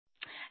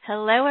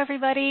Hello,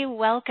 everybody.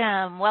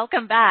 Welcome.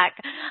 Welcome back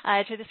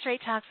to the Straight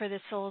Talk for the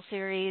Soul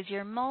series,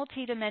 your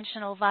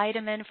multidimensional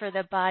vitamin for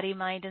the body,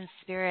 mind, and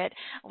spirit.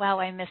 Wow,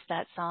 I missed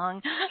that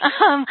song.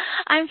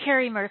 I'm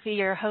Carrie Murphy,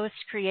 your host,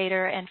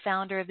 creator, and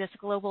founder of this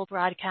global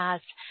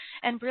broadcast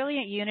and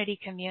brilliant unity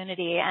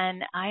community.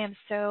 And I'm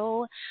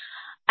so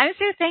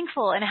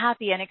thankful and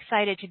happy and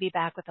excited to be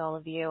back with all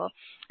of you.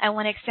 I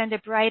want to extend a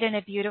bright and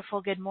a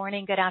beautiful good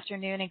morning, good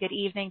afternoon, and good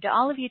evening to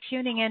all of you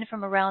tuning in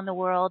from around the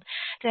world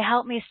to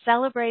help me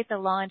celebrate the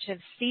launch of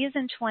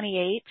season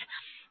 28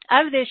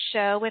 of this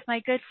show with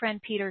my good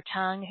friend Peter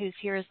Tung, who's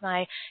here as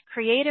my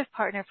creative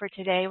partner for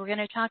today. We're going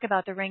to talk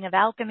about the Ring of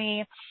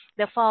Alchemy,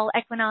 the fall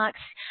equinox,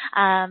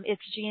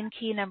 its gene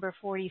key number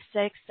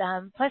 46,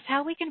 plus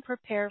how we can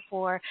prepare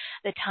for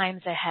the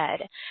times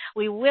ahead.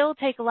 We will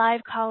take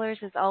live callers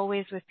as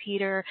always with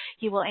Peter.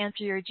 He will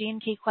answer your gene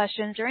key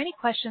questions or any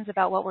questions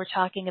about what we're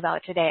talking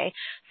about today.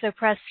 So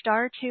press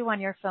 *2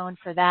 on your phone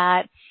for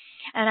that.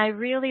 And I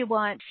really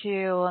want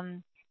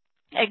to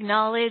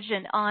acknowledge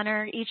and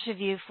honor each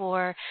of you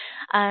for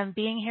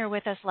being here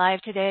with us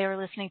live today or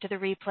listening to the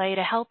replay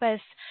to help us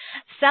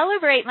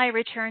celebrate my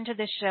return to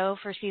the show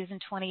for season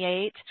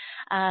 28.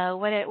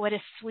 What a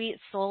sweet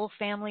soul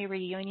family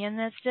reunion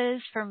this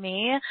is for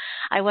me.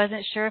 I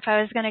wasn't sure if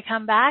I was going to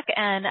come back,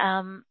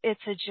 and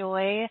it's a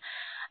joy,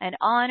 an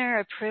honor,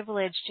 a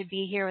privilege to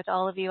be here with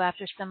all of you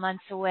after some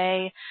months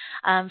away,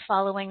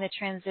 following the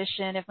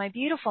transition of my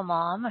beautiful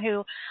mom,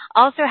 who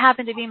also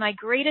happened to be my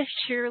greatest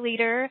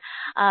cheerleader,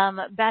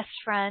 best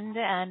friend,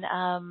 and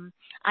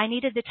I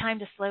needed the time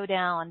to slow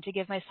down, to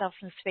give myself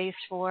some space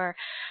for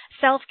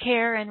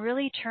self-care and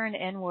really turn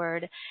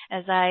inward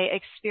as I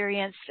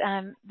experienced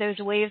those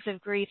waves of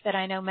grief that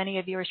I know many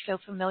of you are so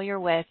familiar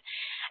with.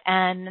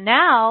 And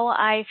now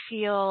I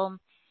feel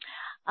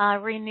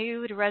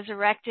renewed,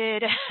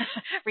 resurrected,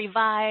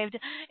 revived,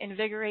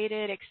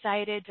 invigorated,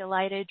 excited,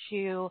 delighted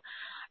to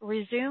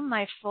resume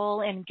my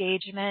full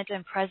engagement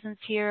and presence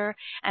here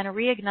and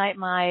reignite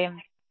my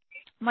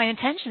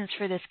intentions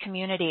for this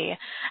community.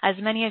 As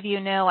many of you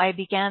know, I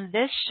began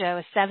this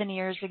show 7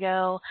 years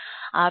ago.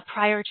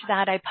 Prior to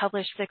that, I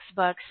published 6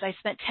 books. I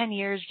spent 10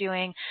 years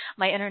doing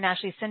my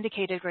internationally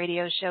syndicated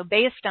radio show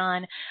based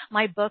on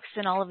my books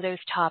and all of those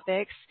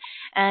topics.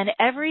 And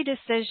every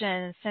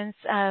decision since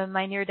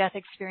my near-death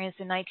experience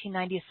in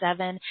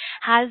 1997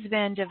 has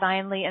been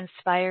divinely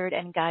inspired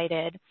and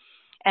guided.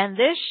 And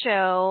this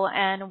show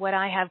and what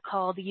I have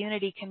called the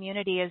Unity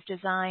Community is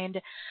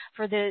designed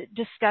for the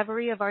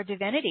discovery of our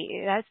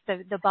divinity.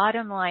 That's the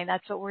bottom line.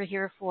 That's what we're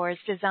here for. It's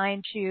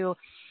designed to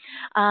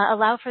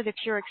allow for the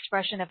pure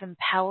expression of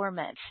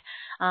empowerment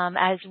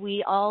as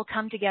we all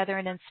come together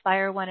and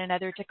inspire one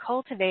another to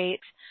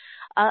cultivate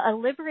a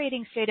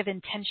liberating state of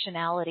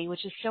intentionality,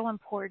 which is so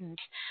important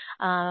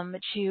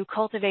to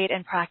cultivate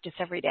and practice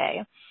every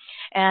day.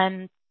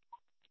 And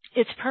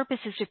its purpose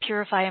is to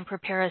purify and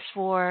prepare us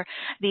for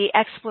the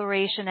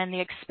exploration and the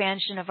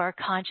expansion of our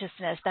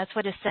consciousness. That's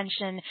what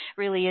ascension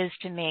really is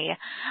to me.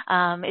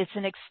 It's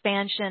an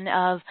expansion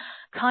of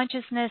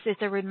consciousness.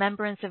 It's a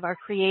remembrance of our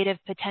creative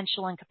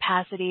potential and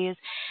capacities.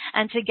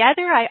 And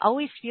together, I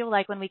always feel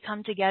like when we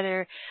come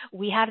together,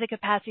 we have the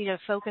capacity to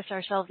focus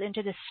ourselves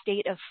into the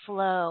state of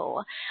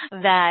flow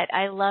that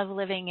I love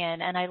living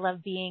in and I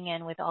love being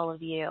in with all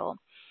of you.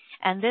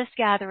 And this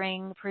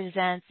gathering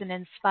presents an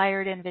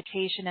inspired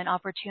invitation and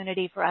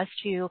opportunity for us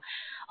to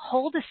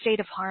hold a state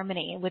of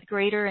harmony with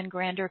greater and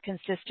grander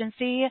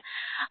consistency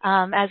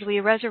as we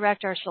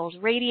resurrect our soul's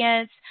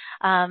radiance,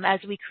 as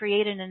we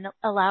create and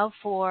allow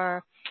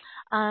for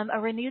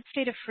a renewed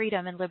state of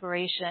freedom and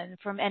liberation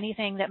from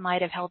anything that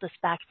might have held us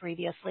back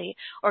previously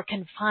or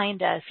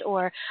confined us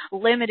or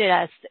limited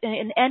us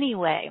in any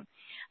way.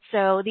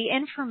 So the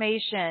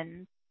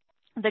information,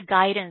 the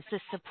guidance, the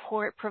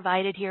support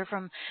provided here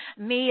from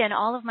me and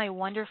all of my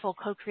wonderful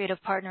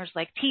co-creative partners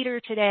like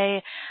Peter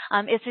today,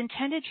 it's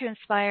intended to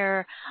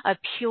inspire a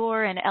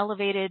pure and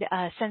elevated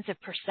sense of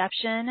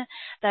perception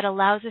that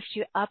allows us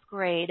to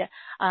upgrade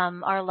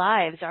our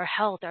lives, our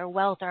health, our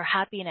wealth, our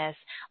happiness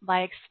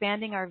by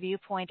expanding our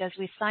viewpoint as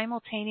we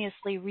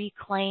simultaneously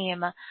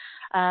reclaim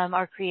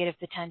our creative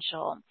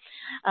potential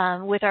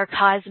with our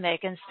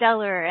cosmic and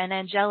stellar and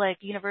angelic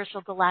universal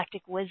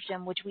galactic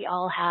wisdom, which we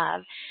all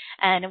have.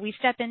 And we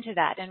step into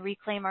that and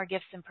reclaim our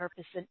gifts and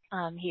purpose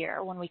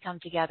here when we come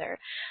together.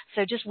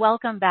 So just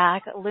welcome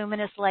back,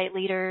 luminous light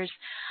leaders.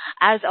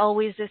 As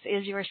always, this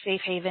is your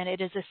safe haven.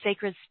 It is a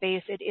sacred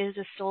space. It is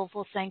a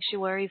soulful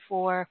sanctuary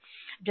for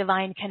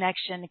divine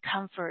connection,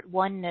 comfort,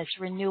 oneness,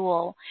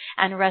 renewal,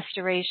 and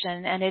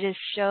restoration. And it is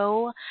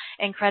so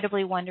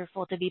incredibly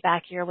wonderful to be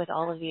back here with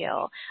all of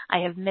you. I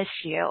have missed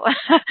you.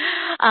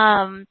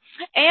 And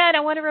I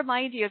want to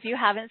remind you, if you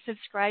haven't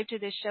subscribed to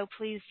this show,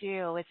 please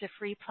do. It's a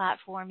free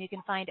platform. You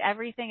can find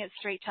everything at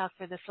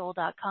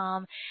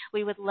straighttalkforthesoul.com.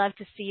 We would love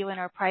to see you in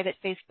our private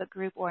Facebook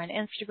group or on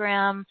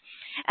Instagram.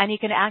 And you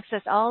can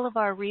access all of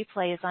our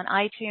replays on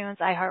iTunes,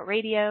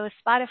 iHeartRadio,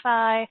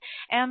 Spotify,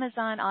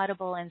 Amazon,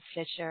 Audible, and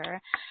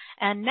Stitcher.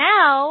 And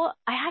now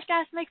I have to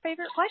ask my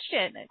favorite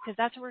question, because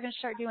that's what we're going to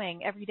start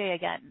doing every day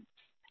again.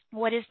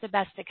 what is the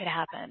best that could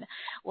happen?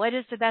 What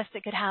is the best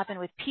that could happen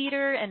with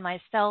Peter and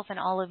myself and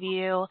all of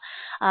you?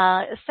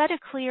 Set a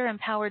clear,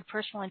 empowered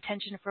personal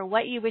intention for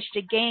what you wish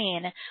to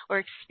gain or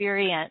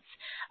experience.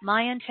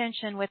 My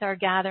intention with our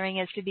gathering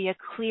is to be a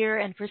clear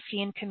and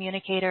pristine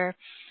communicator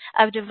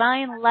of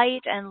divine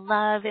light and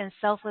love in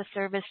selfless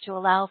service to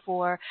allow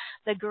for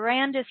the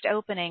grandest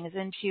openings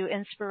into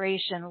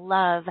inspiration,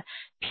 love,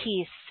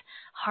 peace,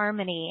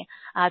 harmony,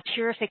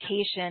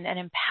 purification,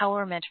 and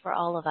empowerment for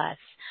all of us.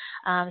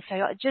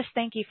 So just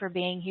thank you for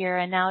being here.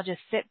 And now just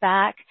sit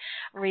back,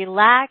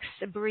 relax,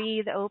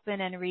 breathe,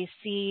 open, and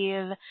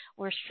receive.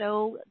 We're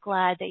so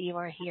glad that you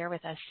are here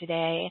with us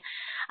today.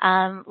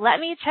 Let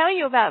me tell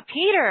you about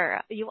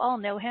Peter. You all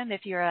know him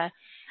if you're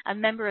a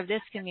member of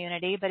this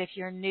community, but if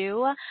you're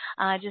new,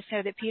 just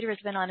know that Peter has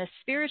been on a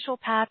spiritual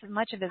path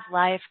much of his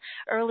life.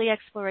 Early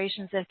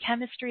explorations of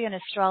chemistry and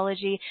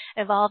astrology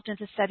evolved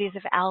into studies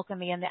of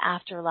alchemy and the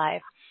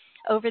afterlife.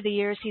 Over the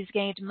years, he's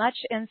gained much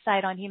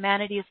insight on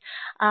humanity's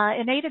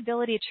innate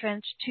ability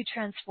to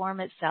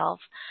transform itself,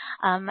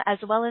 as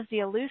well as the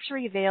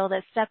illusory veil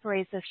that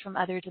separates us from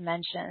other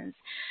dimensions.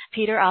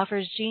 Peter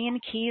offers Gene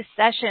Keys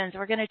sessions.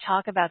 We're going to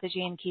talk about the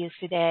Gene Keys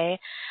today.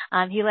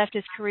 He left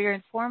his career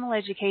in formal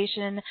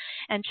education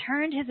and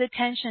turned his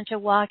attention to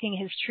walking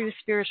his true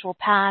spiritual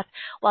path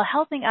while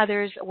helping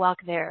others walk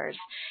theirs.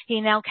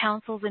 He now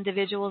counsels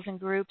individuals and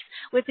groups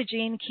with the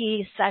Gene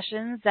Key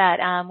sessions that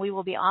we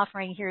will be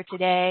offering here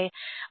today,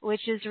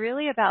 which is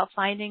really about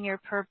finding your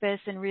purpose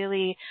and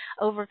really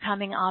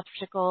overcoming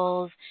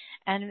obstacles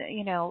and,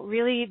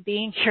 really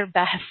being your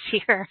best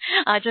here,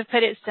 to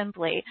put it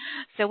simply.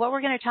 So what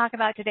we're going to talk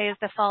about today is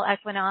the fall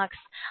equinox,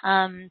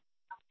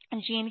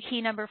 Gene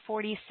Key number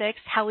 46,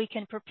 how we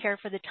can prepare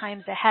for the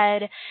times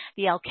ahead,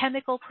 the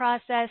alchemical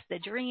process, the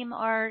dream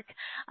arc,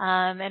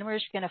 and we're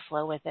just going to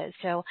flow with it.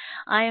 So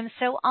I am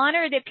so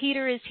honored that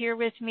Peter is here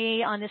with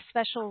me on this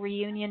special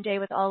reunion day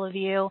with all of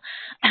you.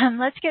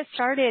 Let's get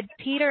started.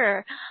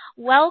 Peter,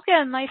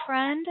 welcome, my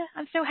friend.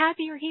 I'm so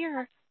happy you're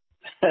here.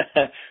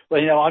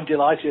 Well, I'm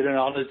delighted and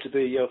honored to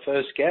be your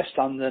first guest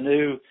on the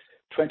new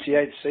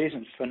 28th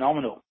season.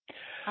 Phenomenal.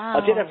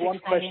 I did have one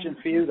question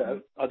for you, though.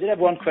 I did have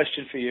one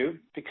question for you,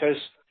 because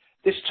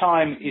this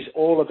time is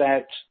all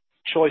about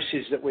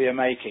choices that we are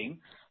making.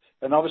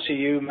 And obviously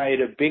you made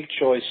a big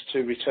choice to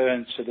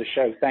return to the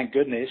show, thank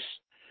goodness.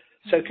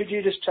 So could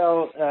you just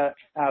tell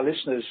our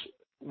listeners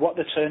what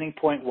the turning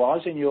point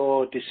was in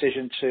your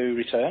decision to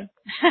return?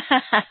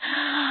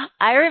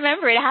 I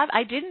remember it.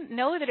 I didn't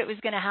know that it was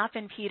going to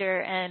happen,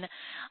 Peter. And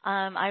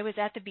I was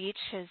at the beach.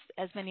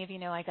 As many of you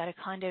know, I got a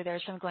condo there,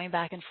 so I'm going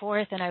back and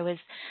forth. And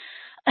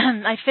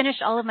I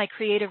finished all of my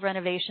creative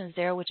renovations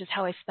there, which is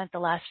how I spent the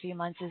last few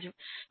months, is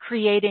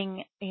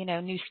creating,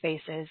 new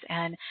spaces.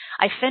 And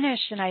I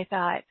finished and I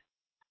thought,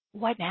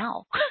 what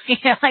now?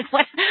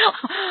 What?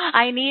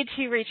 I need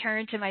to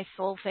return to my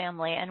soul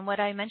family. And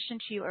what I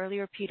mentioned to you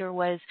earlier, Peter,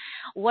 was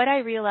what I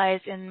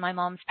realized in my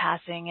mom's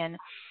passing. And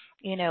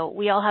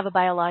we all have a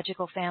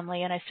biological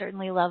family, and I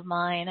certainly love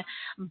mine.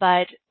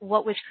 But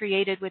what was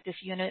created with this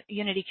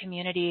unity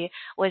community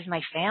was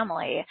my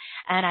family.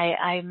 And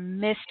I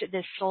missed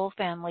this soul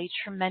family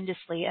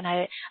tremendously, and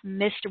I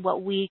missed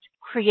what we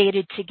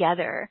created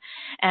together.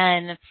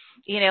 And,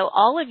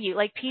 all of you,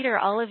 like Peter,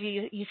 all of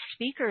you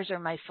speakers are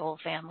my soul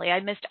family. I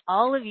missed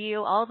all of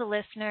you, all the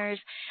listeners,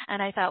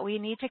 and I thought we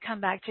need to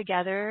come back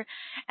together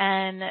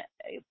and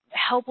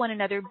help one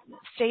another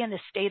stay in the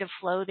state of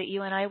flow that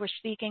you and I were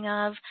speaking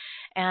of,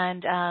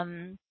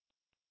 and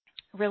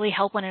really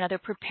help one another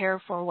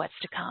prepare for what's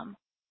to come.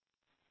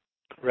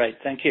 Great,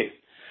 thank you.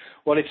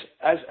 Well, it's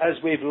as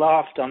we've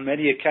laughed on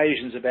many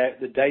occasions about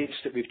the dates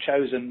that we've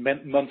chosen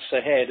months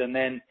ahead, and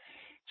then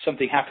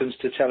something happens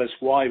to tell us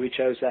why we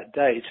chose that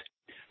date.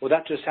 Well,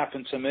 that just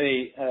happened to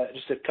me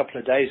just a couple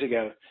of days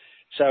ago.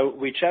 So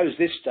we chose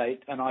this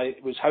date, and I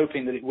was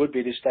hoping that it would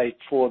be this date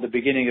for the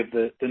beginning of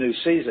the new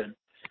season.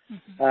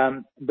 Mm-hmm.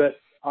 But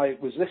I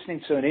was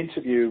listening to an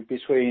interview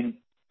between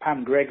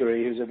Pam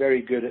Gregory, who's a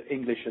very good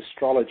English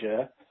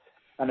astrologer,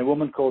 and a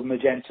woman called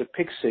Magenta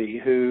Pixie,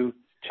 who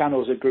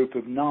channels a group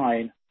of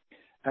 9,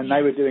 and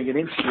they were doing an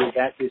interview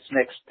about this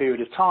next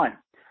period of time.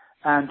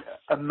 And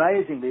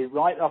amazingly,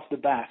 right off the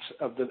bat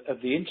of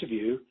the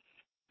interview,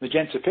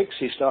 Magenta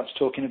Pixie starts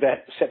talking about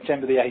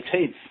September the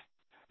 18th.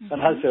 Mm-hmm.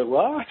 And I thought,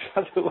 what?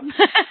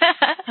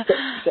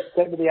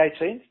 September the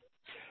 18th?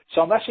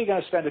 So I'm actually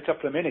going to spend a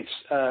couple of minutes,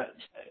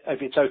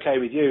 if it's okay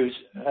with you,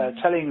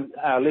 telling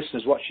our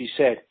listeners what she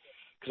said,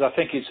 because I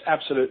think it's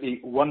absolutely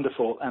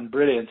wonderful and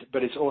brilliant,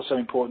 but it's also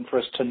important for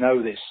us to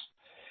know this.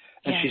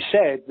 And she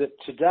said that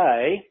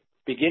today,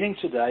 beginning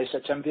today,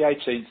 September the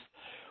 18th,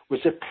 was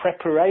a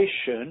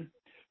preparation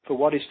for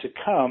what is to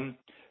come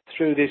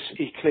through this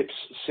eclipse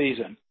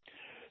season.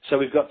 So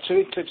we've got 2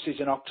 eclipses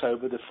in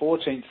October, the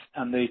 14th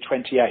and the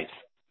 28th.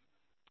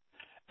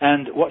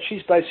 And what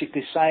she's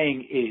basically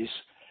saying is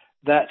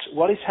that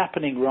what is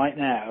happening right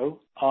now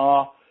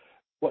are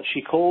what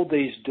she called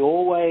these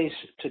doorways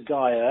to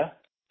Gaia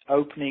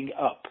opening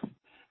up.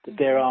 That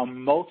there are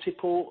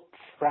multiple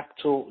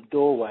fractal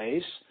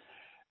doorways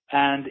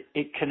and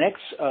it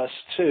connects us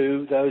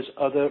to those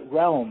other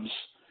realms.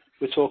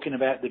 We're talking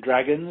about the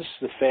dragons,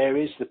 the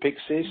fairies, the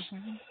pixies,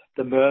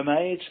 the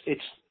mermaids.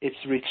 It's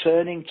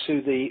returning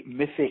to the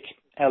mythic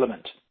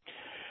element.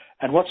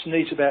 And what's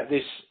neat about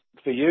this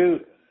for you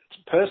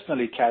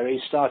personally,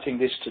 Carrie, starting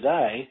this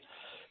today,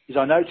 is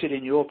I noted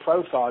in your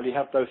profile you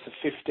have both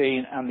the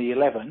 15 and the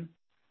 11.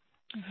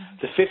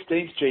 The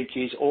 15th gene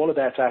key is all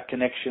about our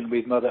connection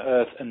with Mother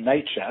Earth and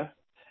nature,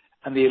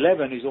 and the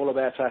 11 is all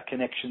about our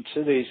connection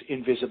to these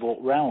invisible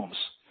realms.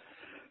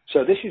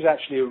 So this is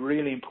actually a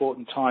really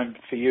important time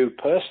for you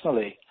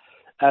personally,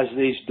 as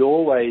these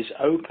doorways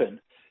open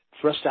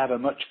for us to have a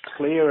much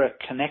clearer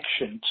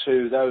connection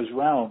to those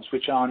realms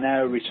which are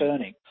now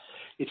returning.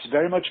 It's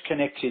very much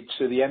connected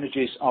to the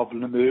energies of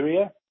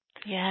Lemuria,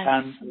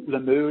 and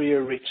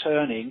Lemuria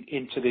returning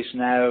into this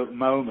now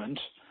moment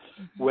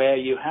where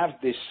you have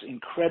this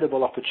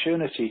incredible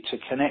opportunity to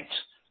connect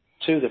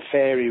to the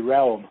fairy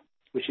realm,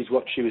 which is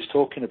what she was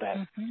talking about.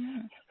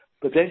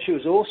 But then she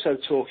was also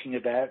talking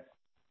about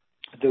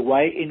the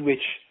way in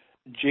which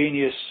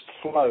genius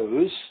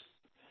flows,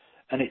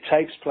 and it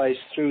takes place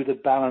through the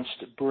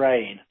balanced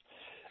brain.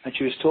 And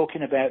she was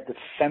talking about the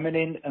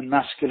feminine and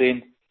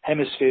masculine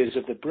hemispheres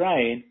of the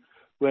brain,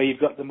 where you've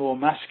got the more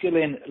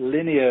masculine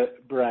linear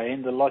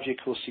brain, the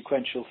logical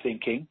sequential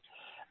thinking,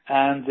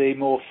 and the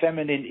more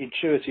feminine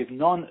intuitive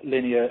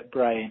non-linear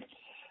brain,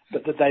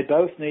 but that they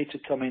both need to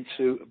come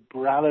into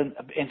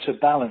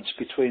balance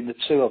between the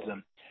two of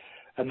them.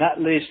 And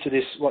that leads to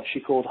this, what she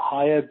called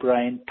higher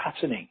brain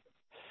patterning.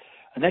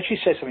 And then she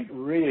said something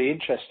really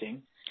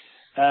interesting,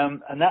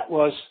 and that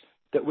was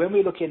that when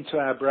we look into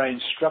our brain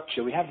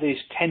structure, we have these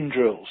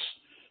tendrils,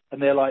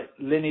 and they're like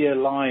linear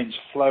lines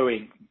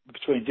flowing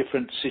between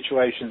different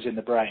situations in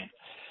the brain.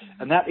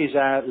 And that is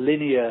our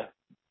linear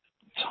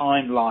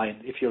timeline,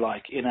 if you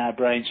like, in our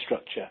brain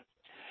structure.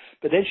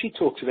 But then she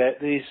talked about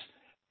these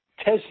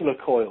Tesla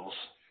coils.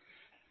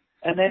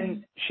 And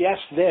then she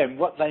asked them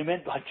what they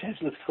meant by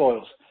Tesla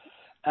coils.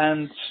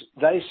 And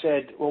they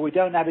said, well, we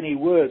don't have any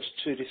words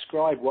to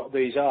describe what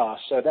these are,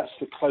 so that's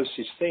the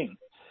closest thing.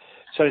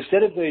 So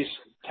instead of these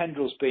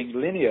tendrils being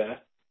linear,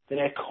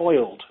 they're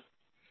coiled.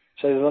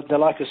 So they're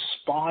like a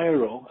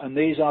spiral, and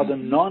these are the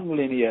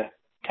non-linear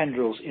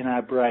tendrils in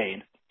our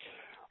brain.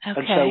 Okay.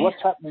 And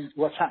so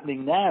what's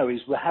happening now is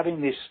we're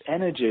having this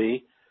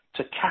energy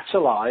to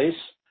catalyze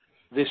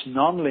this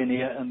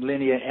non-linear and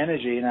linear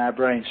energy in our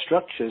brain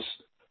structures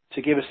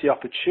to give us the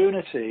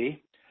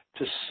opportunity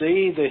to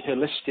see the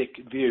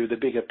holistic view, the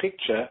bigger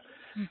picture,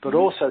 but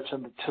also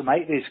to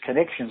make these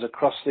connections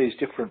across these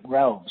different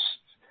realms.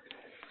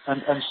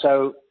 And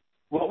so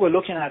what we're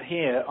looking at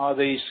here are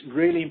these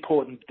really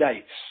important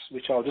dates,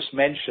 which I'll just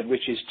mention,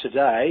 which is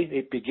today.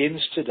 It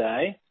begins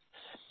today.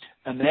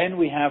 And then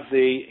we have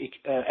the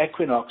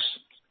Equinox,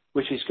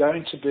 which is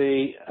going to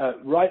be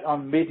right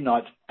on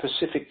midnight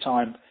Pacific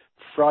time,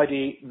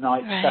 Friday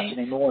night,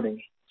 Saturday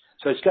morning.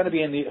 So it's going to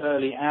be in the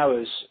early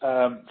hours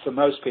for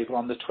most people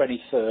on the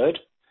 23rd.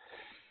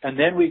 And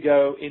then we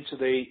go into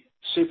the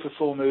super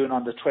full moon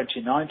on the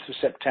 29th of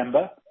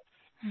September.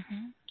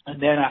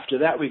 And then after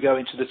that, we go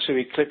into the two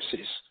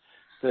eclipses,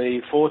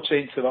 the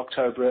 14th of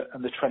October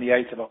and the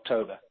 28th of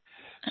October.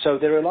 So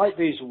there are like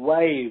these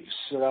waves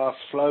that are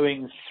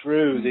flowing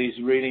through these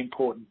really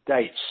important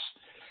dates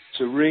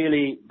to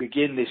really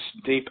begin this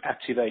deep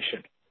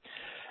activation.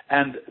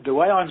 And the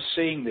way I'm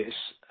seeing this,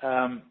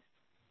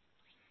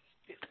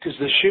 because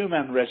the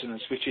Schumann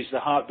resonance, which is the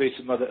heartbeat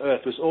of Mother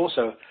Earth, was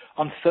also,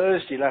 on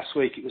Thursday last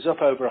week, it was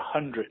up over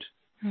 100.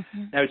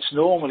 Now, it's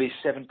normally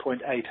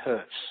 7.8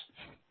 hertz.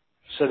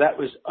 So that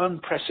was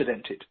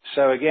unprecedented.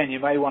 So again, you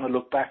may want to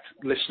look back,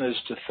 listeners,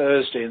 to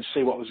Thursday and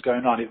see what was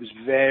going on. It was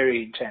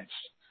very intense.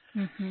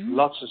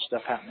 Lots of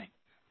stuff happening.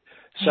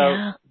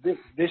 So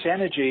this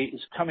energy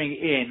is coming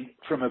in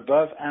from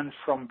above and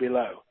from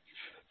below.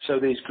 So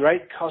these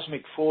great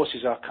cosmic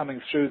forces are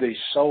coming through these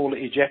soul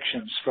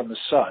ejections from the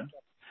sun.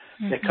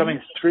 They're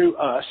coming through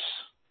us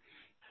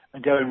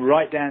and going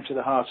right down to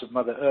the heart of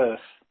Mother Earth.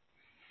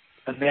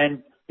 And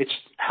then it's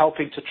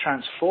helping to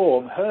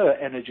transform her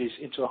energies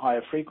into a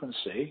higher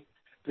frequency.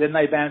 Then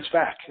they bounce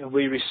back and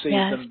we receive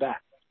them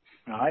back,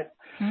 right?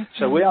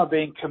 So we are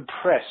being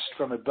compressed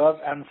from above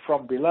and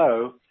from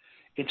below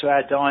into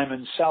our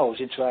diamond selves,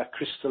 into our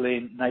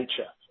crystalline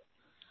nature.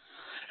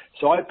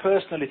 So I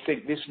personally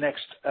think this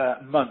next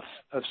month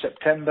of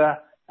September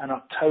and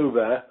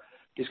October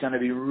is going to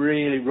be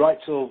really right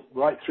through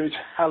to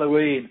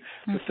Halloween,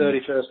 the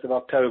 31st of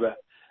October.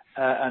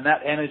 And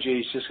that energy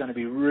is just going to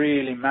be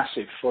really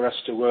massive for us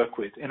to work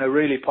with in a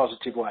really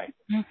positive way.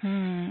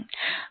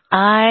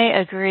 I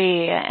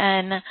agree.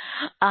 And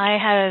I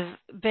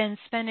have been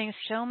spending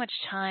so much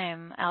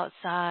time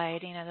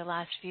outside, the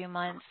last few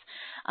months,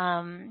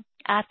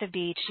 at the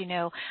beach,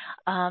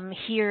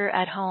 here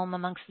at home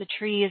amongst the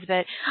trees.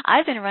 But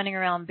I've been running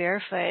around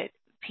barefoot,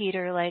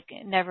 Peter, like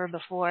never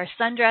before.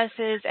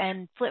 Sundresses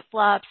and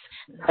flip-flops,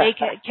 they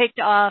kicked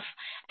off,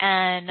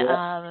 and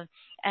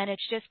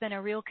it's just been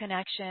a real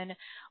connection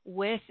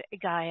with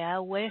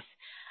Gaia, with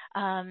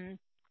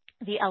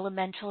the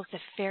elementals, the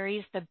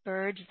fairies, the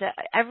birds,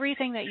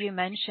 everything that you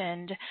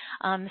mentioned,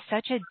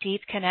 such a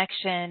deep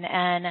connection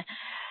and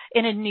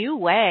in a new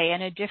way,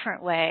 in a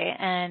different way.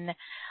 And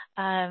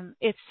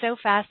it's so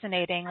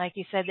fascinating, like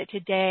you said, that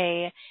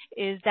today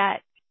is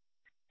that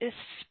it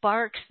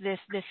sparks this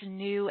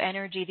new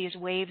energy, these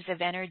waves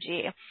of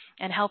energy,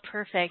 and how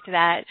perfect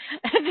that,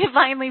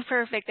 divinely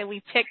perfect that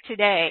we picked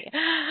today,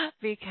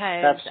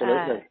 because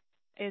Absolutely.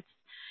 it's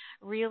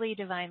really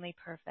divinely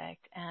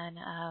perfect. And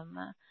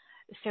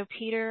so,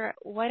 Peter,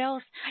 what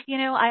else?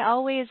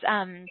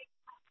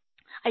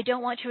 I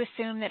don't want to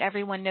assume that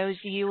everyone knows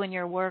you and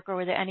your work,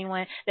 or that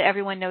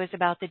everyone knows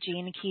about the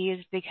gene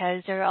keys,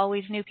 because there are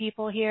always new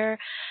people here.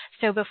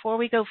 So before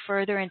we go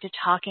further into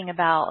talking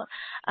about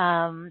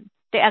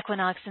the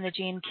equinox and the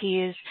gene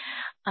keys,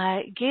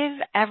 give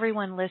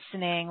everyone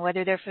listening,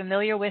 whether they're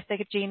familiar with the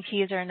gene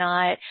keys or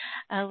not,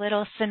 a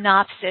little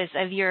synopsis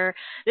of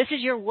this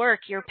is your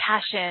work, your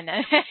passion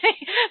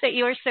that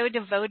you are so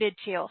devoted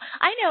to.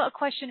 I know a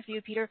question for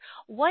you, Peter.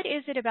 What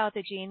is it about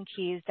the gene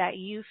keys that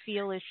you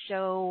feel is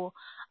so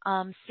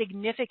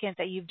significant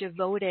that you've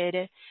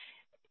devoted,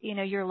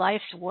 your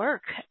life's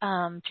work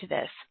to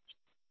this?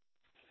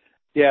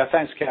 Yeah,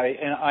 thanks, Carrie.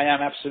 And I am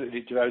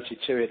absolutely devoted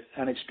to it.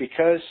 And it's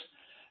because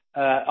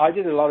I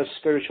did a lot of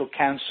spiritual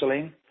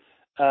counseling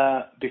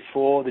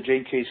before the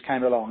Gene Keys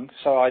came along.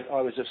 So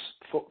I was a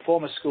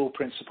former school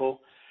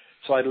principal,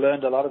 so I'd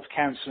learned a lot of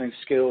counseling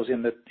skills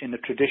in the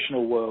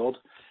traditional world.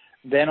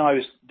 Then I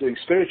was doing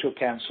spiritual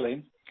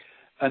counseling,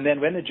 and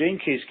then when the Gene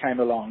Keys came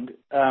along,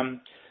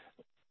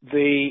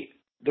 the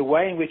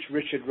way in which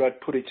Richard Rudd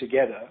put it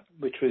together,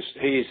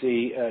 he is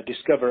the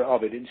discoverer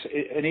of it,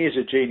 and he is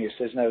a genius.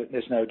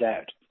 There's no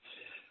doubt.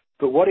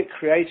 But what it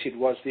created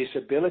was this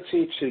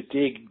ability to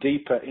dig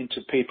deeper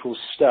into people's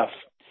stuff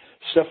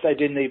they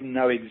didn't even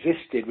know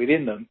existed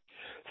within them,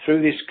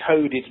 through this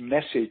coded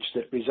message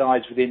that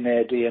resides within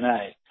their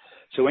DNA.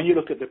 So when you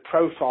look at the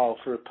profile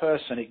for a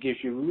person, it gives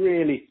you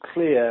really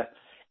clear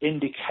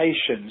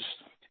indications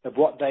of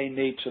what they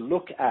need to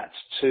look at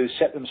to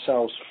set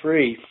themselves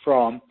free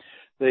from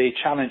the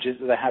challenges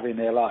that they have in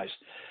their lives.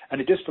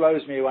 And it just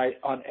blows me away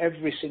on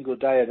every single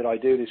day that I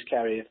do this,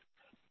 Carrie,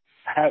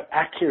 how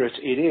accurate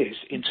it is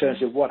in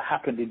terms of what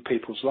happened in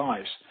people's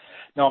lives.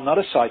 Now, I'm not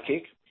a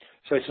psychic,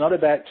 so it's not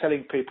about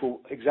telling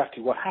people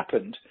exactly what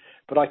happened,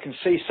 but I can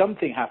see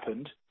something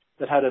happened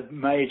that had a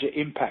major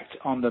impact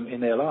on them in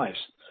their lives.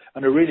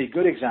 And a really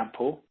good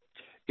example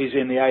is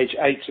in the age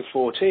 8 to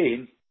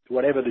 14,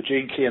 whatever the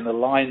gene key and the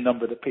line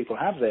number that people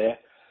have there,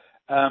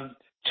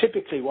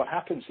 typically what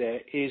happens there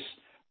is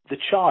the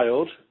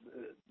child,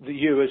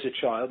 you as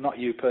a child, not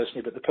you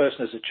personally, but the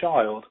person as a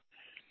child,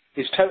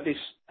 is totally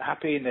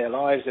happy in their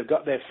lives. They've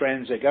got their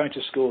friends, they're going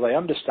to school, they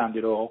understand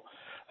it all,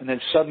 and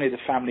then suddenly the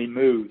family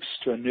moves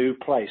to a new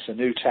place, a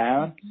new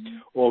town,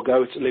 or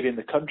go to live in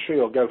the country,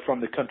 or go from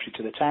the country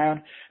to the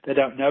town. They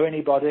don't know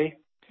anybody,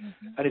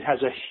 and it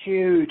has a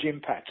huge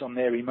impact on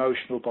their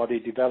emotional body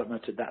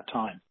development at that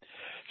time.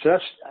 So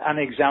that's an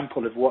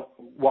example of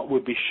what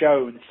would be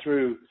shown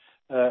through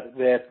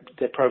their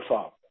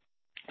profile.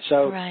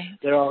 So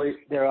there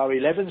are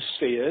 11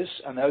 spheres,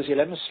 and those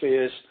 11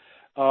 spheres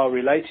are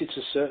related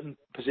to certain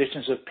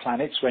positions of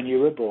planets when you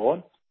were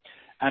born,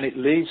 and it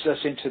leads us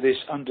into this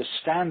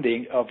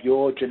understanding of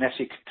your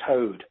genetic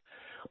code.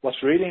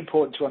 What's really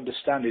important to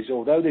understand is,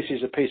 although this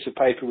is a piece of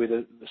paper with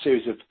a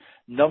series of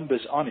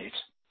numbers on it,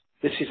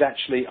 this is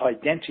actually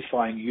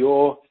identifying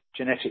your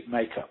genetic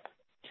makeup.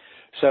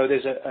 So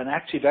there's an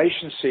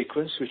activation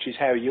sequence, which is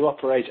how you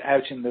operate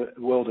out in the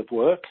world of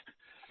work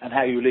and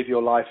how you live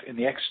your life in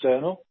the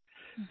external.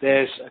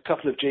 There's a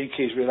couple of gene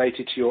keys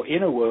related to your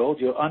inner world,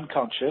 your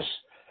unconscious,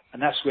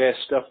 and that's where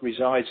stuff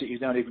resides that you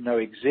don't even know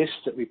exists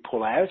that we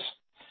pull out.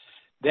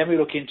 Then we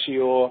look into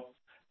your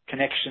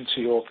connection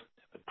to your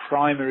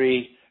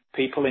primary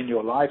people in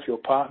your life, your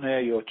partner,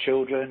 your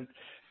children,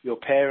 your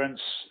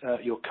parents,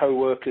 your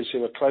co-workers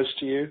who are close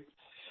to you.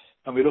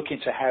 And we look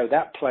into how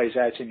that plays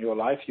out in your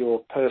life,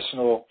 your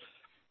personal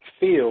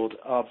field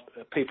of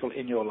people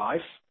in your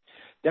life.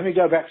 Then we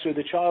go back through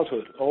the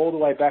childhood, all the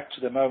way back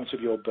to the moment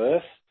of your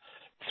birth,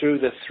 through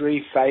the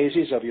 3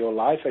 phases of your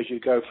life as you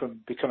go from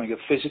becoming a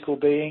physical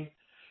being,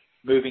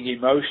 moving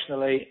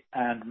emotionally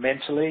and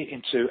mentally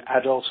into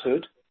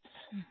adulthood.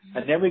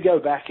 And then we go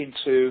back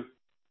into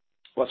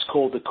what's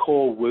called the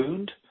core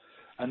wound.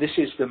 And this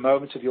is the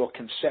moment of your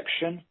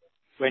conception,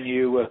 when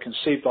you were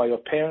conceived by your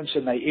parents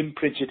and they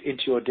imprinted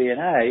into your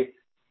DNA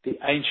the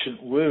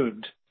ancient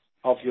wound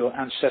of your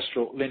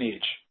ancestral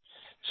lineage.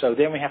 So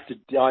then we have to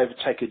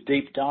take a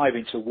deep dive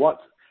into what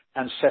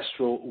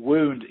ancestral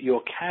wound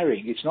you're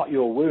carrying. It's not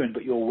your wound,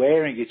 but you're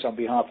wearing it on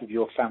behalf of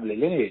your family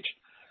lineage,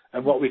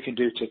 and what we can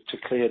do to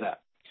clear that.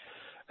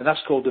 And that's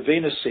called the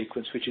Venus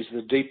sequence, which is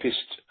the deepest,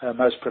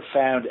 most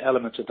profound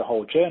element of the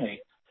whole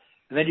journey.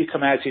 And then you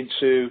come out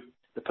into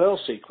the Pearl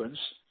sequence,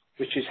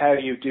 which is how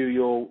you do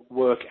your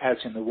work out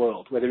in the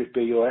world, whether it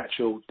be your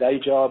actual day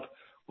job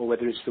or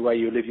whether it's the way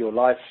you live your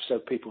life so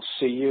people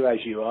see you as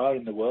you are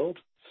in the world.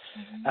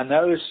 And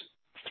those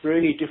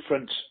 3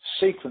 different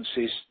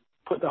sequences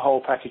put the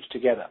whole package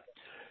together.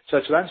 So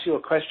to answer your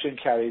question,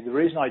 Carrie, the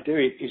reason I do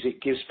it is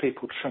it gives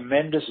people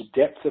tremendous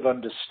depth of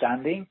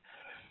understanding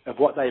of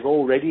what they've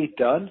already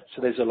done.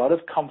 So there's a lot of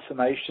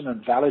confirmation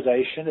and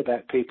validation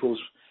about people's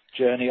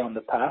journey on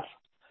the path.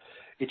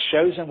 It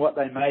shows them what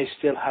they may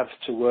still have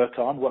to work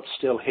on, what's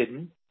still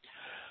hidden.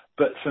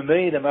 But for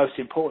me, the most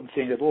important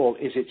thing of all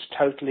is it's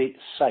totally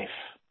safe.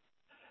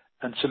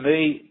 And to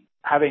me,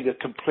 having a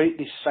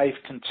completely safe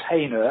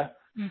container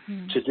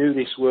to do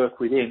this work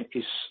within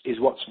is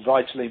what's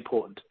vitally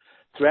important.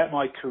 Throughout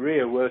my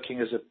career, working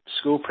as a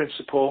school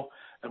principal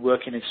and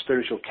working in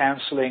spiritual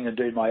counseling and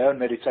doing my own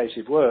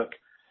meditative work,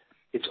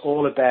 it's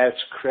all about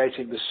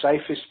creating the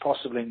safest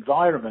possible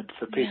environment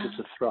for people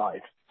to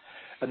thrive.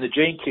 And the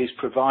Gene Keys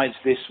provides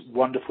this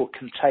wonderful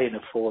container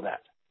for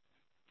that.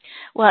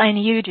 Well,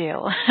 and you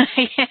do.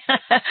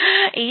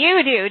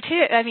 You do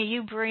too. I mean,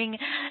 you bring,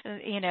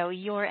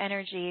 your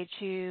energy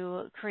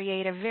to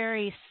create a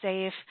very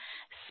safe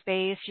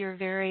space. You're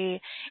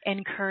very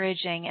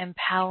encouraging,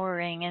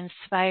 empowering,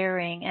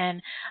 inspiring,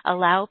 and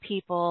allow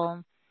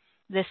people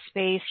the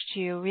space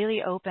to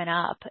really open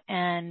up,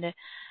 and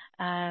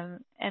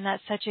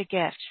that's such a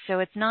gift. So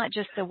it's not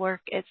just the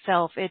work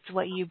itself, it's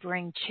what you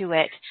bring to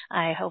it.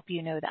 I hope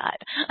you know that.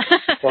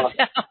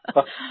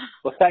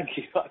 Well, thank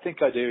you. I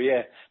think I do,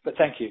 yeah. But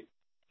thank you.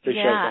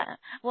 Appreciate that.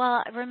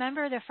 Well,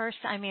 remember the first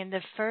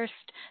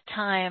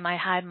time I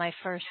had my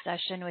first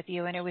session with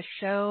you, and it was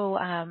so,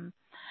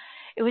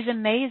 it was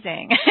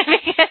amazing.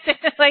 It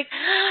was like,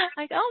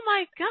 oh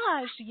my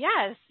gosh,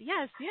 yes.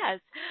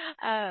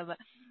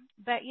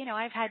 But,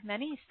 I've had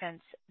many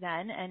since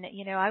then. And,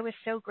 I was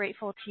so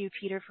grateful to you,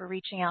 Peter, for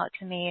reaching out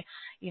to me,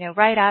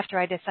 right after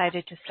I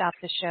decided to stop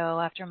the show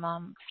after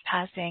Mom's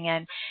passing.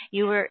 And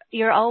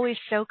you're always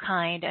so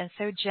kind and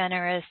so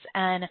generous.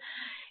 And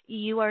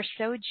you are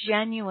so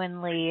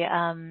genuinely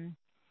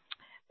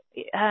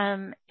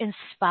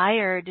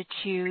inspired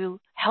to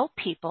help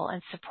people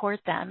and support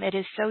them. It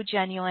is so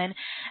genuine.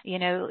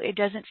 It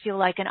doesn't feel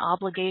like an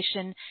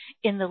obligation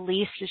in the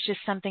least. It's just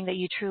something that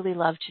you truly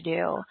love to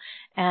do.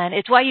 And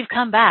it's why you've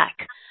come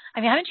back.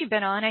 I mean, haven't you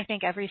been on, I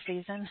think, every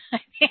season? I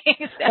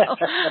think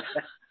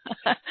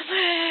so.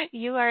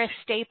 You are a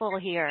staple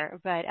here.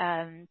 But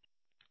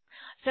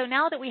so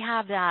now that we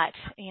have that,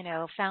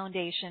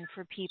 foundation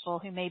for people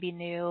who may be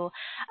new,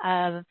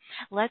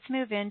 let's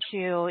move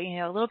into,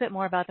 a little bit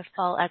more about the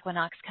fall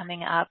equinox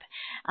coming up,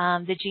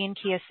 the Gene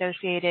Key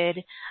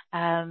associated,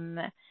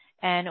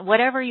 and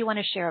whatever you want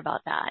to share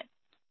about that.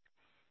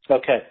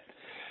 Okay.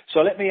 So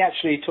let me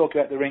actually talk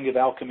about the Ring of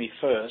Alchemy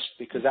first,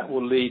 because that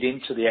will lead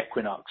into the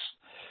equinox.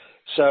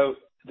 So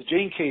the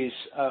Gene Keys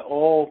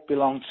all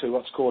belong to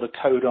what's called a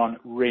codon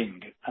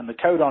ring. And the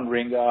codon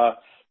ring are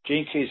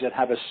Gene Keys that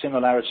have a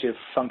similarity of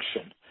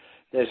function.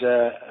 There's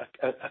a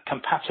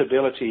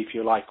compatibility, if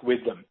you like,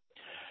 with them.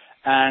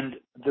 And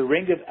the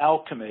Ring of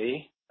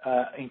Alchemy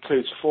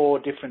includes 4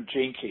 different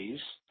Gene Keys,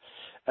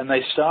 and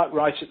they start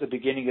right at the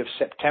beginning of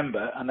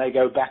September, and they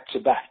go back to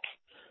back.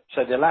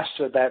 So they last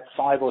for about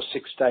 5 or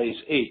 6 days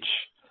each,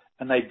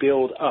 and they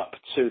build up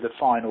to the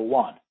final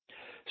one.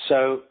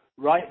 So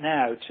right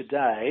now,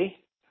 today,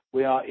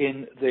 we are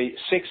in the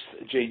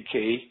 6th Gene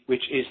Key,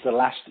 which is the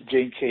last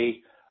Gene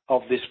Key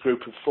of this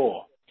group of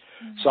 4.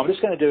 So I'm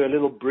just going to do a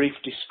little brief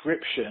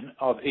description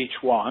of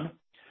each one,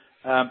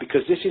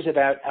 because this is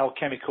about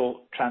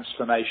alchemical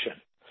transformation.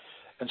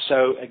 And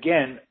so,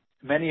 again,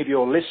 many of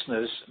your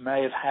listeners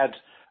may have had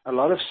a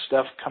lot of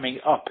stuff coming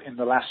up in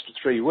the last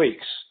 3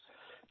 weeks,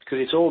 because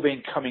it's all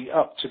been coming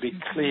up to be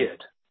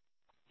cleared.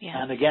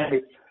 Yeah. And again,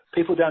 if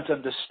people don't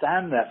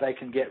understand that, they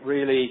can get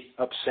really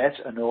upset,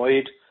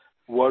 annoyed,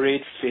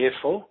 worried,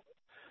 fearful.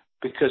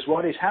 Because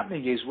what is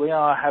happening is we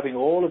are having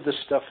all of the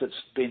stuff that's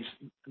been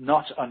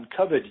not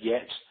uncovered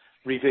yet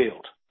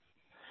revealed.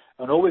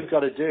 And all we've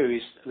got to do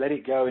is let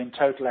it go in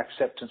total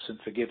acceptance and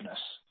forgiveness.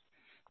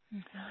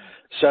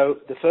 So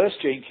the first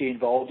Gene Key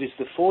involved is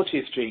the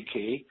 40th Gene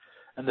Key,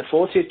 and the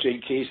 40th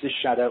Gene Key is the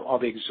shadow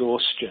of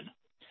exhaustion.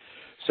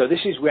 So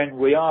this is when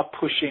we are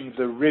pushing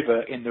the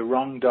river in the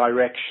wrong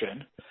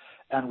direction,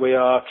 and we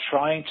are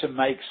trying to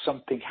make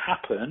something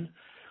happen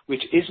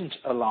which isn't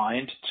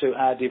aligned to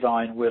our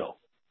divine will.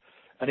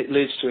 And it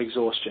leads to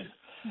exhaustion.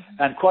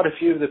 And quite a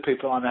few of the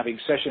people I'm having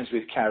sessions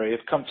with, Carrie,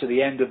 have come to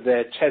the end of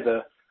their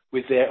tether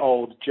with their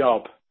old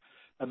job,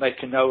 and they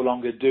can no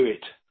longer do it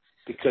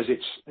because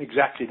it's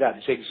exactly that.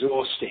 It's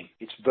exhausting.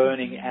 It's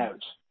burning out.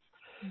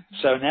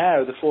 So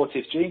now the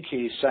 40th Gene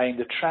Key is saying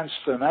the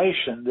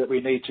transformation that we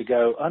need to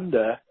go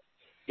under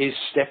is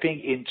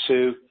stepping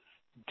into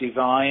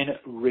divine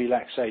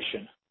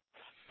relaxation.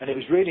 And it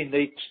was really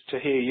neat to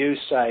hear you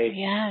say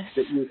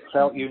that you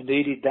felt you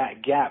needed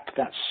that gap,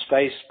 that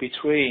space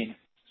between,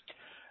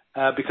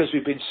 because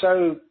we've been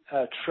so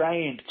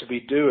trained to be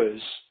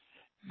doers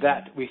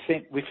that we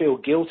feel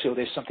guilty or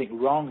there's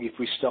something wrong if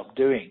we stop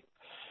doing.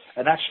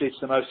 And actually it's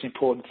the most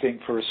important thing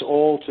for us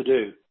all to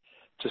do,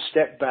 to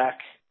step back,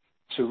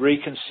 to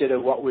reconsider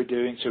what we're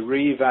doing, to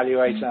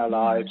reevaluate our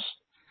lives,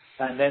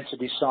 and then to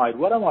decide,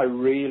 what am I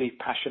really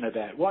passionate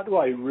about? What do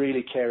I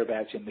really care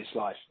about in this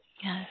life?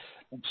 Yes.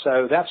 And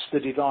so that's the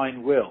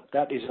divine will.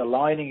 That is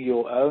aligning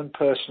your own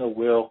personal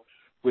will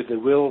with the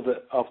will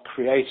of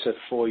Creator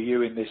for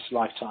you in this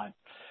lifetime.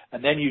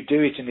 And then you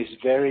do it in this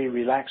very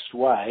relaxed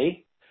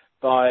way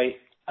by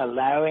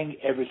allowing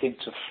everything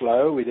to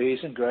flow with ease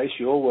and grace,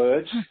 your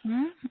words,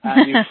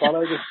 and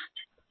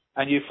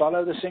you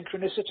follow the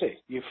synchronicity.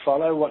 You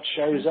follow what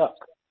shows up.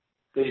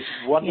 These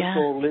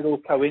wonderful little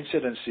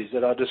coincidences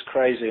that are just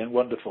crazy and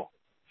wonderful.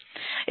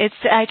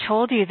 I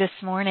told you this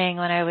morning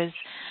when I was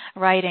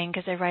writing,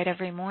 because I write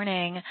every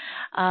morning,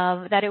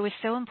 that it was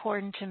so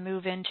important to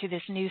move into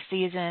this new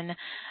season,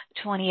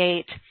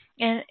 28,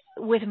 and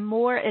with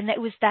more, and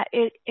it was that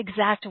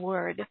exact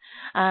word,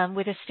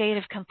 with a state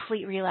of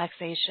complete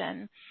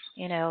relaxation,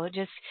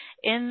 just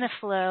in the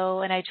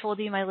flow. And I told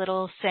you my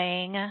little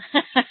saying.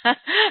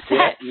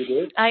 Yeah, you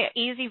did.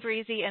 Easy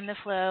breezy in the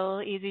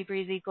flow, easy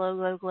breezy, glow,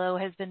 glow, glow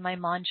has been my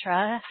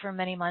mantra for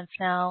many months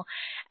now.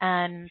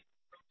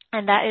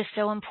 And that is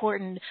so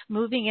important,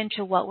 moving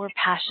into what we're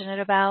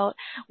passionate about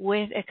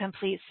with a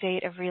complete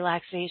state of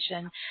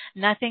relaxation.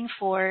 Nothing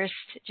forced,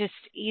 just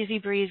easy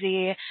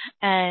breezy.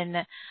 And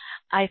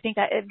I think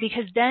that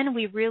because then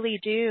we really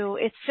do,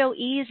 it's so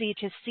easy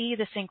to see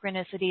the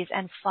synchronicities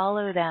and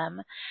follow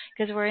them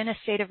because we're in a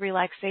state of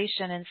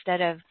relaxation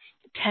instead of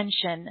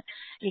tension.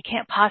 You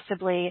can't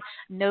possibly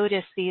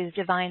notice these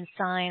divine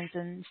signs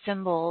and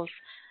symbols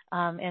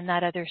in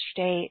that other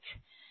state.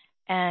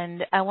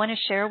 And I want to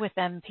share with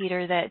them,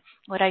 Peter, that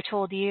what I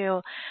told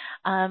you,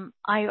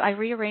 I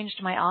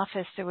rearranged my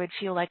office so it would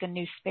feel like a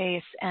new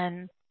space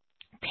and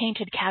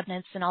painted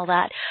cabinets and all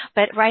that.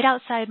 But right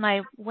outside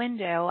my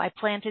window, I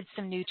planted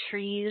some new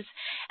trees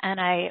and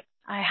I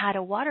had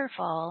a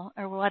waterfall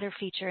or water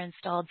feature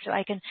installed. So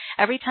I can,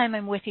 every time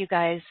I'm with you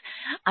guys,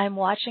 I'm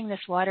watching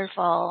this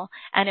waterfall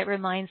and it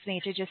reminds me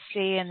to just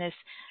stay in this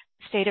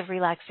state of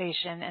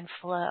relaxation and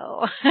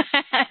flow.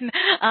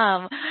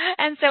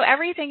 and so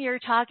everything you're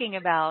talking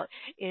about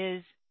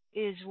is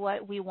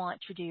what we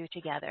want to do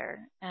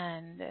together.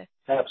 And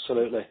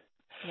absolutely.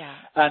 Yeah.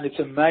 And it's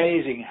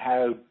amazing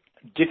how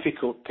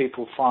difficult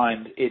people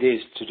find it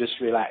is to just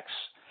relax.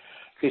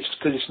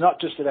 Because it's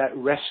not just about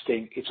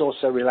resting, it's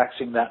also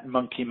relaxing that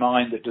monkey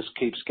mind that just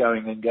keeps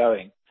going and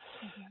going.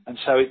 Mm-hmm. And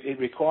so it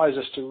requires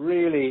us to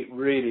really,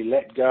 really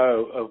let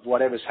go of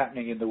whatever's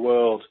happening in the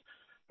world,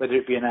 whether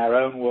it be in our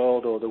own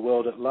world or the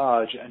world at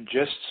large, and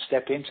just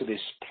step into this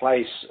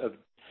place of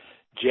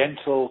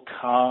gentle,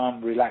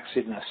 calm,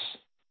 relaxedness.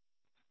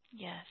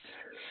 Yes.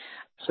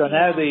 So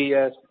now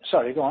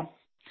sorry, go on.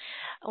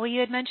 Well,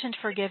 you had mentioned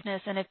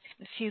forgiveness, and a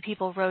few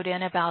people wrote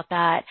in about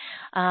that.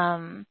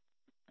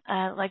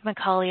 Like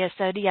Macaulay has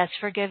said, yes,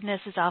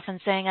 forgiveness is often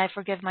saying, I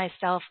forgive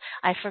myself,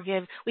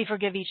 we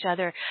forgive each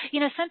other.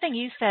 Something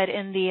you said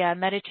in the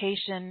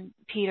meditation,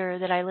 Peter,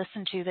 that I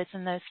listened to that's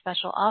in the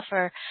special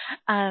offer,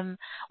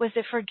 was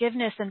that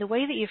forgiveness, and the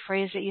way that you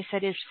phrased it, you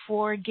said, is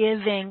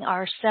forgiving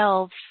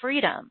ourselves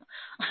freedom.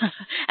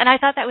 And I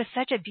thought that was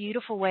such a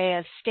beautiful way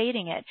of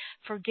stating it.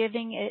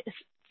 Forgiving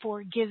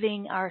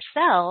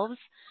ourselves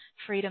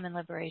freedom and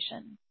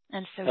liberation.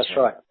 And so that's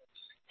true. Right.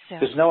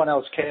 Because no one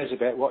else cares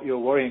about what you're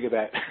worrying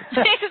about.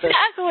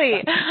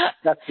 Exactly.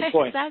 That's the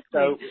point. Exactly.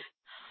 So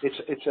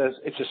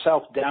it's a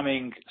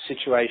self-damning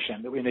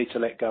situation that we need to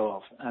let go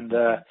of, and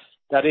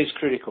that is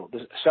critical.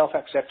 The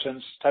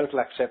self-acceptance, total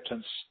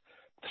acceptance,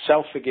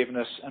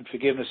 self-forgiveness, and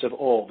forgiveness of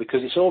all,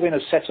 because it's all been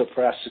a setup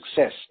for our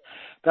success.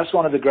 That's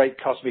one of the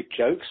great cosmic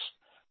jokes.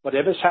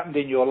 Whatever's happened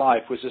in your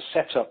life was a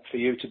setup for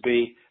you to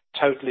be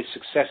totally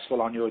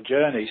successful on your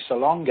journey, so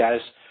long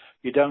as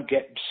you don't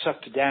get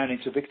sucked down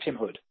into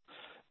victimhood.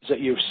 That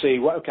you see,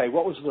 what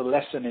was the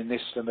lesson in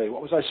this for me?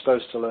 What was I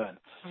supposed to learn?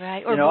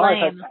 Right, or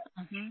blame.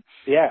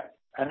 Yeah,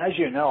 and as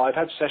you know, I've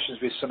had sessions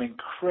with some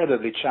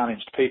incredibly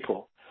challenged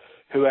people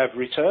who have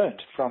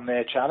returned from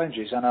their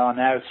challenges and are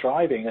now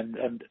thriving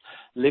and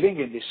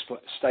living in this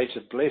state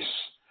of bliss,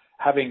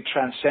 having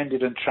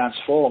transcended and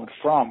transformed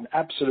from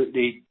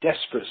absolutely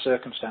desperate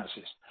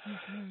circumstances.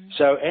 Mm-hmm.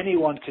 So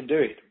anyone can do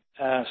it.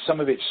 Some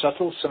of it's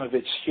subtle, some of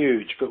it's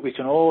huge, but we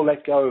can all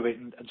let go of it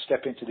and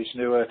step into this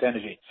new earth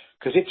energy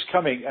because it's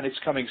coming and it's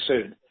coming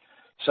soon.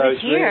 So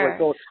it's here.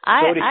 It's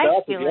already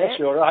started. Feel yes, it.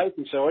 you're right.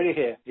 It's already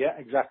here. Yeah,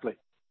 exactly.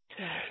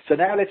 Yes. So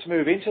now let's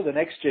move into the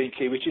next gene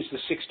key, which is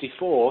the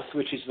 64th,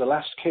 which is the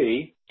last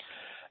key.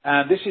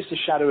 And this is the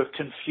shadow of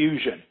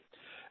confusion.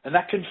 And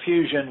that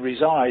confusion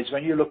resides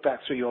when you look back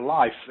through your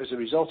life as a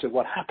result of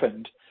what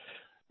happened.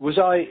 Was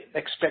I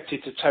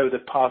expected to toe the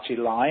party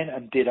line,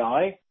 and did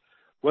I?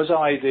 Was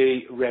I the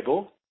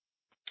rebel?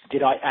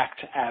 Did I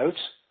act out?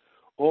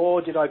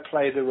 Or did I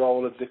play the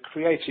role of the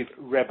creative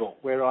rebel,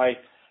 where I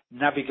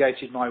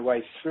navigated my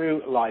way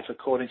through life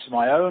according to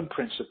my own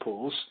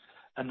principles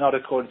and not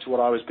according to what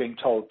I was being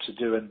told to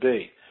do and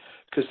be?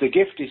 Because the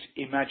gift is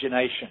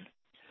imagination.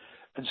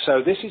 And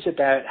so this is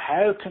about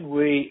how can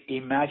we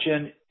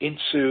imagine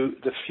into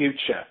the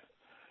future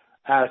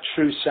our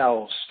true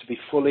selves to be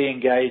fully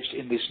engaged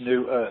in this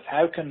new earth.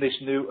 How can this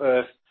new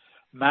earth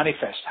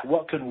manifest?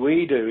 What can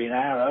we do in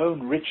our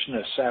own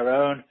richness, our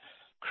own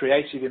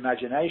creative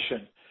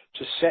imagination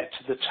to set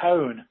the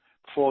tone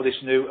for this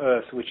new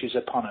earth which is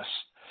upon us.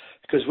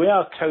 Because we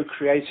are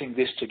co-creating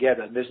this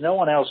together. There's no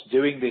one else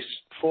doing this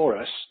for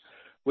us.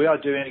 We are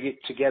doing it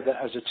together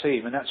as a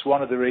team. And that's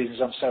one of the reasons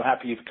I'm so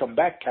happy you've come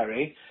back,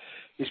 Carrie,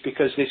 is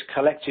because this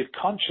collective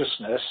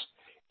consciousness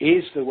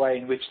is the way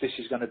in which this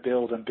is going to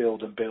build and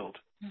build and build.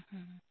 Mm-hmm.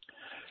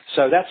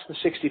 So that's the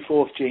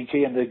 64th gene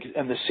key, and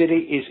the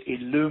Siddhi is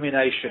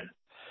illumination.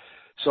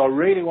 So I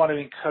really want to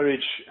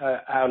encourage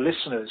our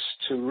listeners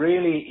to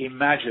really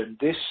imagine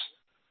this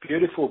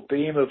beautiful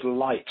beam of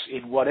light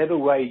in whatever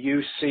way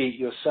you see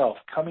yourself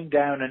coming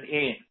down and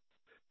in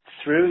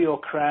through your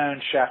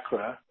crown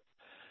chakra,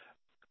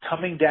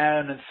 coming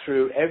down and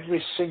through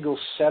every single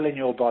cell in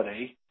your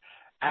body,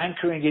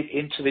 anchoring it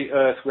into the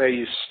earth where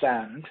you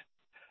stand,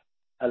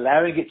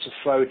 allowing it to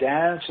flow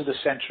down to the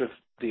center of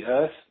the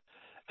earth,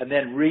 and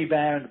then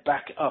rebound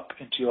back up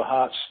into your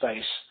heart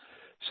space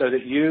so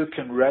that you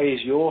can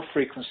raise your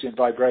frequency and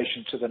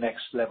vibration to the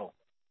next level.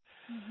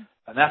 Mm-hmm.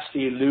 And that's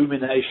the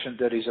illumination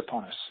that is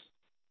upon us.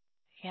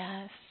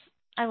 Yes.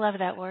 I love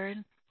that word.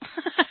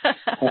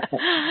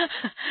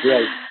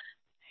 Great.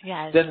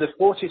 Yes. Then the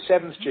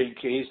 47th gene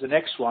key is the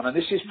next one, and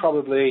this is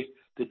probably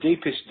the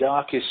deepest,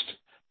 darkest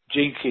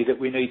gene key that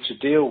we need to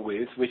deal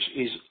with, which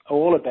is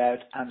all about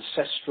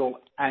ancestral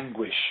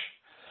anguish.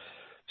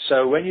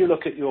 So when you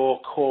look at your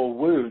core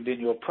wound in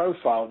your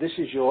profile, this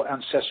is your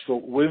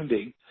ancestral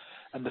wounding,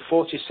 and the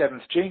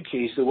 47th gene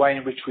key is the way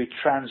in which we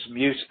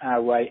transmute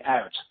our way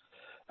out.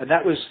 And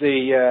that was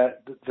the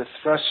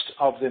thrust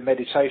of the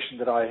meditation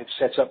that I have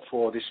set up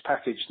for this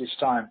package this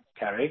time,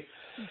 Carrie,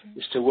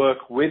 is to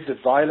work with the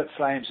violet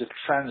flames of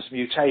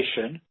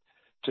transmutation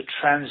to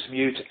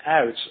transmute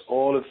out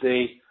all of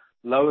the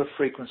lower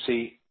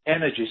frequency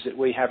energies that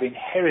we have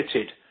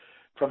inherited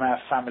from our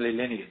family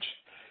lineage.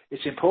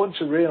 It's important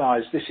to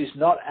realize this is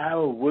not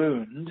our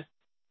wound,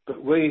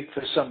 but we,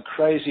 for some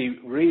crazy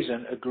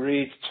reason,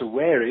 agreed to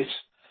wear it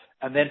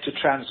and then to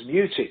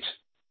transmute it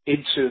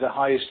into the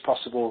highest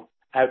possible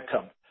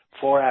outcome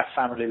for our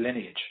family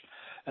lineage.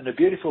 And the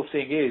beautiful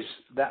thing is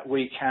that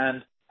we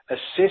can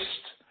assist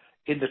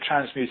in the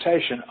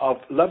transmutation of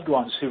loved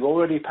ones who've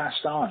already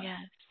passed on,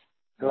 yes,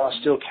 who are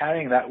still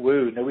carrying that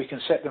wound, and we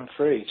can set them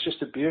free. It's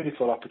just a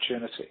beautiful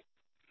opportunity.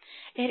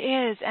 It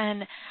is,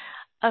 and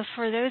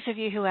for those of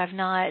you who have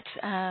not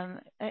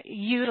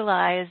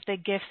utilized the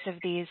gifts of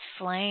these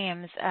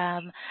flames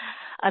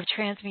of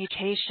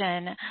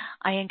transmutation,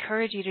 I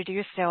encourage you to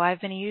do so. I've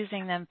been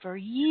using them for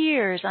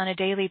years on a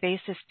daily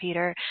basis,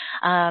 Peter.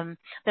 The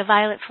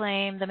violet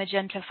flame, the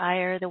magenta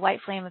fire, the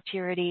white flame of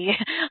purity.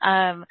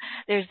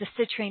 There's the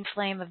citrine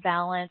flame of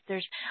balance.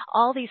 There's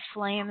all these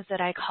flames that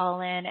I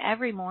call in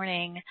every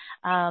morning,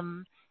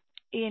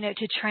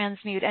 to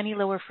transmute any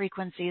lower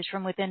frequencies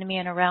from within me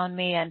and around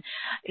me and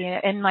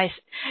in my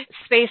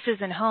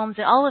spaces and homes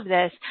and all of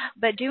this.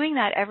 But doing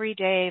that every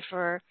day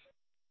for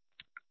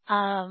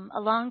a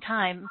long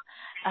time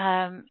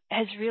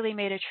has really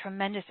made a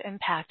tremendous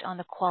impact on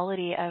the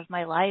quality of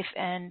my life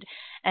and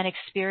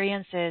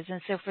experiences.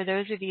 And so for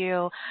those of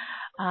you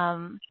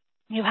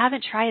who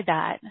haven't tried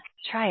that,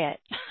 try it.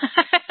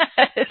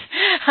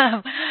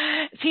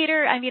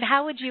 Peter,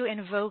 how would you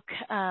invoke,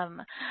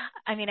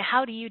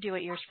 how do you do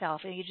it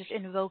yourself? You just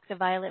invoke the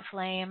violet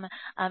flame?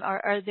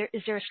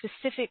 Is there a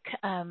specific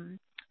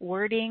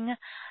wording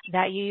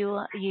that you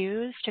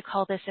use to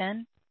call this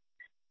in?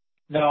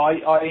 No,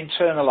 I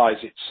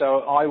internalize it. So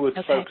I would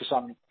focus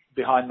on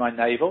behind my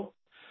navel.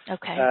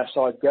 Okay.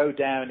 So I'd go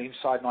down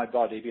inside my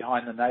body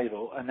behind the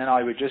navel, and then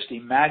I would just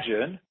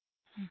imagine,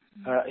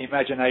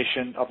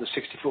 imagination of the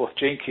 64th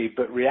gene key,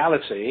 but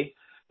reality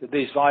that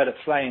these violet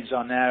flames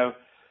are now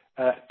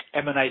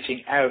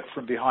emanating out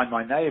from behind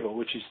my navel,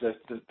 which is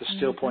the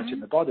still point in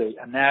the body,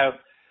 and now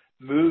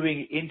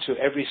moving into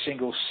every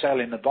single cell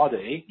in the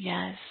body,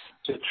 yes,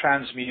 to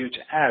transmute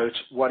out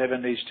whatever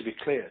needs to be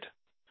cleared.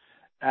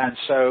 And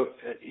so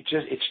it's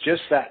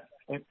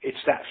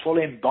that full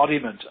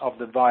embodiment of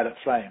the violet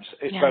flames.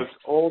 It's both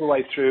all the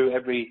way through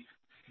every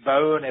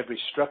bone, every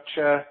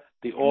structure,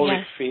 the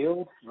auric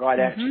field, right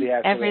out to the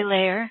outer every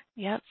layer.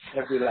 Yep.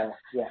 Every layer.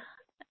 Yeah.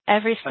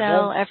 Every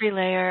cell, every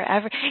layer,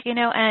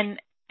 and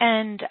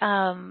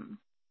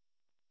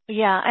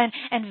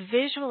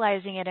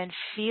visualizing it and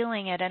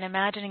feeling it and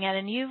imagining it.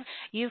 And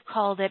you've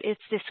called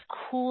it's this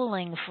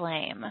cooling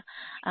flame.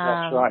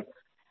 That's right.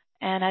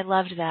 And I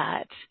loved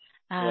that.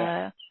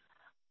 And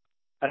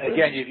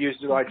again, you've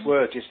used the right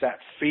words. It's that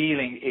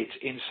feeling it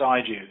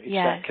inside you. It's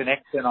that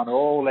connection on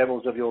all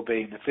levels of your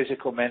being, the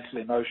physical, mental,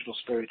 emotional,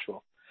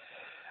 spiritual.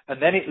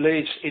 And then it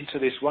leads into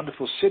this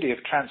wonderful city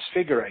of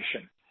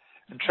transfiguration.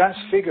 And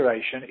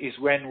transfiguration is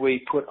when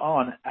we put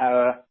on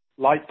our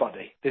light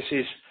body. This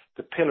is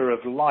the pillar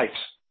of light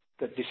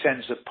that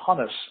descends upon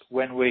us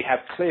when we have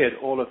cleared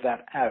all of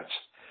that out.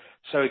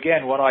 So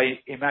again, what I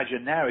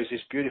imagine now is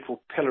this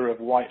beautiful pillar of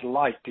white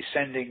light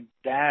descending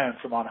down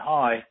from on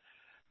high,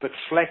 but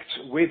flecked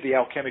with the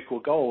alchemical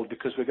gold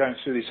because we're going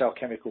through this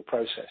alchemical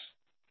process.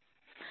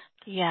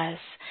 Yes.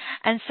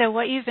 And so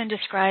what you've been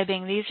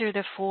describing, these are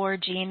the 4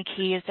 gene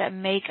keys that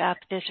make up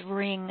this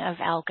ring of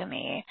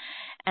alchemy.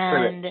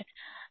 And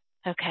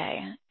Okay.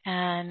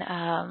 And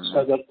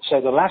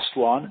so the last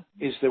one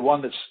is the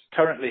one that's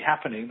currently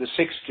happening, the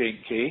sixth gene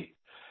key.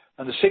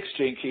 And the sixth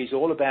gene key is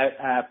all about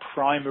our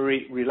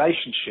primary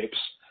relationships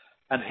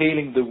and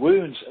healing the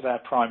wounds of our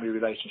primary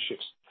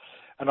relationships.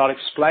 And I'll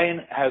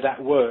explain how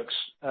that works,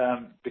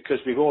 because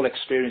we've all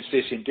experienced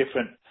this in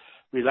different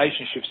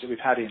relationships that we've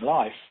had in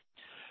life.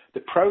 The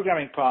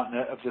programming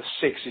partner of the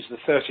six is the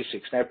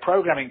 36. Now,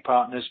 programming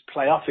partners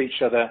play off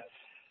each other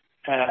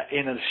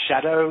in a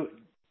shadow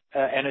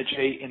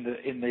energy,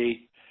 in the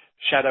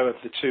shadow of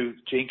the two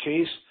gene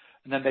keys,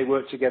 and then they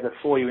work together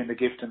for you in the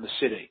gift and the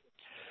Siddhi.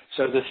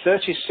 So the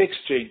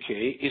 36th gene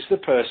key is the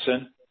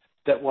person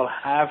that will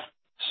have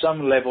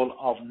some level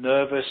of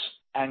nervous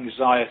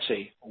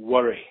anxiety,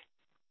 worry.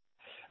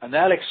 And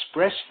they'll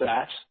express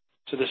that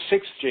to the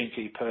sixth gene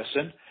key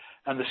person,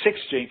 and the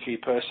sixth gene key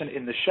person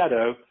in the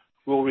shadow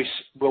will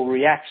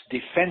react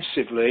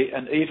defensively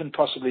and even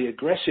possibly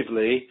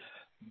aggressively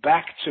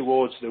back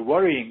towards the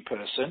worrying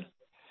person.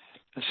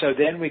 And so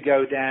then we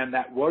go down,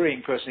 that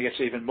worrying person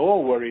gets even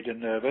more worried and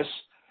nervous.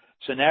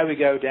 So now we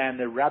go down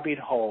the rabbit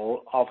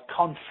hole of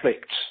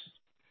conflict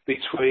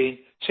between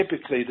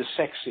typically the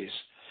sexes.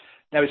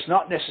 Now, it's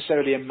not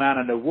necessarily a man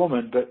and a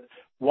woman, but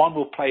one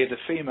will play the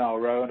female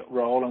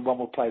role and one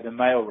will play the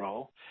male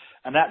role.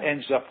 And that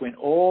ends up when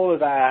all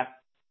of our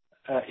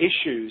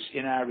issues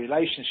in our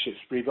relationships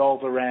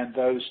revolve around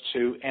those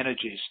two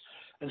energies.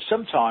 And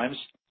sometimes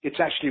it's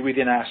actually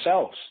within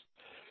ourselves.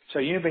 So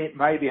you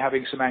may be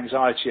having some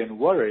anxiety and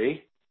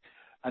worry,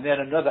 and then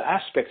another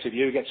aspect of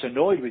you gets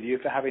annoyed with you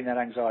for having that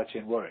anxiety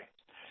and worry.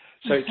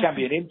 So it can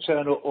be an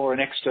internal or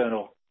an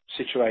external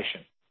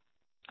situation.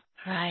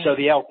 Right. So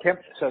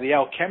the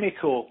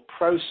alchemical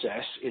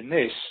process in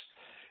this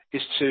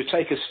is to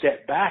take a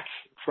step back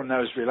from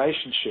those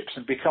relationships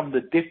and become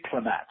the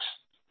diplomat,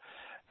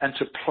 and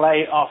to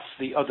play off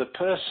the other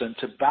person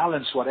to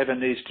balance whatever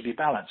needs to be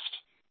balanced.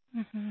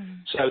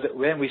 Mm-hmm. So that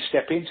when we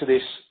step into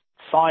this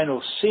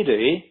final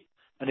Siddhi,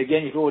 and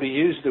again, you've already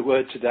used the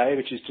word today,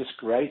 which is just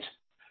great,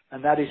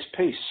 and that is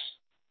peace.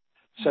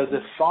 Mm-hmm. So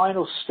the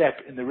final step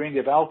in the Ring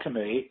of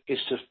Alchemy is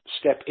to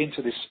step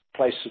into this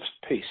place of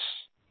peace.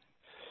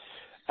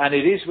 And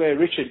it is where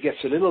Richard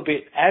gets a little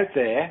bit out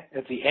there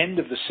at the end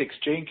of the sixth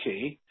gene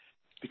key,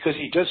 because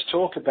he does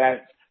talk about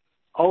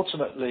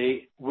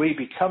ultimately we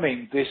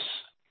becoming this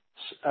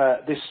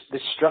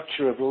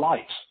structure of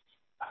light,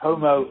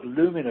 Homo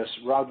luminous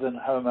rather than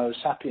Homo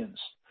sapiens,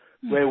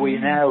 where we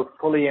now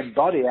fully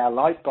embody our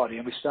light body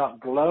and we start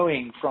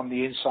glowing from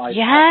the inside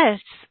out.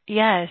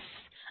 Yes.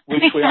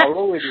 Which we are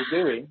already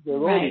doing. We're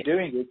already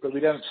doing it, but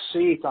we don't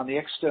see it on the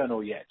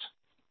external yet.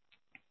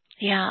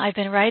 Yeah, I've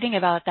been writing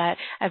about that,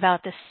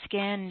 about the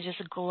skin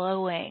just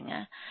glowing.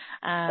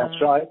 That's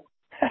right.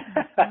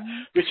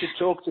 Richard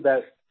talked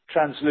about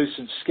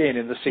translucent skin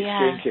in the sixth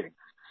gene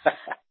key.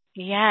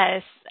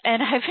 Yes,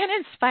 and I've been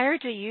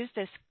inspired to use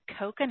this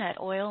coconut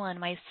oil on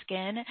my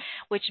skin,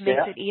 which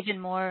makes it even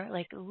more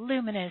like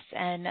luminous.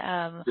 And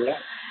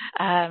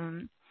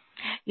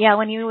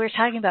when you were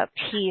talking about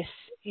peace,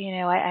 you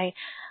know,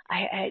 I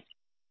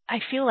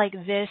feel like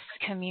this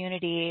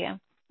community,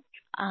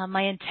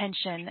 my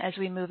intention as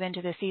we move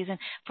into the season,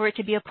 for it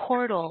to be a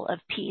portal of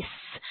peace,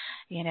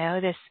 you know,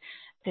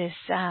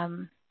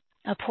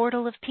 a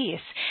portal of peace.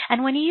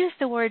 And when you use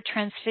the word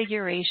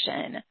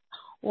transfiguration,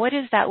 what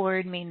does that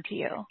word mean to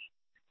you?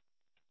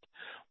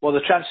 Well, the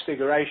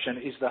transfiguration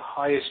is the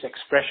highest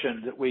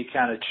expression that we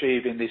can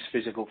achieve in this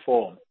physical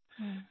form.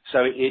 So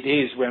it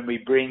is when we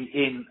bring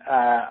in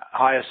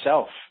higher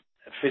self,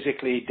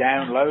 physically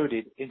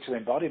downloaded into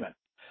embodiment.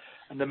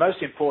 And the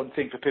most important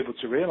thing for people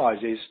to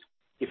realize is,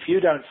 if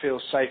you don't feel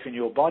safe in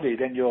your body,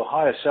 then your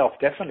higher self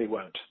definitely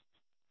won't.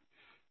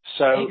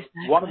 So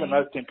one of the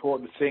most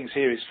important things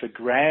here is for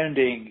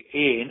grounding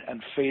in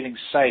and feeling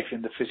safe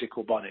in the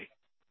physical body.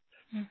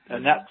 Mm-hmm.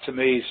 And that, to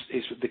me,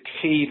 is the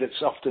key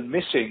that's often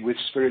missing with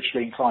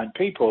spiritually inclined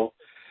people,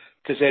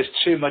 because there's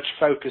too much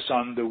focus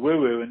on the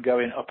woo-woo and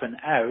going up and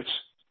out,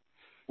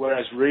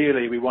 whereas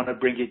really we want to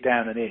bring it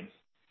down and in.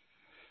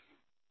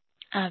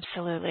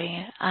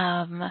 Absolutely.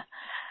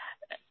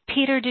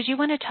 Peter, did you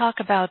want to talk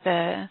about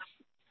the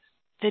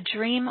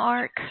dream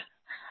arc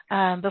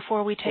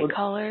before we take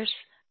callers?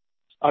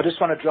 I just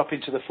want to drop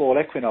into the fall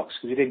equinox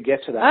because we didn't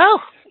get to that. Oh,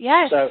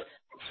 yes.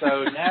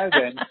 So now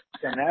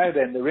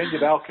then, the Ring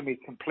of Alchemy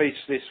completes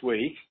this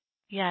week.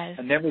 Yes.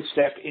 And then we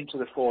step into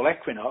the fall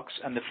equinox,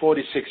 and the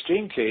 46th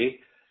gene key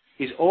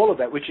is all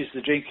about, which is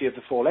the gene key of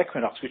the fall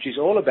equinox, which is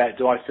all about,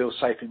 do I feel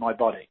safe in my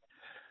body?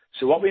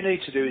 So what we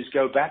need to do is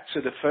go back to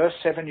the first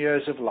 7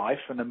 years of life,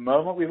 from the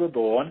moment we were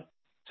born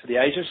to the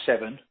age of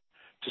 7,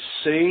 to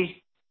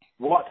see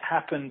what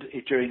happened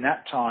during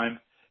that time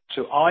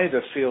to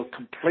either feel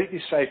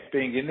completely safe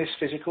being in this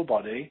physical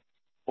body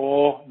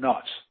or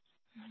not.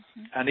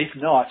 Mm-hmm. And if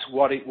not,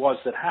 what it was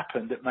that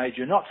happened that made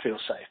you not feel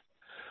safe.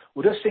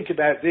 Well, just think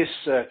about this,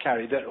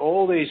 Carrie, that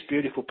all these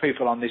beautiful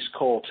people on this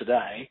call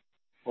today,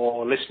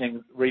 or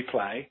listening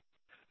replay,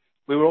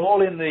 we were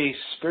all in the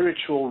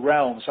spiritual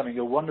realms having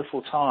a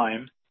wonderful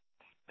time,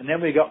 and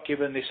then we got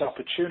given this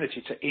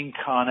opportunity to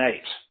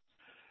incarnate.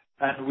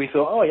 And we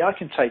thought, oh, yeah, I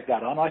can take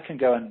that on. I can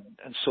go and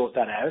sort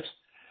that out.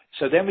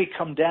 So then we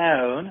come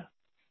down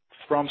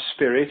from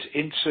spirit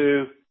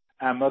into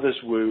our mother's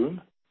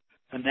womb.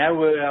 And now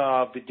we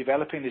are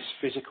developing this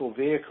physical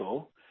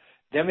vehicle.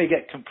 Then we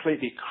get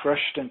completely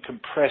crushed and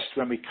compressed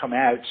when we come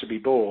out to be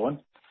born.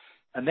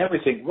 And then we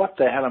think, what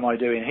the hell am I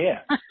doing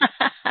here?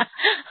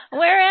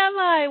 Where am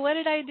I? What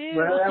did I do?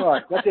 Where am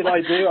I? What did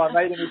I do? I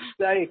made a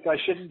mistake. I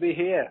shouldn't be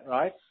here,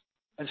 right?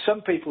 And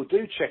some people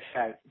do check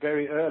out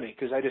very early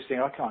because they just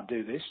think, I can't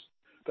do this.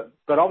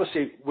 But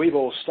obviously, we've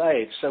all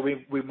stayed. So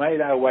we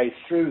made our way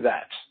through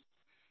that.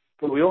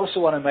 But we also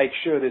want to make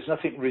sure there's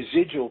nothing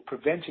residual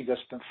preventing us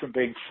from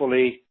being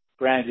fully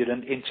grounded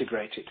and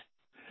integrated.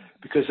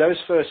 Because those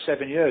first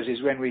 7 years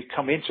is when we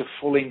come into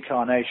full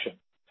incarnation.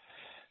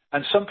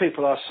 And some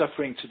people are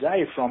suffering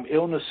today from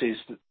illnesses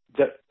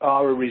that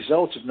are a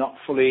result of not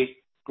fully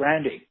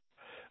grounding.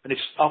 And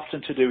it's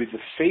often to do with the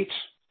feet,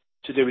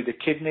 to do with the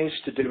kidneys,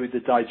 to do with the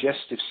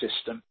digestive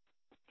system.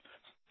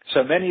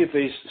 So many of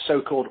these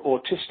so-called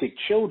autistic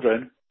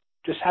children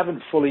just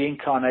haven't fully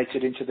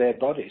incarnated into their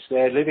bodies.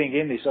 They're living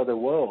in this other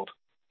world,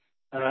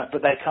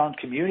 but they can't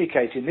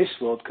communicate in this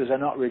world because they're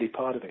not really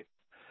part of it.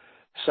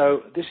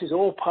 So this is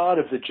all part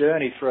of the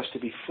journey for us to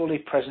be fully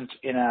present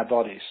in our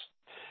bodies.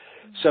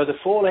 So the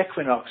fall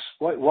equinox,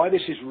 why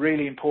this is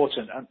really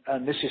important,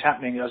 and this is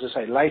happening, as I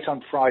say, late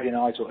on Friday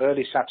night or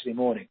early Saturday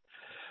morning.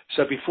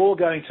 So before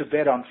going to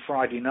bed on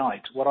Friday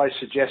night, what I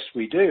suggest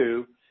we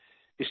do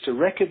is to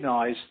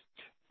recognize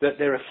that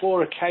there are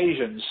 4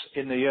 occasions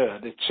in the year,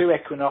 the 2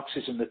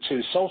 equinoxes and the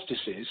 2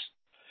 solstices,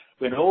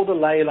 when all the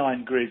ley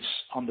line grids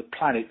on the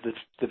planet,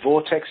 the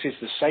vortexes,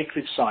 the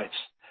sacred sites,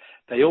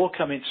 they all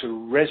come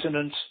into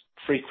resonant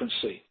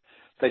frequency.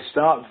 They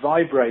start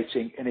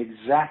vibrating in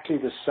exactly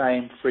the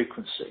same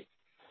frequency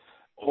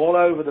all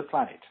over the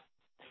planet.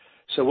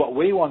 So what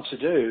we want to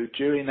do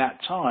during that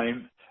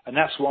time, and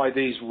that's why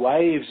these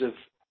waves of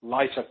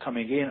light are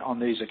coming in on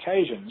these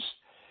occasions,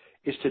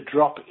 is to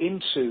drop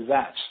into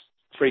that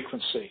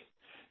frequency.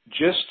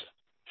 Just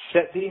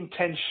set the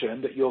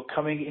intention that you're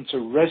coming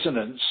into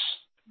resonance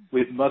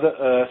with Mother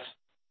Earth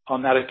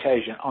on that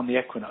occasion, on the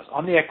equinox.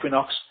 On the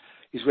equinox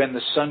is when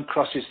the sun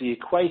crosses the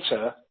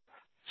equator,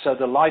 so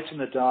the light and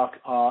the dark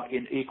are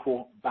in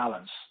equal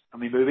balance.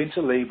 And we move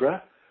into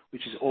Libra,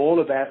 which is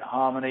all about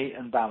harmony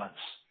and balance.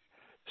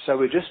 So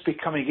we're just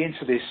becoming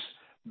into this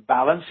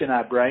balance in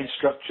our brain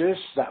structures,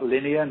 that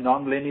linear,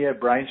 non-linear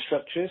brain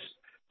structures,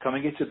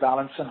 coming into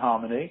balance and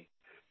harmony,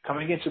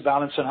 coming into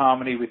balance and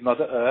harmony with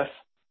Mother Earth,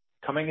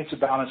 coming into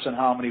balance and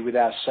harmony with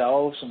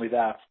ourselves and with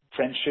our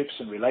friendships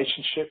and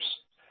relationships.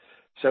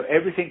 So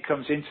everything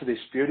comes into this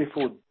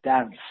beautiful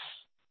dance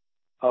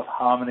of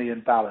harmony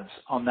and balance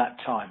on that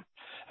time.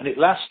 And it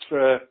lasts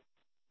for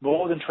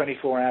more than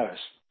 24 hours.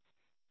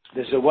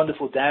 There's a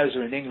wonderful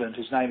dowser in England,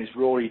 his name is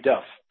Rory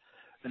Duff,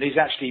 and he's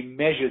actually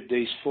measured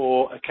these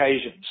 4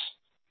 occasions.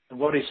 And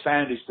what he's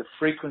found is the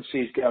frequency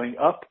is going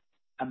up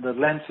and the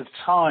length of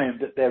time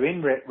that they're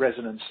in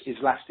resonance is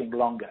lasting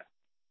longer.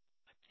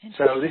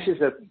 So this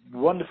is a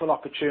wonderful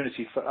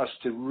opportunity for us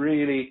to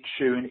really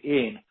tune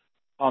in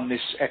on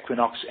this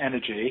equinox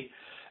energy.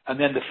 And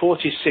then the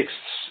 46th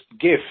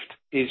gift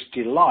is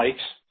delight,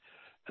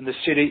 and the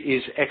city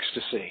is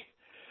ecstasy.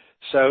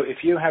 So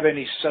if you have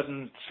any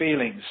sudden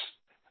feelings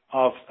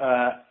of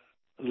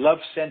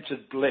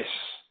love-centered bliss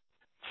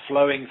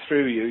flowing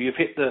through you, you've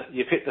hit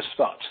the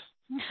spot.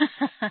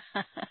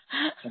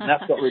 And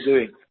that's what we're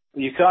doing.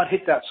 You can't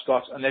hit that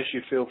spot unless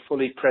you feel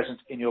fully present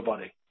in your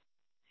body.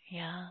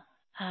 Yeah.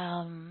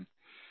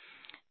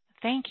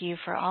 Thank you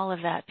for all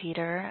of that,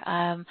 Peter.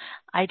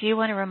 I do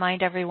want to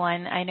remind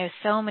everyone, I know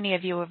so many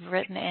of you have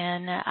written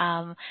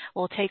in.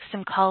 We'll take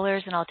some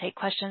callers and I'll take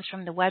questions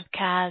from the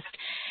webcast.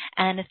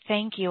 And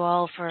thank you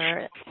all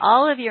for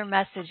all of your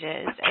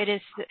messages. It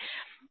is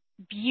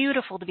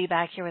beautiful to be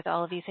back here with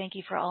all of you. Thank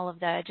you for all of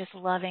the just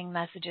loving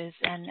messages.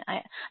 And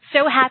I'm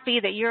so happy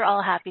that you're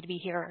all happy to be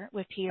here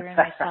with Peter and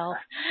myself.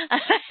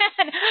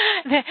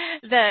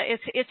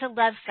 It's a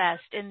love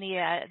fest in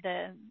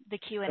the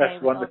Q&A. That's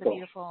with wonderful. All the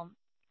beautiful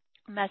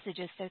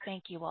messages. So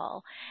thank you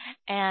all.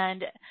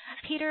 And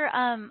Peter,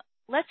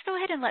 let's go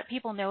ahead and let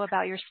people know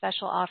about your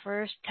special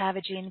offers to have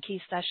a Gene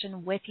Key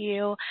session with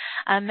you.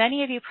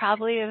 Many of you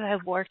probably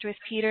have worked with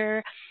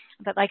Peter,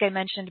 but like I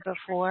mentioned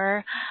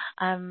before,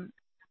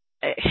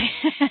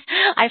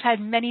 I've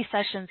had many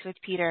sessions with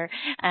Peter,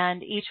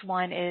 and each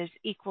one is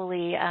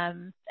equally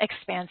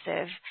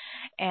expansive.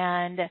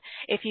 And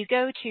if you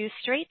go to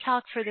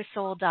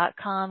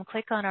straighttalkforthesoul.com,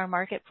 click on our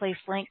marketplace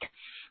link.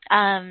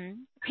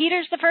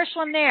 Peter's the first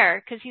one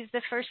there because he's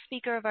the first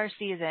speaker of our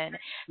season.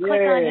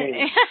 Click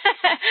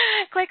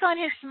on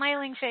his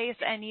smiling face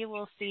and you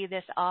will see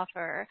this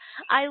offer.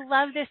 I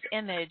love this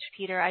image,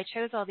 Peter. I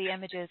chose all the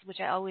images,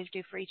 which I always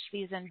do for each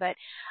season, but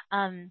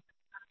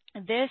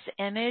this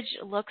image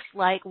looks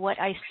like what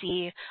I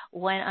see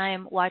when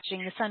I'm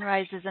watching the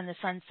sunrises and the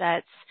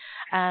sunsets,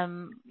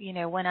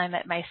 when I'm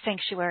at my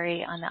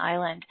sanctuary on the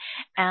island.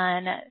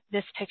 And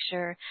this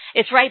picture,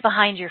 it's right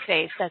behind your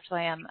face. That's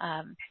why I'm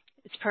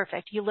It's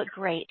perfect. You look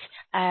great.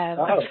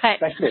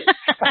 Thank you.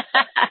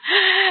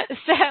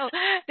 So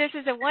this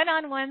is a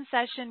one-on-one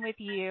session with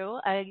you,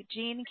 a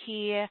Gene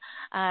Key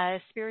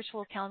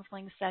spiritual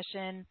counseling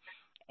session,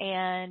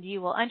 and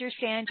you will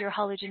understand your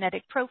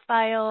hologenetic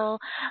profile,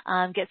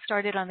 get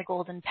started on the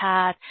golden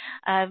path.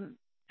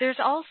 There's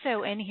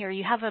also in here,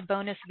 you have a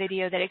bonus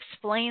video that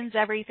explains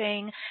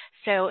everything.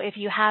 So if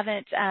you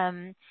haven't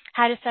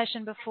had a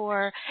session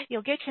before,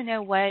 you'll get to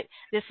know what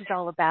this is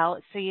all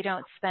about, so you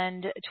don't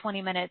spend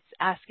 20 minutes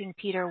asking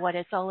Peter what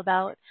it's all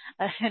about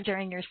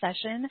during your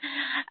session.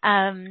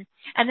 And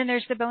then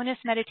there's the bonus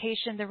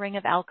meditation, the Ring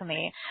of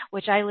Alchemy,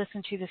 which I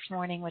listened to this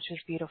morning, which was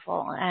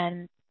beautiful.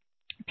 And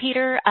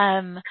Peter,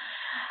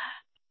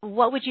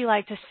 what would you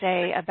like to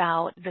say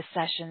about the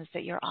sessions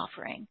that you're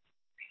offering?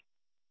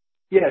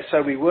 Yeah,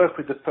 so we work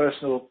with the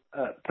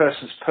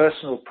person's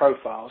personal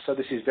profile. So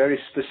this is very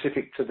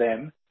specific to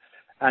them.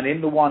 And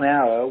in the 1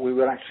 hour, we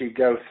will actually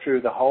go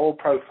through the whole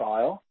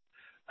profile.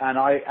 And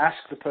I ask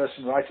the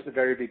person right at the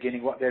very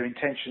beginning what their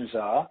intentions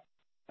are,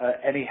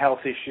 any health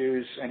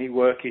issues, any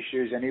work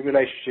issues, any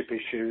relationship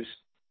issues.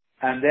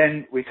 And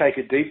then we take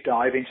a deep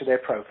dive into their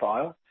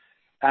profile.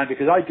 And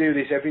because I do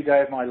this every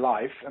day of my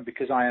life, and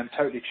because I am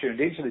totally tuned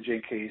into the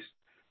Gene Keys,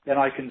 then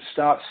I can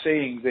start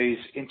seeing these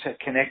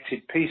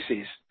interconnected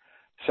pieces.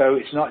 So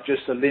it's not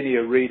just a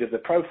linear read of the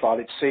profile,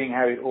 it's seeing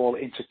how it all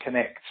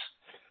interconnects.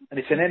 And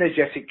it's an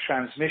energetic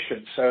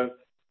transmission. So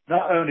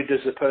not only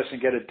does the person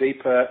get a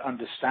deeper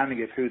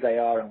understanding of who they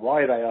are and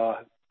why they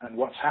are and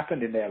what's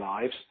happened in their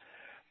lives,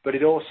 but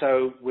it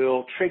also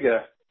will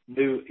trigger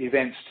new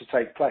events to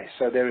take place.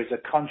 So there is a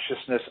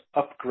consciousness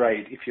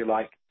upgrade, if you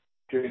like,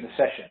 during the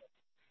session.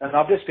 And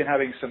I've just been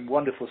having some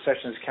wonderful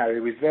sessions,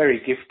 Carrie, with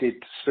very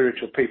gifted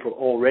spiritual people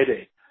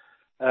already.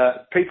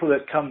 People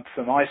that come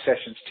for my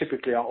sessions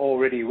typically are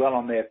already well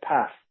on their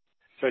path.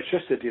 So it's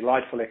just a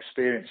delightful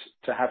experience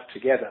to have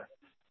together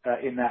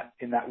in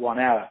that 1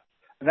 hour.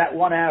 And that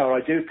 1 hour,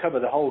 I do cover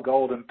the whole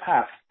golden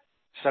path.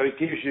 So it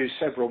gives you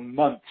several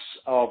months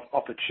of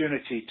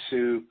opportunity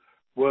to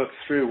work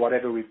through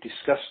whatever we've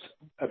discussed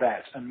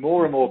about. And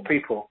more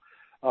people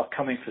are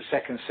coming for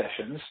second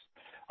sessions.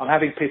 I'm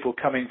having people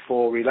coming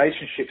for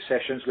relationship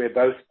sessions where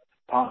both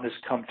partners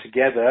come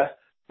together,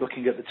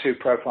 looking at the two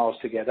profiles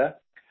together.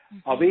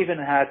 I've even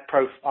had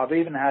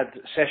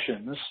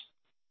sessions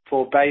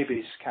for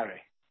babies,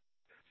 Carrie,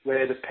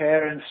 where the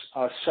parents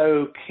are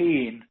so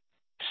keen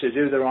to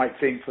do the right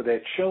thing for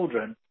their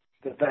children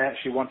that they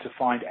actually want to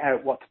find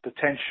out what the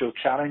potential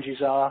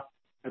challenges are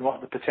and what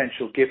the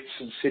potential gifts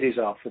and Siddhis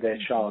are for their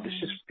child. It's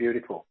just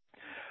beautiful.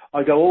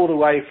 I go all the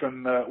way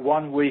from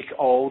 1 week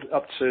old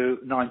up to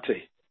 90.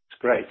 It's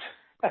great.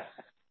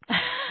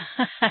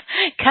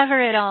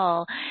 Cover it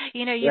all.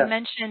 You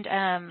mentioned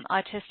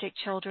autistic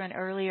children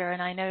earlier,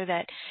 and I know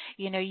that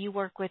you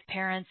work with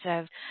parents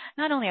of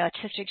not only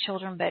autistic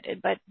children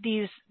but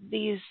these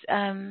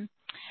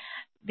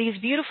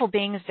beautiful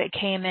beings that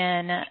came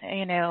in.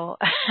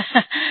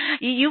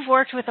 You've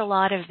worked with a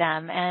lot of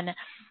them, and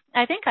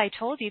I think I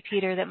told you,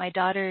 Peter, that my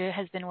daughter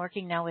has been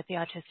working now with the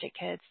autistic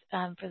kids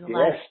for the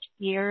last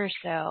year or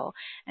so,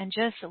 and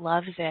just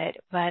loves it.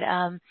 But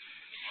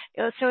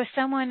so if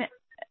someone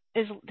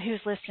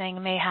who's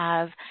listening may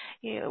have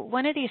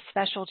one of these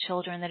special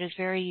children that is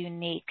very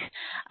unique,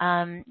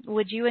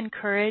 would you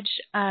encourage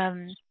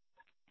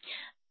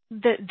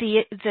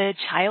the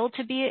child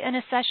to be in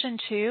a session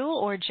too,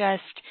 or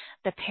just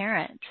the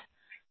parent?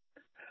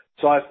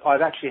 So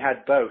I've actually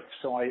had both.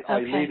 So I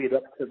leave it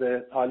up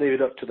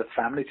to the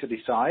family to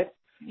decide.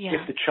 Yeah.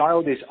 If the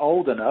child is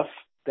old enough,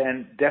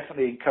 then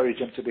definitely encourage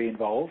them to be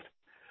involved.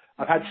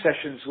 I've had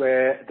sessions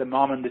where the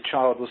mom and the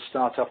child will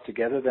start off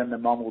together, then the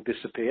mom will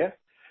disappear.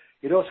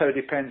 It also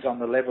depends on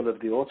the level of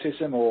the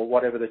autism or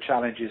whatever the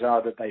challenges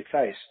are that they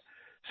face.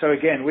 So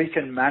again, we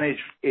can manage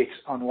it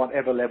on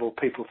whatever level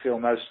people feel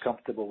most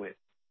comfortable with.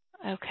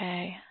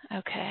 Okay.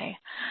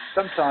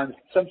 Sometimes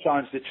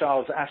the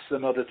child asks the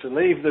mother to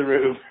leave the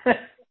room.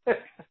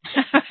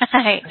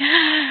 Right.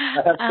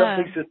 I have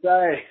something to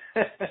say.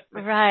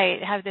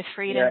 Right. Have the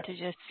freedom to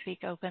just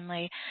speak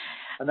openly.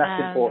 And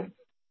that's important.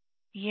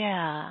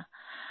 Yeah.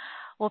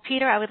 Well,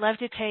 Peter, I would love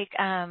to take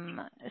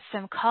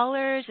some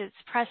callers. It's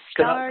press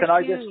star. Can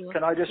I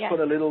just put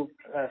a little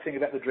thing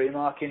about the dream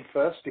arc in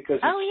first, because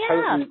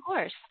of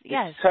course,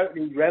 yes, it's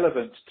totally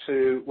relevant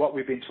to what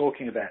we've been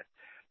talking about.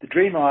 The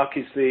dream arc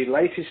is the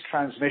latest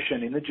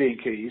transmission in the Gene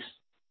Keys,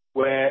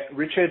 where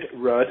Richard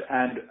Rudd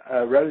and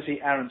Rosie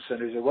Aronson,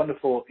 who's a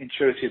wonderful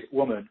intuitive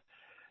woman,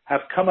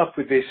 have come up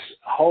with this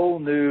whole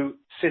new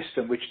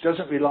system which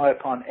doesn't rely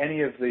upon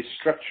any of the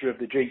structure of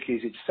the Gene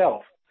Keys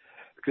itself,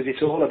 because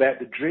it's all about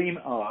the dream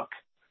arc,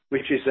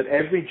 which is that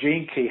every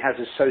Gene Key has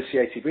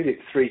associated with it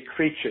 3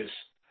 creatures.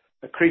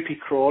 A creepy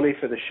crawly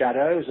for the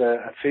shadows,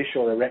 a fish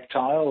or a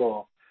reptile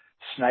or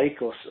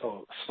snake or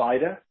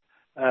spider.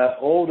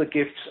 All the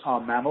gifts are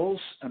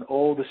mammals and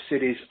all the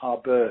Siddhis are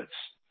birds.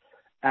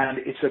 And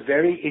it's a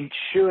very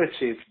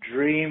intuitive,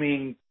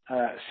 dreaming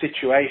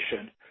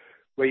situation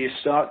where you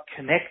start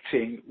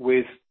connecting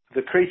with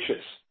the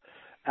creatures.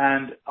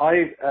 And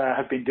I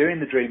have been doing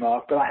the dream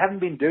arc, but I haven't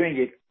been doing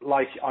it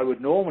like I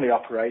would normally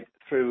operate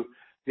through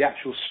the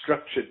actual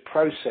structured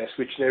process,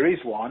 which there is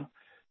one.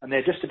 And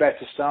they're just about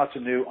to start a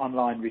new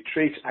online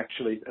retreat,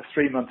 actually, a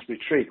 3-month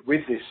retreat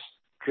with this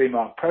dream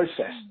arc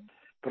process.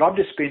 But I've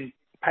just been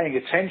paying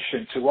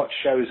attention to what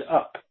shows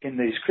up in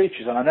these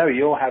creatures. And I know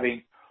you're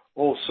having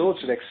all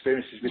sorts of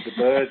experiences with the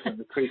birds and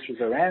the creatures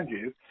around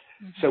you.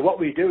 So what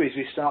we do is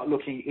we start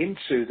looking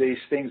into these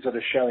things that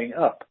are showing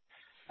up.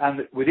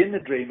 And within the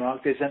dream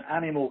arc, there's an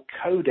animal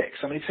codex.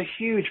 I mean, it's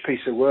a huge piece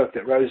of work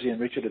that Rosie and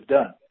Richard have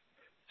done.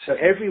 So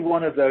every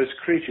one of those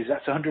creatures,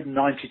 that's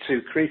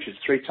 192 creatures,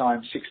 3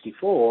 times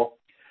 64,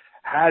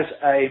 has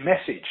a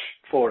message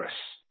for us.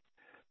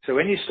 So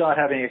when you start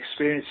having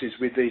experiences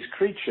with these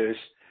creatures,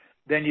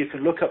 then you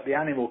can look up the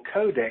animal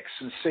codex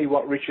and see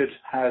what Richard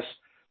has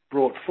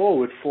brought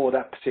forward for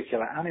that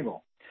particular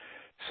animal.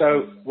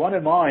 So one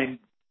of my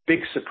big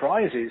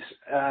surprises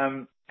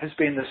has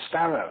been the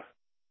sparrow.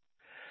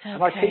 Okay.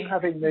 And I keep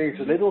having these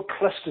little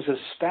clusters of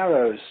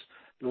sparrows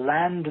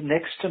land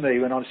next to me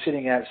when I'm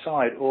sitting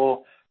outside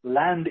or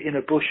land in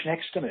a bush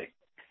next to me.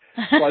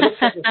 So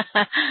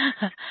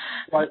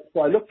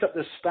I looked up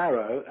the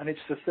sparrow, and it's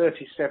the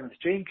 37th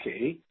gene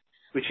key,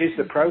 which is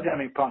the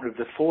programming partner of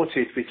the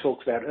 40th we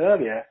talked about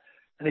earlier.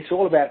 And it's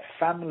all about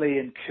family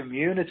and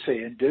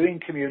community and doing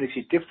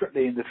community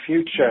differently in the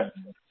future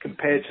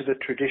compared to the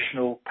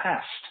traditional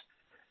past.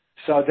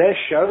 So they're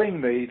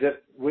showing me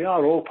that we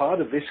are all part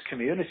of this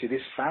community,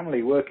 this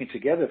family working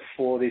together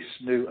for this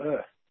new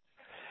earth.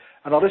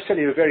 And I'll just tell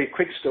you a very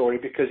quick story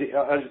because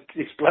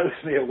it blows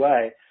me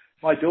away.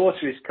 My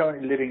daughter is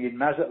currently living in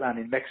Mazatlan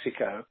in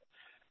Mexico,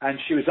 and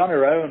she was on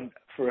her own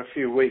for a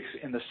few weeks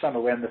in the summer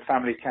when the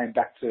family came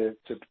back to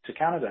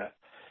Canada.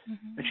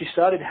 And she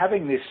started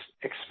having this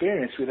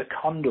experience with a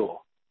condor.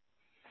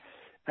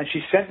 And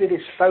she sent me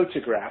this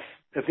photograph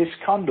of this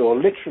condor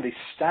literally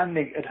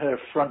standing at her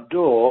front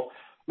door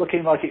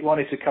looking like it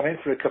wanted to come in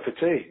for a cup of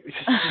tea, which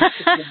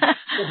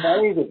is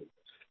amazing.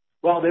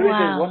 Well, there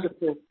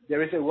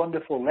is a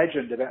wonderful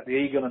legend about the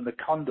eagle and the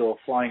condor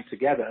flying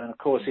together. And of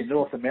course, in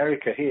North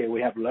America here,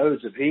 we have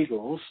loads of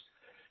eagles,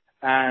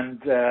 and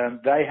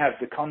they have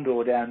the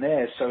condor down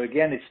there. So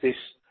again, it's this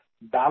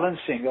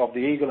balancing of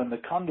the eagle and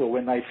the condor.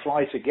 When they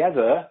fly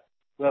together,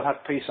 we'll have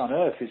peace on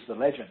earth, is the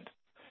legend.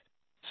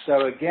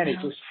 So again, it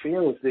just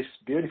feels this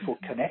beautiful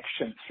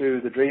connection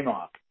through the dream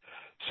arc.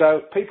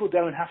 So people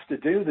don't have to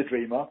do the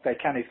dream arc. They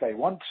can if they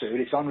want to.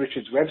 It's on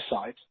Richard's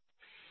website.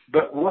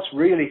 But what's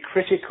really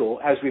critical,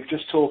 as we've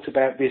just talked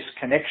about this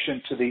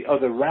connection to the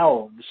other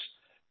realms,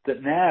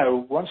 that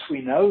now, once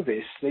we know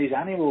this, these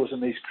animals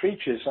and these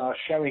creatures are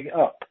showing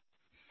up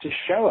to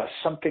show us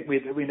something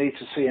that we need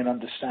to see and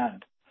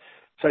understand.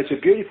 So it's a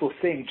beautiful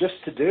thing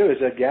just to do as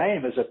a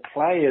game, as a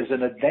play, as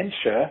an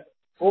adventure,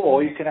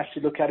 or you can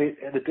actually look at it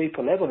at a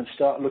deeper level and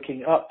start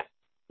looking up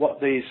what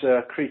these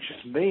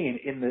creatures mean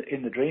in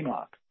the dream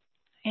arc.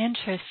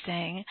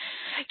 Interesting.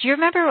 Do you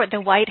remember what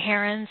the white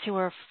herons who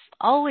were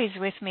always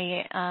with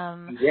me?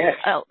 Yes.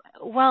 Oh,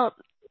 well,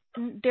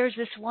 there's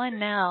this one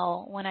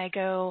now when I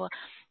go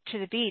to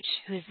the beach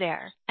who's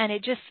there, and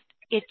it just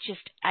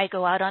I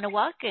go out on a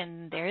walk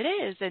and there it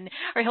is,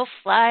 or he'll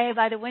fly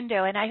by the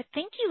window. And I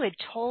think you had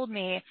told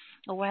me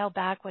a while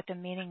back what the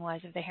meaning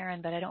was of the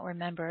heron, but I don't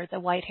remember the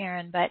white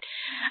heron. But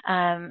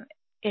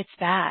it's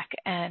back,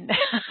 and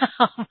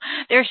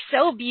they're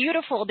so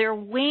beautiful. Their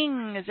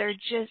wings are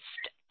just,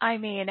 I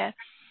mean,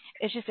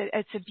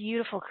 it's a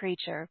beautiful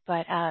creature.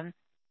 But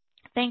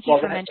thank you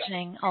for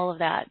mentioning all of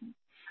that.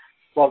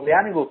 Well, the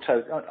animal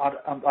totem,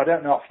 I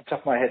don't know off the top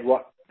of my head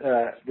what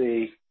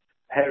the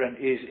heron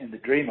is in the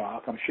dream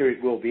arc. I'm sure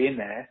it will be in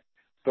there.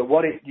 But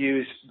what it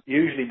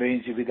usually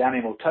means with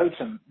animal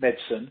totem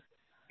medicine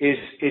is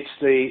it's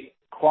the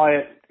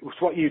quiet,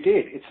 it's what you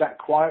did. It's that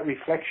quiet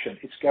reflection.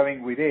 It's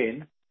going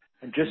within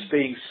and just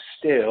being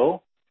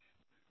still.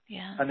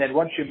 Yeah. And then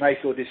once you make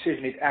your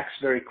decision, it acts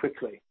very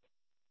quickly.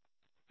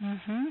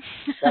 Mm-hmm.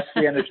 That's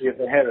the energy of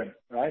the heron,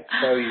 right?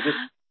 So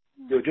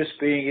you're just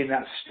being in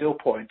that still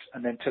point,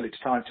 and then till it's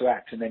time to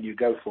act, and then you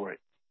go for it.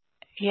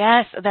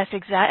 Yes, that's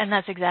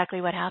exactly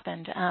what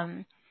happened.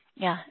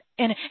 Yeah,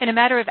 in a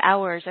matter of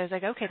hours, I was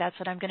like, okay, that's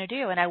what I'm going to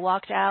do. And I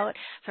walked out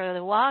for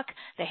the walk.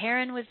 The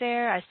heron was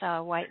there. I saw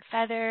a white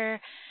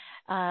feather.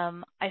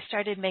 I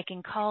started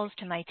making calls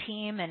to my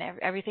team, and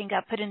everything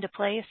got put into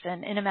place.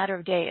 And in a matter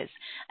of days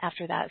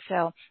after that.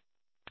 So,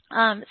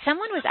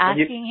 someone was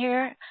asking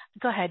here.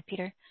 Go ahead,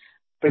 Peter.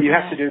 But you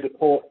have to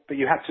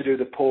do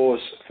the pause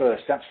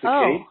first. That's the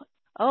key.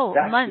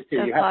 That's months the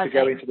key. of You have pausing. to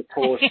go into the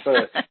pause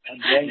first,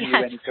 and then you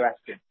went into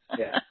action.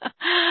 Yeah.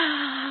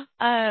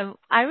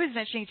 I was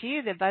mentioning to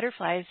you the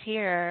butterflies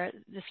here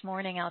this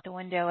morning out the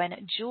window, and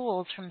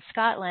Jules from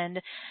Scotland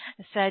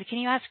said, "Can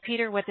you ask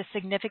Peter what the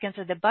significance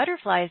of the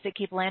butterflies that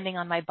keep landing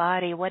on my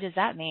body? What does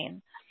that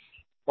mean?"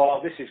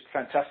 Well, this is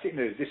fantastic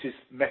news. This is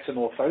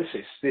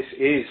metamorphosis. This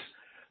is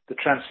the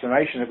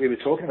transformation that we were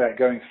talking about,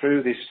 going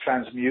through this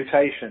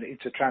transmutation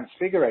into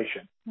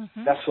transfiguration.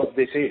 Mm-hmm. That's what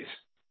this is.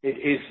 It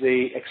is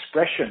the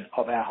expression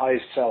of our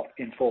highest self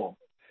in form.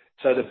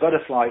 So the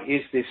butterfly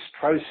is this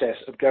process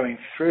of going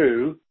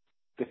through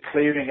the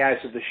clearing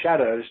out of the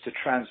shadows to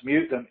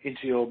transmute them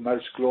into your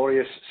most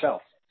glorious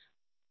self.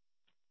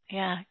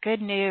 Yeah,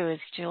 good news,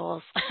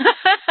 Jules.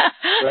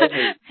 Great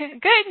news.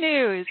 Good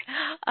news.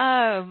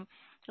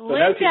 So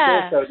Linda.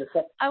 notice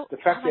also the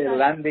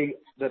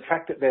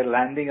fact that they're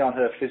landing on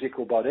her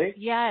physical body.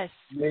 Yes.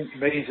 Means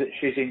that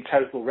she's in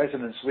total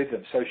resonance with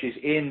them. So she's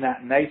in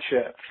that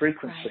nature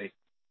frequency,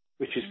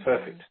 which is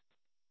perfect.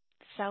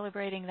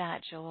 Celebrating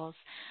that, Jules.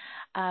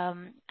 I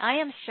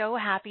am so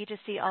happy to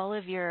see all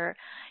of your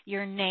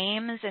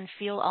names and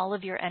feel all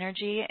of your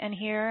energy in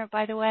here,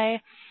 by the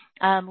way.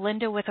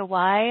 Linda with a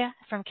Y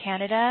from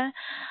Canada.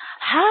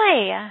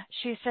 Hi.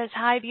 She says,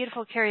 hi,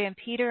 beautiful Carrie and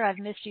Peter. I've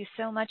missed you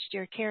so much,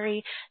 dear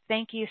Carrie.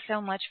 Thank you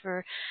so much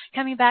for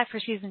coming back for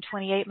season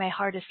 28. My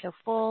heart is so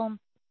full.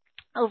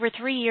 Over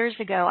 3 years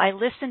ago, I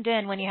listened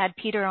in when you had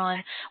Peter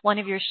on one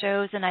of your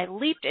shows, and I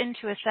leaped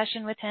into a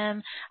session with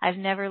him. I've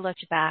never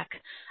looked back.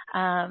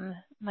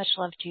 Much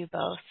love to you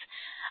both.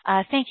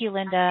 Thank you,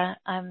 Linda.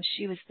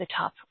 She was the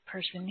top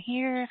person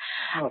here.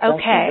 Oh,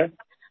 okay.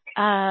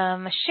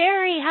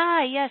 Sherry,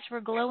 hi. Yes, we're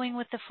glowing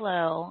with the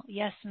flow.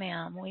 Yes,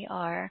 ma'am, we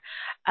are.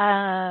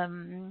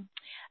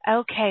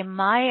 Okay,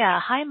 Maya.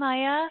 Hi,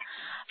 Maya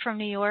from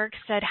New York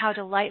said, how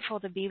delightful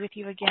to be with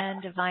you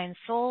again, divine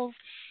souls.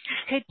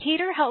 Could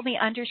Peter help me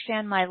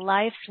understand my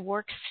life's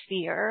work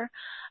sphere?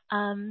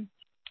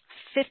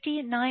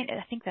 59,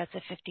 I think that's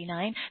a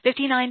 59.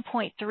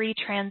 59.3,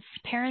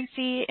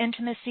 transparency,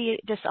 intimacy,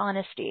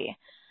 dishonesty.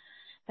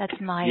 That's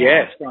Maya.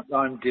 Yes,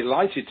 I'm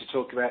delighted to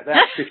talk about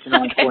that,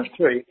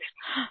 59.3,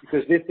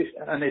 because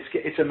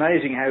it's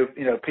amazing how,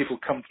 people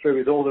come through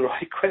with all the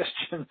right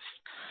questions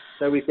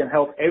so we can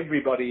help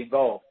everybody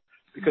involved.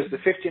 Because the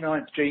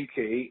 59th gene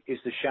key is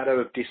the shadow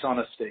of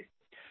dishonesty.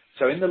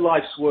 So in the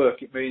life's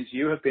work, it means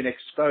you have been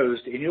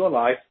exposed in your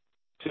life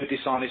to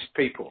dishonest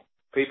people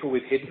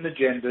with hidden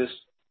agendas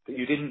that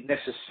you didn't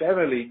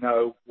necessarily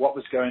know what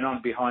was going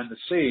on behind the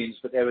scenes,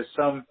 but there was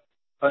some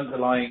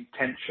underlying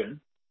tension.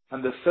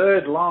 And the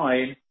third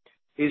line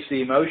is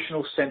the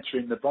emotional center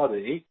in the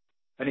body.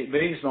 And it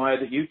means, Maya,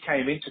 that you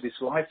came into this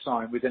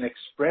lifetime with an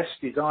expressed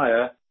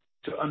desire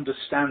to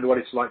understand what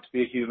it's like to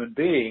be a human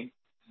being,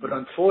 but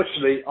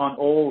unfortunately on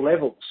all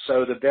levels.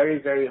 So the very,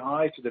 very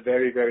high to the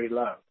very, very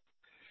low.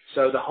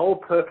 So the whole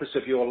purpose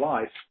of your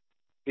life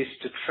is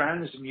to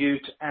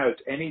transmute out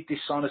any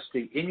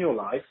dishonesty in your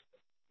life,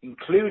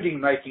 including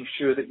making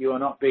sure that you are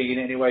not being in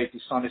any way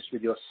dishonest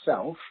with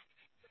yourself.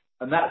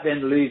 And that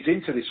then leads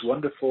into this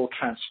wonderful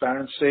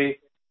transparency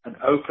and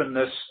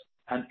openness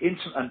and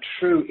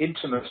true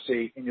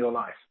intimacy in your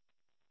life.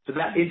 So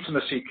that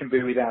intimacy can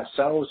be with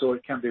ourselves or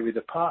it can be with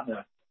a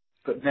partner.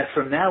 But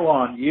from now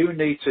on, you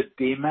need to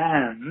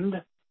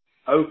demand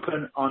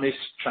open, honest,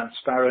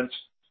 transparent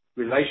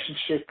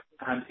relationship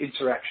and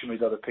interaction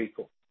with other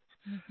people.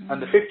 Mm-hmm.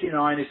 And the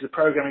 59 is the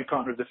programming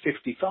partner of the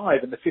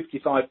 55, and the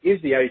 55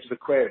 is the age of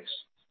Aquarius.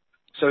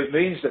 So it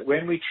means that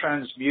when we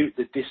transmute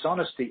the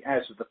dishonesty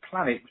out of the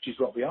planet, which is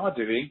what we are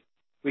doing,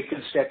 we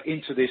can step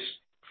into this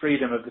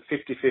freedom of the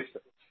 55th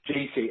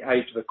gene key,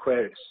 age of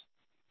Aquarius.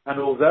 And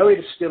although it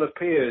still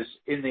appears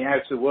in the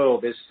outer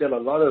world, there's still a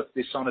lot of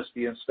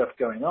dishonesty and stuff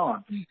going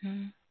on.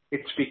 Mm-hmm.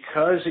 It's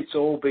because it's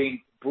all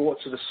being brought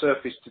to the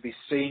surface to be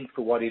seen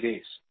for what it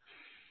is.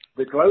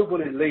 The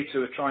global elite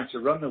who are trying to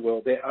run the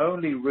world, their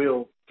only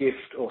real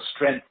gift or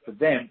strength for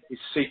them is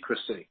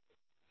secrecy.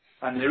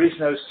 And there is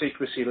no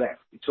secrecy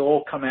left. It's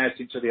all come out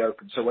into the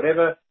open. So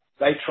whatever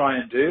they try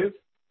and do,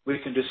 we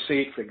can just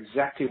see it for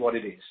exactly what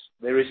it is.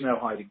 There is no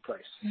hiding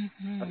place.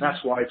 Mm-hmm. And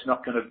that's why it's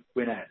not going to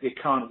win out. It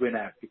can't win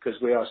out because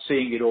we are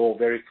seeing it all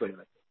very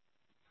clearly.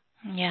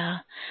 Yeah.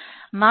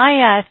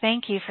 Maya,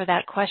 thank you for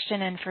that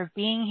question and for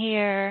being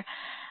here.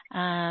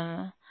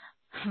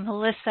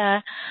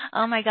 Melissa,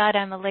 oh my God,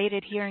 I'm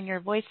elated hearing your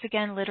voice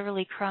again,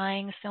 literally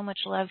crying. So much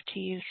love to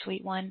you,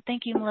 sweet one.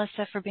 Thank you,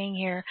 Melissa, for being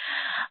here.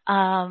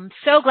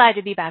 So glad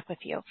to be back with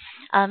you.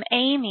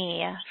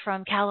 Amy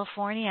from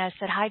California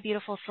said, hi,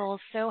 beautiful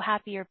souls. So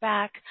happy you're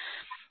back.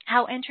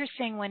 How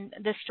interesting when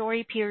the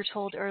story Peter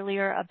told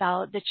earlier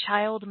about the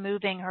child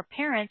moving her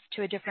parents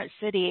to a different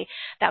city.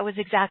 That was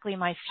exactly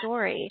my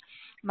story.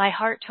 My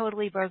heart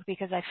totally broke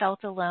because I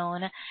felt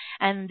alone,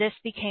 and this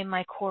became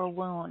my core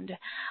wound.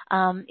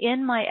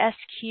 In my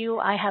SQ,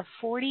 I have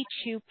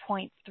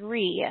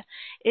 42.3.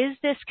 Is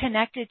this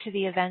connected to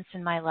the events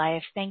in my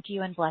life? Thank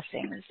you and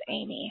blessings,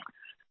 Amy.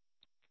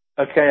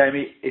 Okay,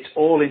 Amy, it's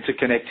all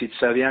interconnected,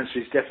 so the answer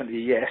is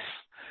definitely yes.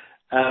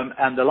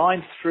 And the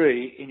line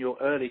 3 in your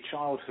early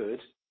childhood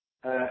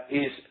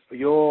is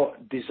your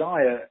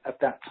desire at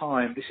that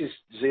time. This is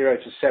 0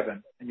 to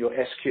 7 in your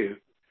SQ.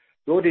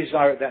 Your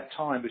desire at that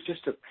time was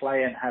just to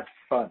play and have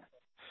fun.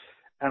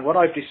 And what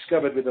I've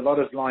discovered with a lot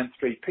of line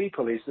 3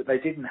 people is that they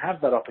didn't have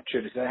that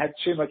opportunity. They had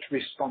too much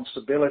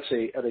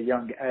responsibility at a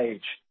young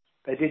age.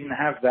 They didn't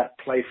have that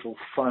playful,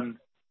 fun,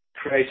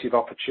 creative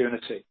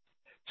opportunity.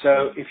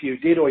 So if you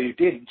did or you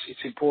didn't,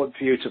 it's important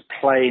for you to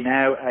play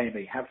now,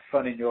 Amy. Have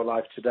fun in your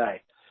life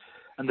today.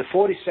 And the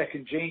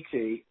 42nd gene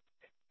key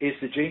is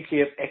the gene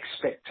key of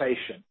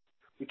expectation,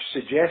 which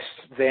suggests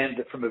then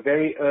that from a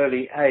very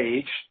early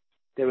age,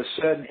 there were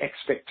certain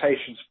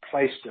expectations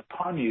placed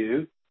upon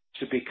you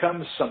to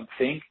become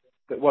something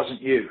that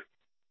wasn't you.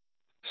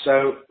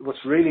 So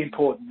what's really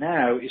important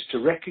now is to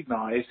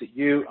recognize that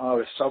you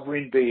are a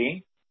sovereign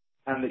being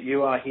and that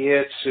you are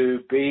here to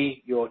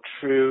be your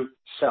true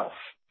self.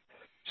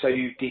 So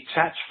you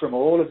detach from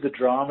all of the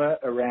drama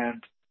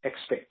around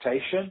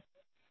expectation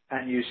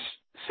and you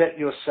set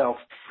yourself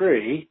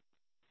free,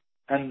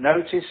 and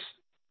notice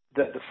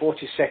that the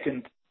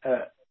 42nd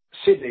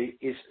Siddhi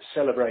is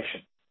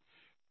celebration.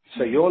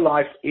 So your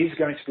life is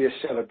going to be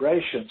a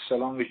celebration so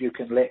long as you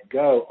can let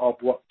go of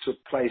what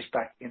took place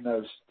back in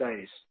those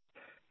days.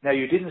 Now,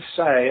 you didn't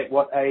say at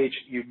what age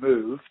you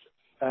moved,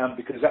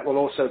 because that will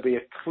also be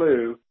a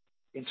clue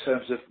in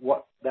terms of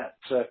what that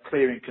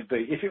clearing could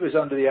be. If it was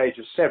under the age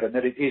of 7,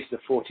 then it is the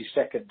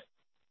 42nd.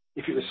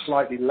 If it was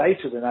slightly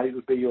later than that, it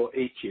would be your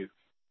EQ.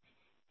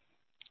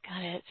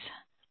 Got it.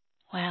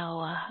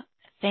 Wow.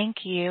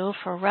 Thank you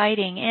for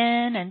writing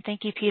in, and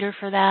thank you, Peter,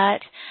 for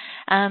that.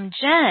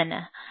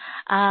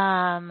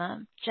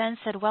 Jen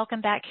said, welcome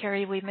back,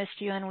 Carrie. We missed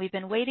you, and we've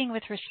been waiting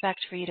with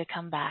respect for you to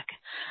come back.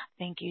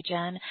 Thank you,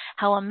 Jen.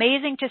 How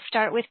amazing to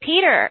start with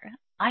Peter.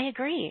 I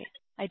agree.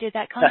 I did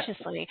that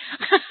consciously.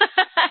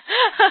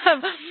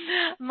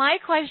 My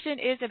question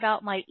is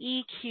about my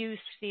EQ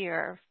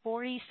sphere,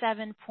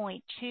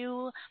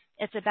 47.2.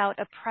 It's about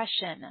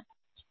oppression.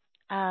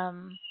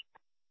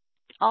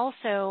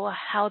 Also,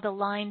 how the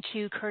line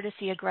 2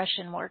 courtesy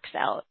aggression works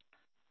out.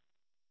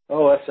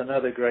 Oh, that's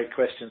another great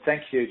question.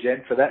 Thank you,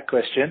 Jen, for that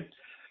question.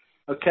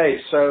 Okay,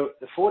 so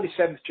the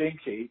 47th gene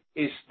key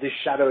is this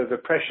shadow of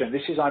oppression.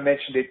 This is, I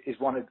mentioned it, is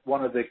one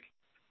of the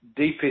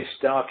deepest,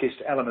 darkest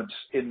elements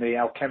in the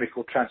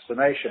alchemical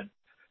transformation,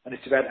 and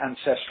it's about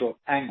ancestral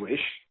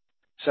anguish.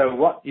 So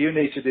what you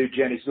need to do,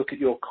 Jen, is look at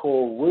your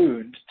core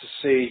wound to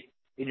see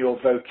in your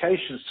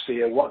vocation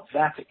sphere what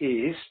that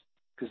is,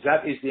 because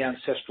that is the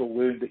ancestral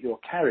wound that you're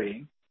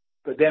carrying.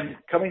 But then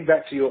coming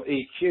back to your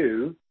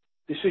EQ,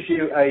 this was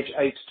you age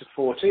 8 to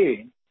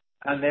 14,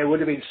 and there would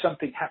have been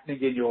something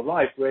happening in your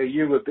life where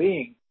you were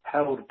being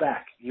held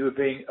back, you were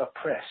being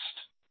oppressed.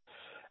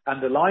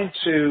 And the line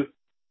 2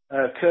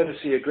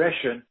 courtesy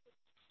aggression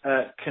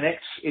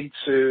connects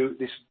into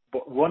this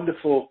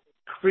wonderful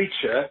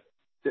creature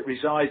that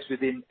resides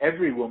within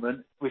every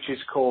woman, which is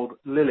called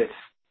Lilith.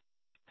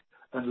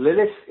 And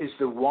Lilith is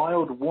the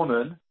wild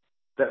woman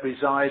that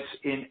resides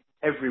in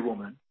every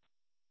woman.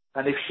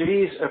 And if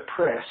she's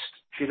oppressed,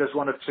 she does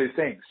one of two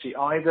things. She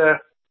either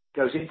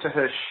goes into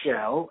her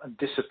shell and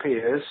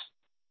disappears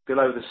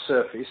below the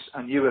surface,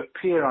 and you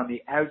appear on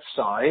the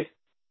outside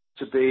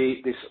to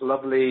be this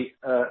lovely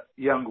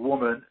young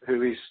woman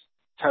who is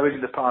towing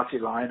the party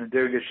line and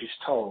doing as she's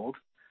told,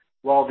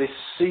 while this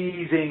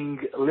seething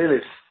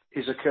Lilith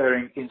is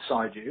occurring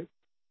inside you.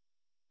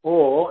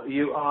 Or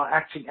you are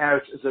acting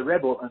out as a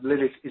rebel and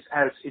Lilith is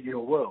out in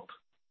your world.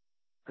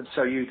 And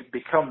so you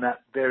become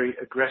that very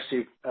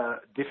aggressive,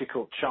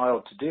 difficult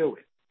child to deal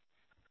with.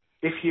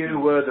 If you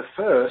were the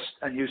first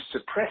and you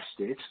suppressed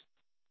it,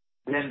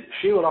 then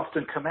she will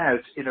often come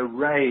out in a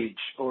rage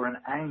or an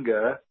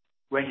anger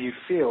when you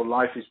feel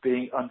life is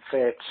being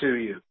unfair to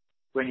you,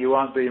 when you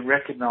aren't being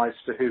recognized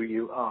for who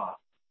you are.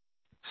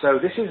 So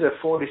this is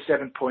a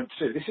 47.2.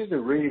 This is a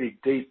really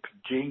deep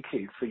gene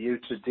key for you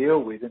to deal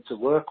with and to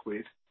work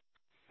with.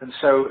 And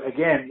so,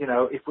 again, you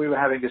know, if we were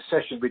having a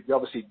session, we'd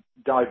obviously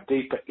dive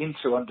deeper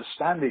into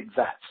understanding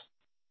that.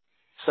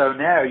 So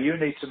now you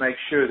need to make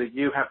sure that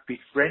you have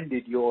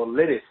befriended your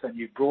Lilith and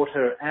you brought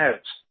her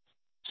out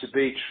to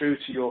be true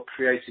to your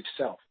creative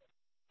self.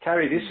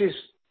 Carrie,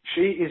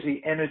 she is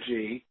the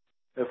energy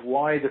of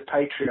why the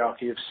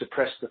patriarchy have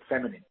suppressed the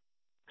feminine,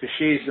 because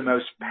she is the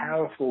most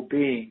powerful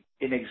being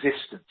in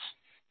existence,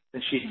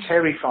 and she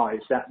terrifies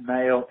that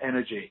male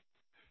energy.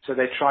 So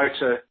they try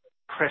to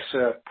press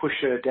her, push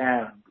her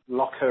down,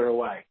 lock her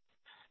away.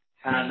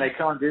 And they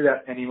can't do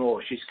that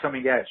anymore. She's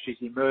coming out. She's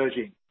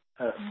emerging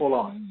full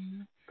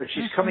on. But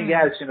she's coming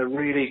out in a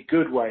really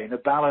good way, in a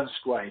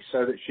balanced way,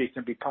 so that she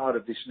can be part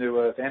of this new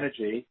earth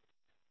energy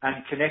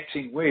and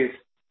connecting with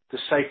the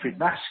sacred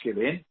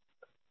masculine,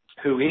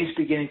 who is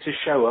beginning to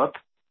show up.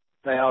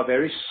 They are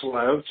very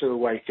slow to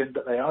awaken,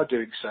 but they are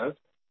doing so.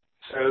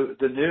 So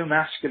the new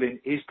masculine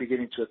is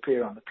beginning to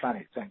appear on the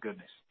planet, thank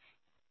goodness.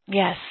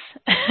 Yes.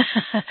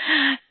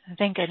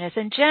 Thank goodness.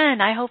 And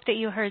Jen, I hope that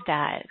you heard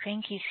that.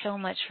 Thank you so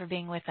much for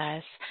being with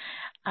us.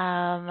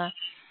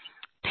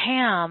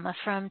 Pam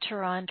from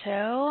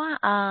Toronto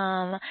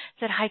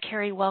said, hi,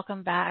 Carrie,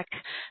 welcome back.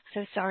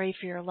 So sorry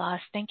for your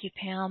loss. Thank you,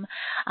 Pam.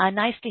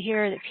 Nice to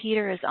hear that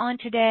Peter is on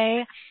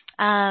today.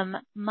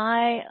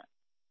 My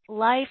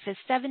life is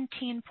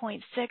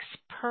 17.6,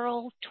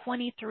 Pearl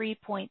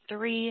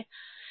 23.3,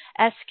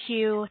 SQ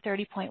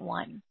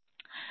 30.1.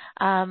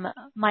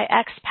 My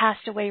ex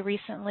passed away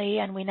recently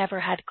and we never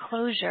had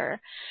closure.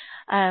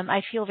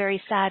 I feel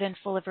very sad and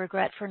full of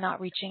regret for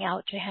not reaching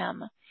out to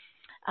him.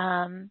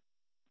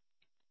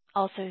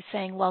 also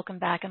saying welcome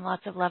back and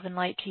lots of love and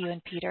light to you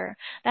and Peter.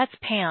 That's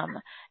Pam.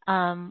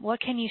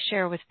 What can you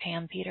share with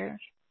Pam, Peter?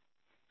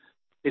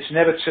 It's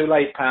never too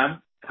late,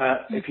 Pam.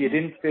 If you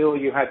didn't feel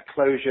you had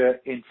closure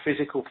in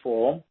physical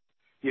form,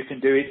 you can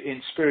do it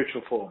in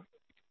spiritual form.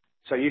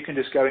 So you can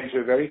just go into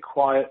a very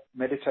quiet,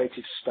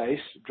 meditative space,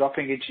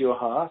 dropping into your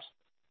heart,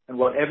 and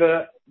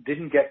whatever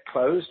didn't get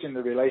closed in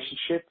the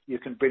relationship, you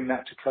can bring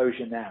that to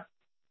closure now.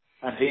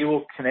 And he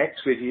will connect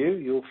with you.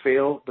 You'll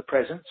feel the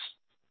presence,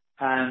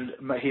 and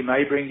he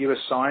may bring you a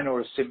sign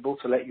or a symbol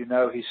to let you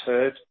know he's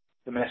heard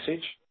the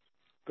message.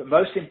 But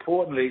most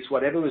importantly, it's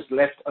whatever was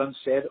left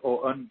unsaid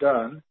or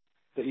undone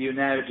that you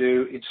now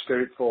do in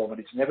spirit form, and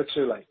it's never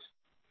too late.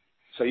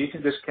 So you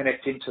can just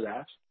connect into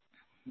that.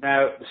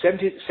 Now, the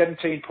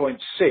 17.6,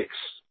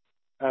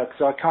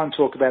 because I can't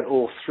talk about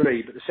all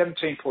three, but the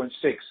 17.6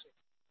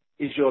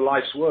 is your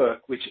life's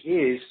work, which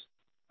is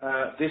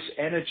this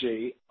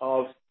energy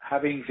of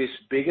having this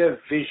bigger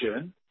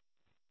vision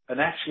and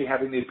actually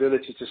having the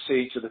ability to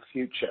see to the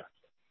future.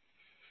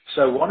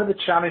 So one of the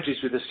challenges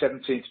with the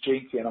 17th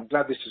gene key, and I'm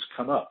glad this has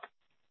come up,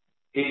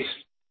 is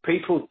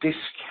people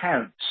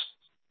discount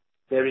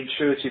their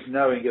intuitive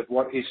knowing of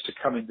what is to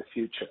come in the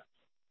future.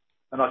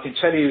 And I can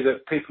tell you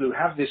that people who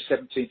have this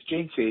 17th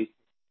gene key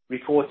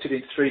report it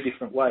in three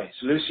different ways.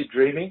 Lucid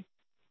dreaming,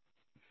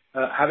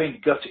 having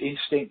gut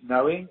instinct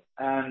knowing,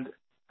 and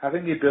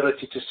having the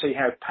ability to see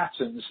how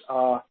patterns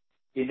are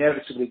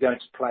inevitably going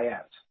to play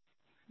out.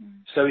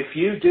 So if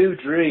you do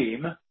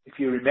dream, if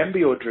you remember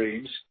your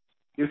dreams,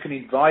 you can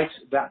invite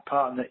that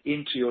partner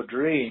into your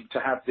dream to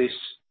have this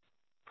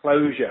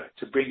closure,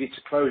 to bring it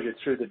to closure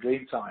through the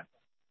dream time.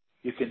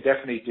 You can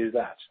definitely do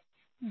that.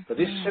 But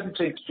this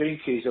 17th gene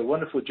key is a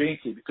wonderful gene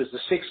key because the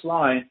sixth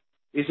line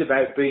is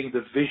about being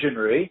the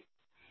visionary.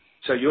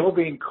 So you're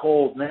being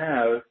called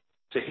now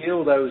to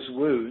heal those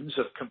wounds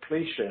of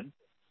completion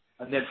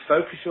and then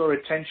focus your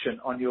attention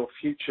on your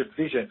future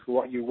vision for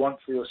what you want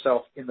for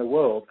yourself in the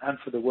world and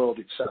for the world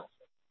itself.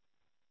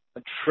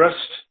 And trust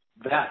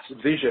that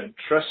vision,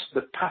 trust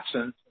the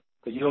pattern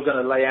that you're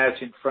going to lay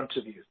out in front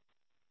of you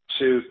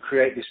to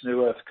create this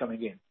new earth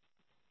coming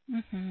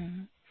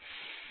in.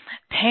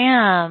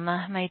 Pam,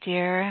 my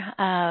dear,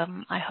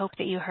 I hope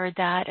that you heard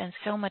that, and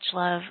so much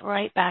love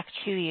right back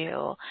to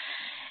you.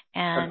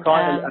 And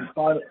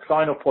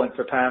final point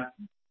for Pam.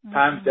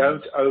 Pam,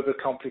 don't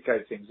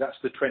overcomplicate things. That's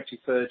the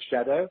 23rd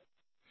shadow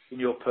in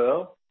your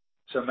pearl.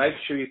 So make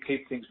sure you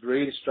keep things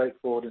really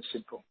straightforward and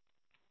simple.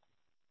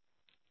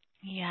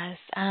 Yes.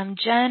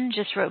 Jen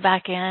just wrote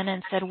back in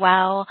and said,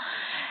 wow,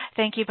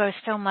 thank you both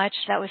so much.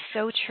 That was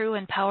so true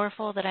and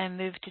powerful that I'm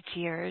moved to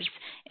tears.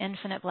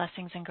 Infinite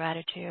blessings and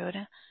gratitude.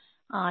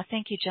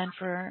 Thank you, Jen,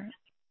 for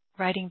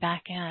writing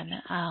back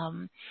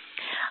in.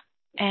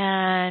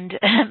 And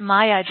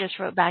Maya just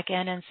wrote back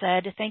in and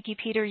said, thank you,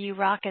 Peter. You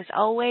rock as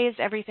always.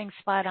 Everything's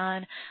spot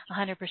on.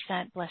 100%.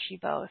 Bless you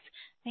both.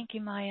 Thank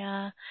you,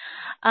 Maya.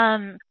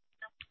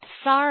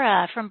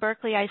 Sarah from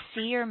Berkeley, I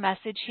see your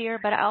message here,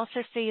 but I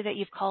also see that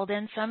you've called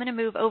in. So I'm going to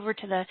move over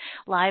to the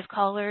live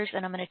callers,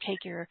 and I'm going to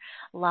take your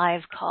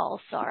live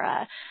call,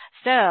 Sarah.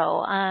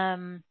 So,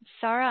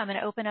 Sarah, I'm going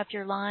to open up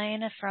your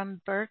line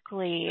from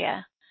Berkeley.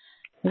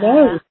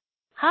 Hello.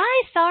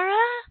 Hi, Sarah.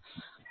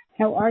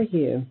 How are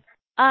you?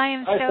 I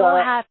am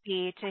so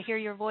happy to hear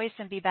your voice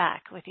and be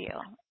back with you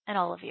and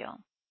all of you.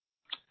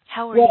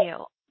 How are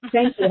you?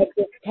 Thank you. I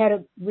just had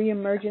a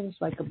reemergence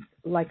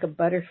like a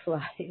butterfly.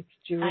 It's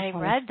Jewish. I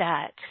read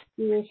that.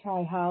 Jewish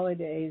high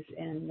holidays,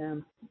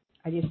 and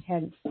I just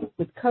had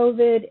with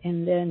COVID,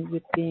 and then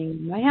with being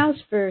in my house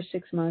for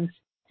 6 months,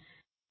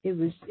 it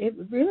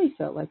really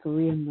felt like a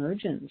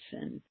reemergence,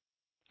 and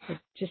I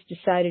just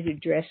decided to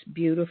dress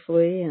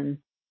beautifully and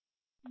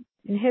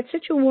had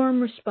such a warm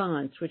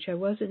response, which I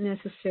wasn't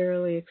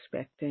necessarily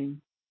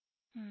expecting.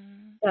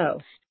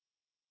 So,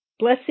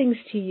 blessings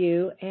to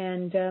you,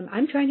 and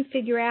I'm trying to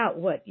figure out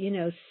what,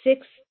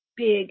 6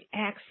 big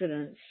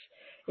accidents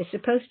is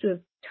supposed to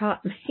have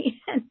taught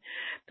me. And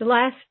the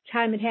last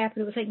time it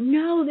happened, it was like,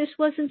 no, this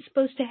wasn't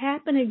supposed to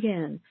happen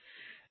again.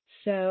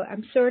 So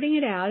I'm sorting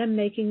it out. I'm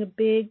making a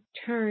big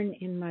turn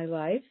in my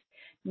life.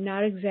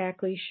 Not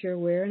exactly sure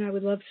where, and I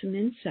would love some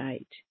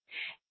insight.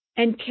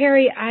 And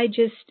Carrie, I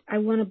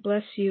want to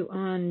bless you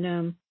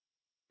on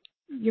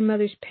your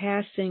mother's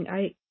passing.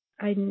 I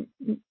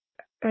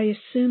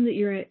assume that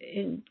you're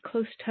in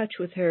close touch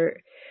with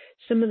her.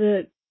 Some of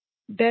the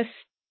best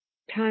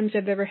times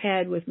I've ever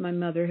had with my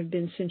mother have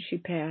been since she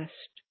passed.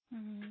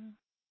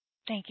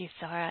 Thank you,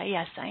 Sarah.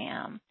 Yes, I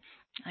am.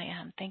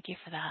 Thank you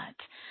for that.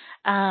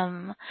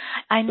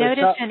 I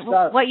noticed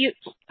what you...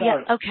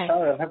 Sarah, yeah, okay.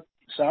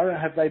 Sarah,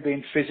 have they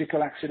been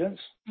physical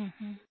accidents?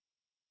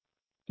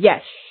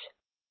 Yes.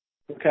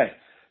 Okay.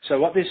 So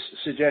what this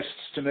suggests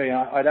to me,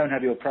 I don't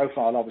have your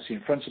profile obviously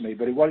in front of me,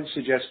 but what it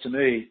suggests to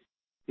me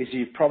is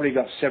you've probably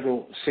got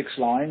 6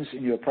 lines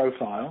in your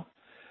profile,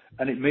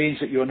 and it means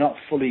that you're not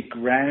fully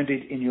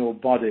grounded in your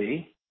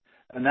body,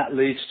 and that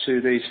leads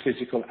to these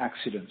physical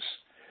accidents.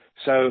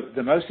 So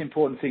the most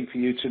important thing for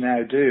you to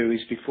now do is,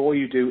 before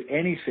you do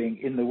anything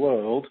in the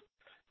world,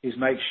 is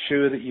make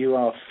sure that you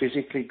are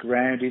physically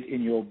grounded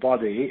in your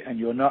body and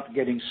you're not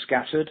getting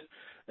scattered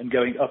and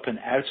going up and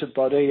out of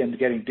body and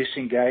getting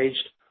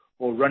disengaged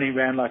or running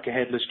around like a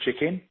headless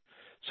chicken.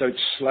 So it's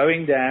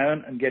slowing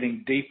down and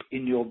getting deep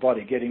in your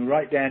body, getting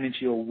right down into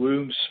your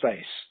womb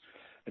space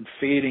and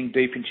feeling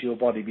deep into your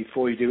body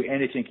before you do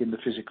anything in the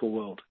physical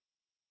world.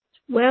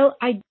 Well,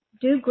 I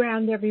do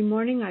ground every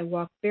morning. I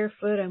walk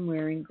barefoot. I'm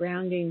wearing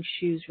grounding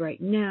shoes right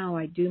now.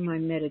 I do my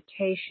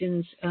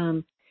meditations.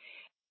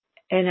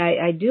 And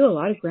I do a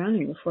lot of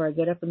grounding before I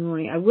get up in the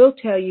morning. I will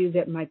tell you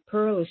that my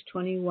Pearl is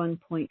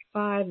 21.5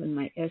 and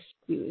my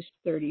SQ is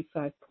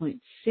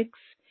 35.6.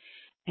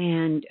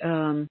 And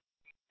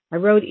I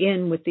wrote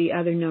in with the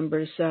other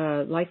numbers.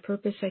 Life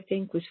purpose, I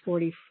think, was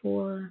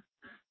 44.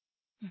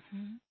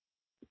 Mm-hmm.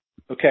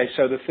 Okay,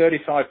 so the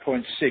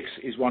 35.6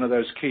 is one of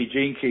those key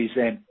gene keys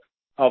then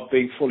of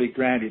being fully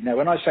grounded. Now,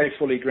 when I say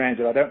fully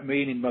grounded, I don't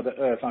mean in Mother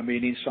Earth. I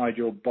mean inside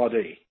your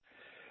body.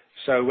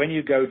 So when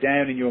you go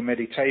down in your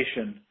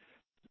meditation,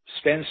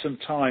 spend some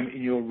time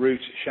in your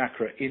root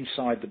chakra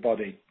inside the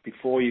body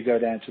before you go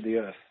down to the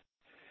earth,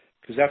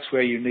 because that's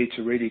where you need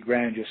to really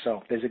ground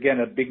yourself. There's, again,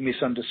 a big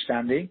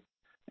misunderstanding.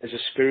 There's a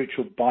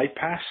spiritual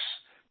bypass,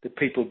 that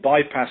people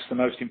bypass the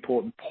most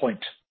important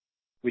point,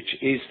 which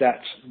is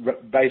that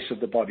base of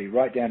the body,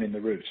 right down in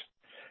the root.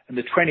 And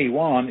the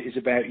 21 is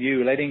about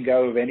you letting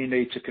go of any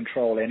need to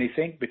control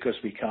anything, because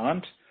we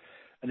can't.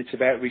 And it's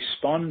about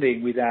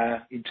responding with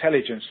our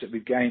intelligence that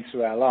we've gained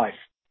through our life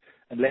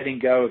and letting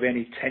go of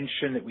any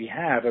tension that we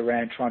have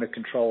around trying to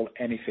control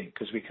anything,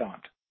 because we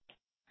can't.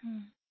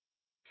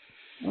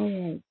 All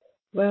right.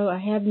 Well, I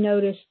have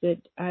noticed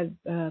that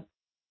I've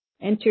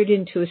entered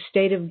into a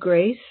state of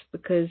grace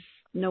because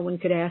no one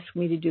could ask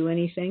me to do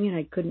anything and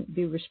I couldn't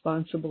be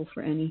responsible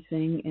for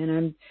anything. And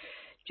I'm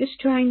just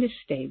trying to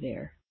stay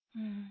there.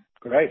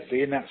 Great.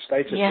 Be in that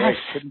state of grace.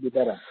 Couldn't be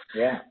better.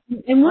 Yeah.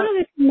 And one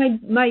of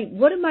the,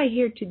 what am I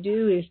here to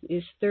do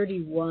is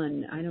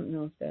 31. I don't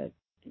know if that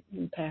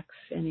impacts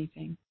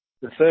anything.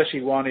 The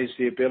 31 is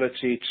the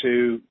ability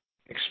to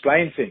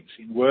explain things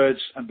in words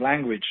and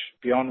language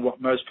beyond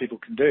what most people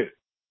can do.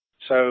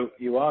 So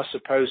you are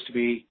supposed to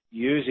be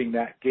using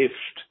that gift,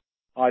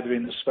 either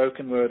in the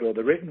spoken word or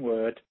the written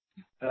word,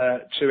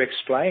 to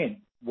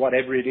explain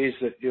whatever it is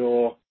that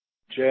your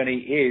journey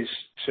is,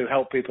 to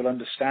help people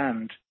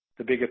understand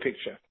the bigger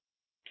picture.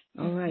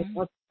 All right.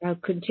 I'll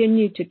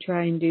continue to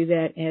try and do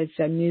that as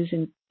I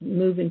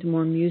move into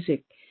more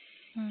music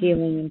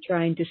healing and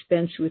try and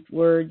dispense with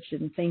words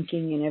and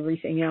thinking and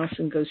everything else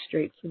and go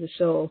straight for the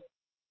soul.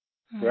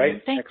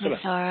 Great. Thank Excellent. you,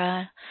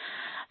 Sarah.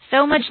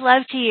 So much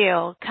love to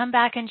you. Come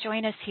back and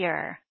join us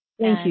here.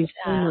 Thank you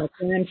so much.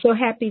 And I'm so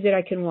happy that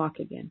I can walk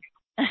again.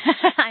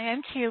 I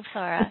am too,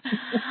 Sarah.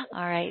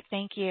 All right.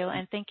 Thank you.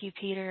 And thank you,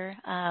 Peter.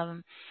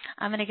 I'm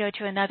going to go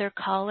to another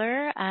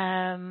caller.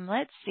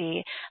 Let's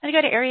see. I'm going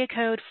to go to area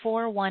code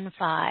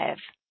 415.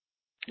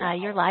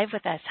 You're live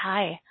with us.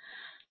 Hi.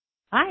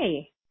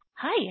 Hi.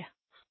 Hi.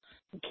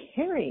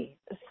 Carrie,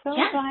 so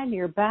glad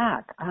you're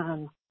back.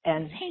 And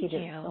Thank Peter,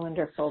 you. so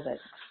wonderful that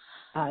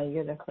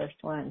you're the first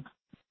one.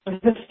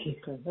 This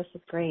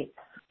is great.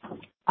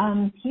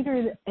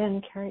 Peter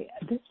and Carrie,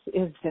 this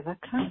is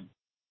Vivica.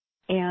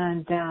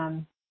 And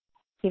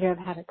Peter,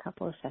 I've had a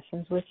couple of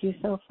sessions with you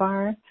so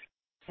far,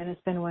 and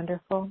it's been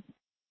wonderful.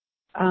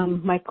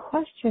 My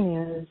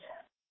question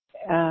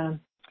is,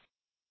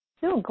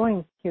 still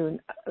going through,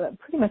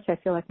 pretty much I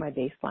feel like my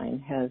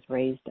baseline has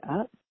raised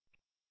up.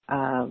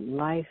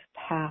 Life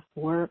path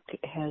work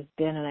has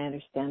been, and I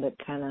understand it,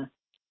 kind of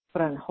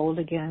put on hold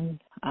again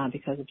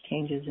because of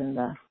changes in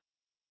the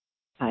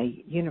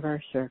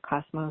universe or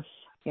cosmos,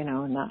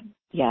 not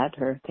yet,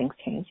 or things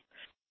change.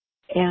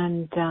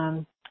 And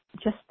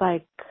just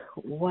like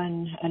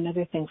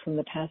another thing from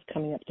the past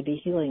coming up to be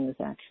healing is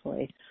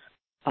actually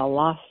a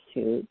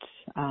lawsuit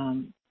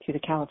to the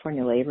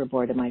California Labor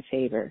Board in my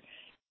favor.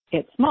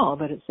 It's small,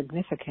 but it's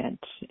significant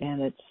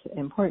and it's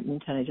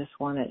important, and I just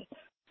want it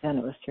done.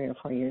 It was 3 or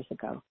 4 years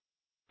ago.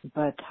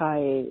 But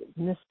I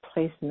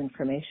misplaced some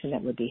information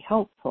that would be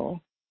helpful.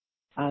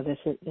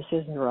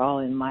 Decisions are all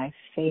in my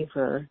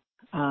favor,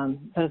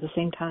 but at the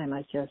same time,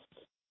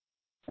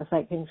 it's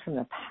like things from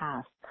the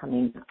past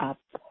coming up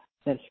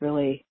that's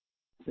really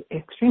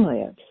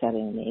extremely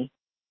upsetting me.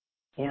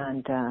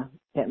 And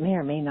it may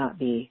or may not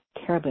be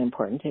terribly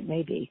important. It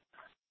may be.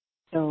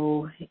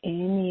 So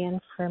any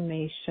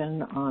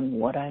information on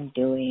what I'm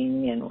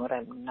doing and what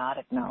I'm not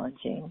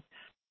acknowledging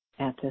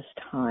at this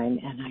time.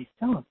 And I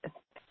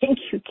thank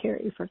you,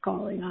 Carrie, for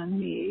calling on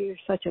me. You're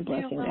such a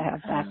blessing to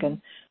have back.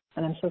 And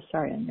I'm so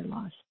sorry on your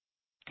loss.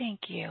 Thank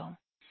you.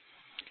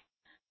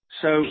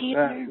 So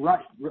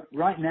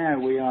right now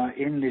we are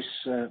in this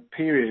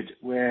period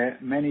where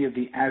many of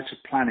the outer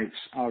planets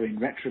are in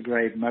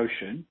retrograde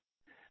motion,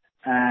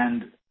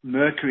 and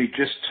Mercury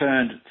just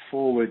turned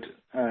forward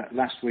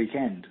last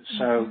weekend.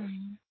 So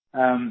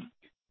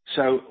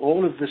so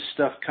all of the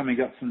stuff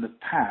coming up from the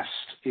past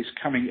is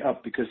coming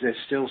up because there's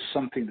still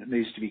something that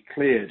needs to be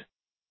cleared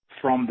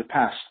from the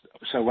past.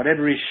 So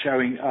whatever is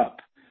showing up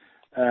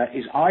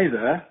is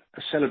either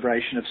a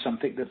celebration of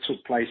something that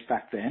took place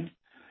back then.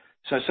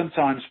 So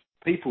sometimes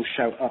people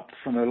show up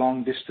from a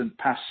long distant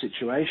past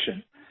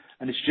situation,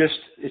 and it's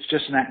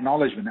just an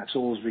acknowledgement. That's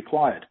all is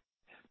required.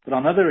 But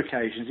on other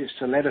occasions, it's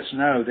to let us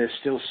know there's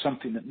still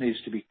something that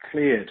needs to be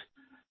cleared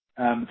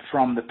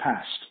from the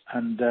past.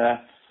 And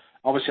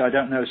obviously, I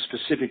don't know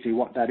specifically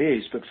what that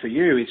is, but for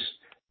you, it's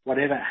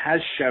whatever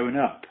has shown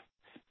up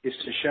is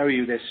to show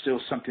you there's still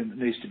something that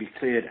needs to be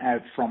cleared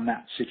out from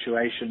that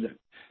situation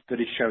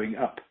that is showing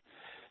up.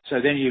 So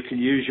then you can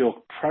use your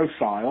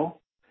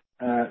profile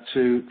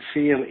to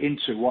feel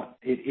into what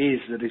it is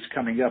that is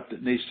coming up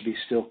that needs to be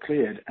still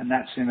cleared. And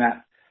that's in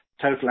that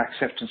total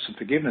acceptance and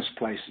forgiveness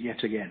place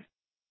yet again.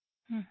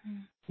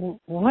 Mm-hmm.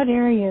 What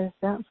area is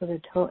that for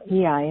the total?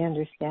 Yeah, I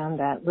understand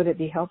that. Would it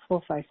be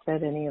helpful if I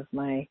said any of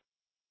my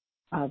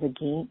the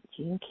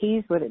gene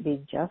keys? Would it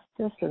be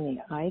justice and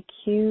the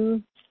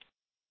IQ?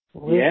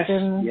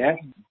 Wisdom? Yes.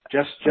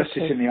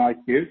 Justice in the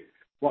IQ.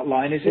 What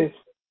line is it?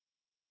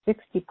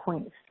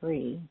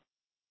 60.3.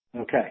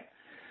 Okay.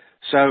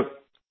 So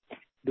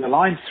the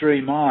line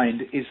 3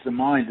 mind is the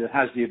mind that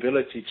has the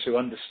ability to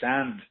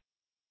understand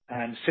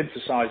and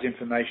synthesize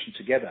information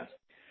together.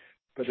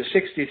 But the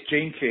 60th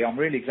gene key, I'm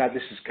really glad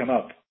this has come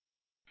up.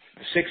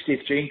 The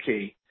 60th gene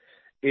key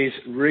is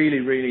really,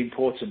 really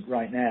important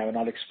right now, and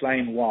I'll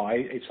explain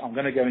why. I'm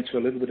going to go into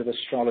a little bit of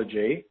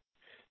astrology.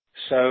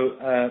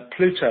 So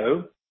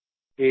Pluto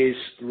is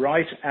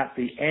right at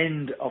the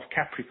end of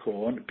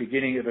Capricorn,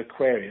 beginning of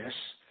Aquarius,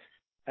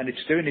 and it's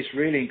doing this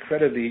really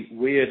incredibly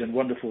weird and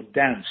wonderful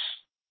dance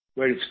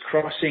where it's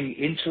crossing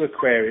into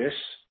Aquarius,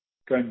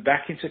 going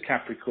back into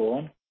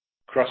Capricorn,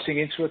 crossing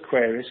into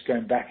Aquarius,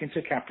 going back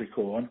into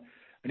Capricorn,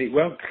 and it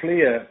won't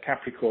clear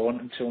Capricorn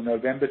until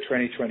November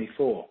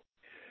 2024.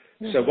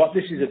 So what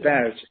this is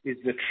about is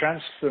the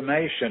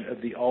transformation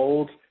of the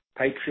old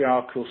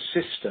patriarchal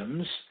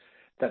systems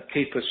that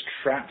keep us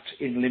trapped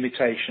in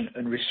limitation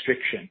and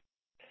restriction.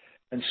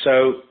 And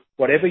so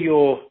whatever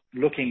you're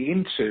looking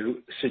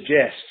into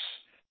suggests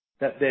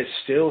that there's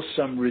still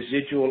some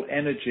residual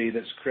energy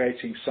that's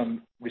creating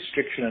some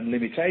restriction and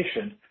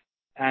limitation,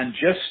 and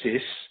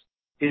justice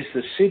is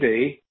the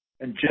Siddhi,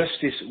 and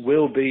justice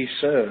will be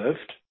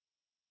served,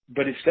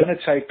 but it's going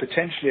to take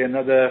potentially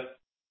another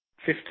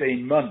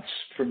 15 months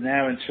from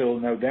now until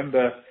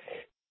November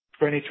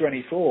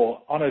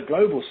 2024 on a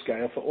global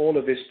scale for all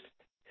of this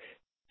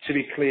to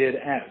be cleared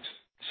out.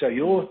 So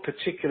your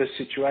particular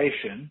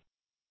situation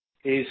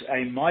is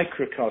a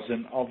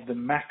microcosm of the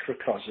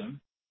macrocosm,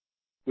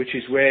 which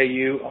is where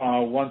you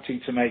are wanting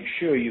to make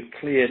sure you've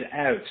cleared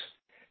out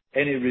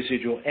any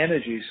residual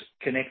energies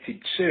connected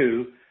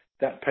to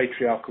that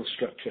patriarchal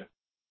structure.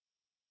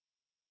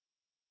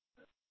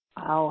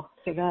 Oh,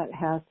 so that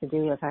has to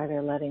do with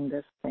either letting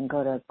this thing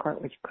go to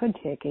court, which could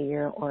take a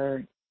year,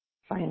 or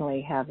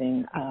finally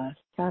having a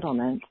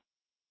settlement.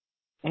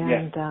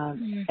 And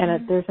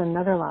there's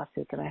another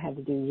lawsuit that I had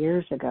to do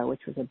years ago,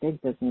 which was a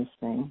big business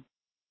thing,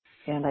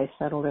 and I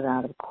settled it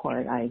out of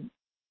court. I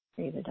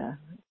created a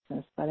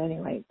business, but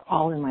anyway,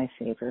 all in my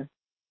favor.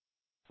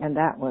 And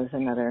that was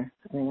that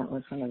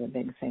was one of the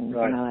big things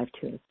in my life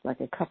too. It's like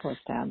a couple of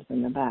stabs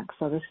in the back.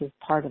 So this is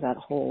part of that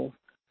whole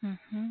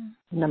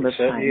number of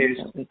times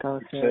that we go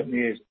through. It certainly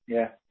is.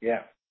 Yeah.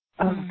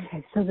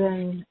 Okay, so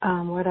then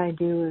what I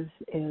do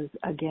is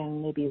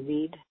again maybe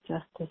read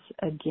Justice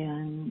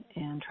again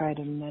and try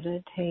to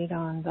meditate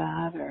on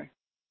that, or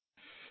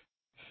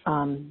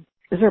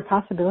is there a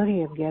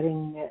possibility of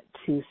getting it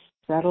to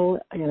settle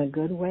in a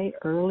good way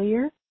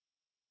earlier,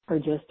 or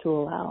just to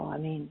allow?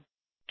 You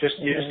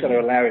just got to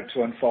allow it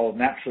to unfold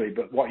naturally.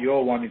 But what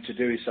you're wanting to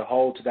do is to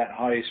hold to that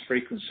highest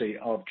frequency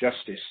of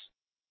justice.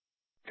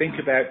 Think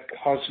about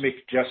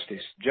cosmic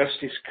justice,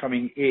 justice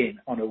coming in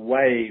on a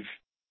wave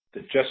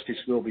that justice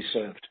will be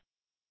served.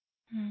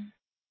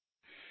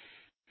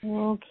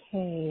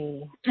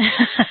 Okay.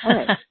 All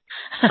right.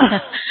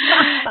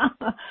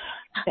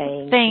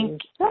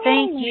 Thank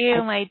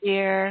you, my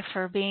dear,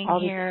 for being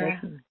here.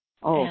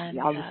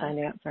 I'll be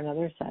signing up for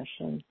another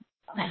session.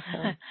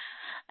 Awesome.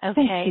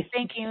 Okay,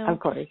 thank you. Of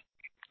course.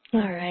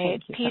 All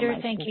right, Peter,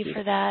 thank you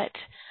for that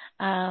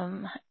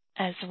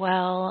as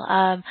well.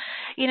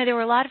 There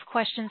were a lot of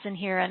questions in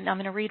here, and I'm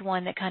going to read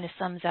one that kind of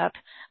sums up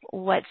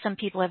what some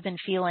people have been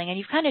feeling, and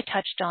you've kind of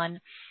touched on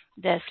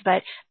this,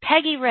 but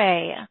Peggy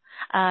Ray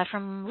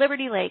from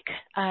Liberty Lake.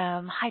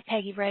 Hi,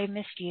 Peggy Ray,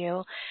 missed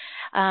you.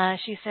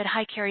 She said,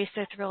 hi, Carrie,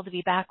 so thrilled to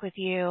be back with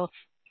you.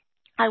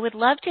 I would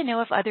love to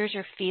know if others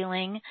are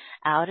feeling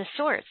out of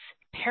sorts,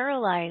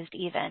 paralyzed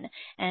even,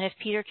 and if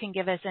Peter can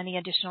give us any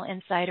additional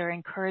insight or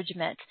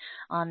encouragement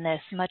on this.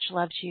 Much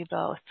love to you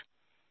both.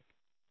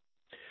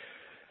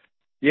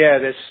 Yeah,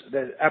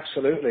 there's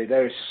absolutely.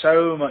 There is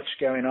so much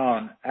going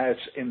on out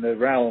in the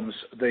realms,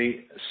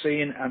 the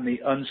seen and the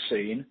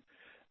unseen,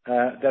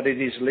 that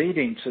it is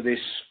leading to this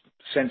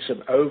sense of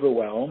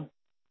overwhelm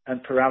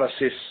and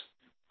paralysis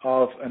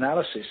of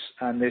analysis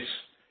and this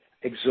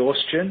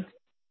exhaustion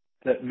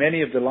that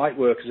many of the light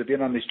workers have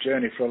been on this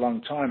journey for a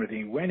long time and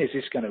thinking, when is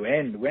this going to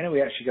end? When are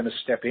we actually going to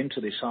step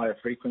into this higher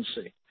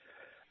frequency?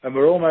 And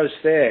we're almost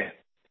there.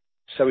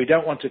 So we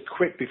don't want to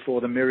quit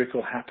before the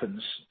miracle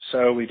happens.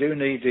 So we do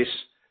need this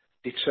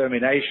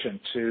determination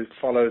to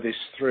follow this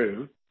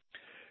through.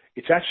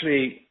 It's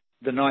actually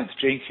the ninth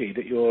gene key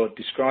that you're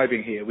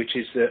describing here, which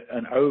is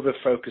an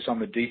over-focus on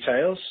the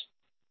details.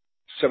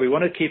 So we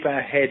want to keep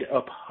our head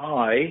up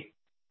high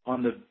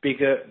on the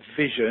bigger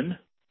vision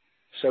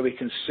so we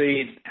can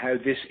see how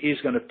this is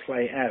going to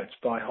play out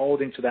by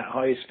holding to that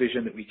highest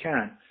vision that we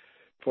can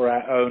for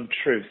our own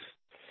truth.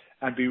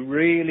 And be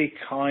really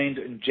kind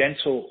and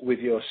gentle with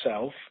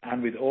yourself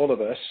and with all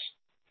of us,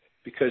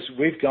 because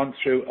we've gone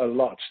through a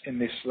lot in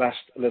this last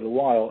little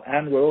while,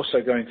 and we're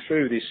also going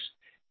through this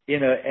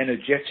inner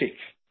energetic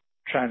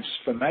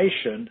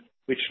transformation,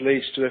 which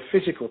leads to a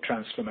physical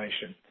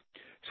transformation.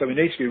 So we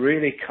need to be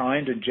really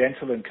kind and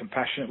gentle and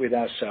compassionate with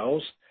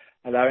ourselves,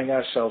 allowing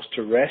ourselves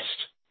to rest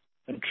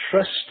and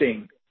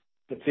trusting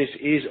that this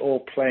is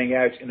all playing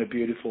out in a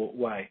beautiful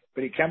way.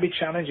 But it can be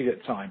challenging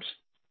at times.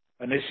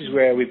 And this is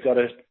where we've got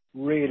to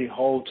really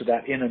hold to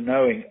that inner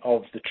knowing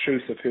of the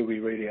truth of who we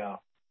really are.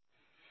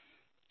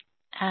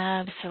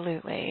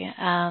 Absolutely.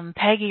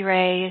 Peggy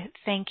Ray,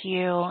 thank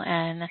you.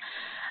 And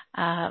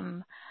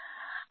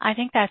I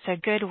think that's a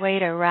good way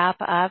to wrap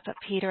up.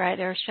 Peter,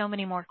 there are so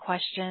many more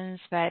questions,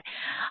 but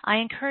I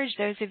encourage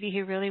those of you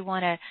who really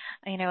want to,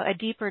 a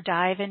deeper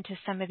dive into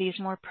some of these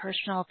more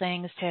personal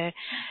things to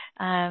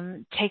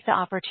take the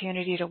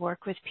opportunity to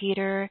work with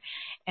Peter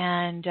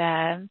and,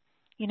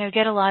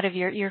 get a lot of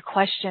your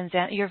questions,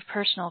 your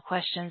personal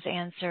questions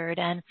answered.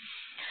 And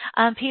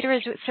Peter,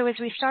 as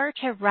we start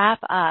to wrap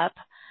up,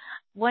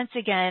 once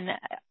again,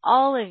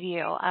 all of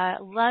you,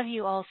 love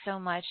you all so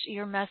much.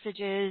 Your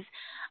messages,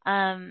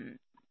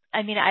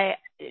 I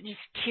just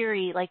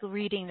teary like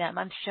reading them.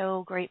 I'm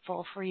so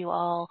grateful for you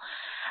all.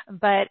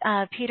 But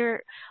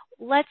Peter,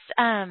 I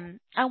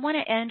want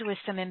to end with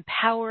an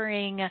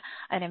empowering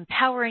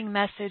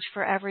message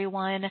for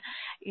everyone.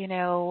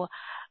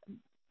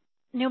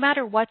 No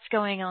matter what's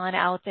going on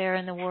out there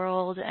in the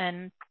world,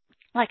 and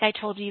like I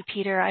told you,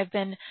 Peter, I've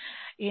been,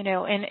 in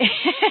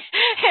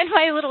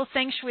my little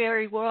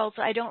sanctuary world,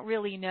 so I don't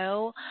really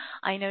know.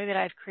 I know that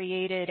I've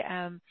created,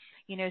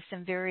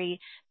 some very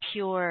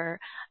pure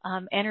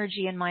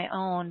energy in my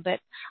own, but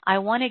I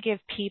want to give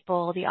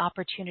people the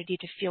opportunity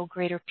to feel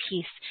greater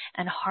peace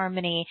and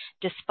harmony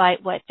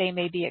despite what they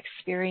may be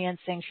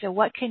experiencing. So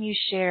what can you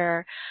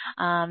share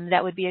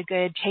that would be a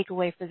good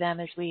takeaway for them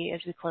as we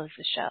close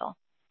the show?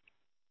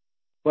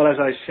 Well, as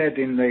I said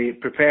in the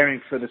preparing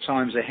for the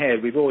times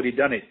ahead, we've already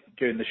done it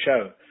during the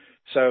show.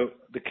 So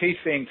the key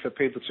thing for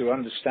people to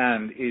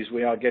understand is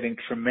we are getting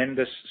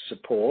tremendous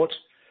support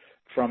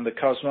from the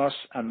cosmos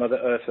and Mother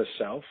Earth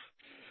herself.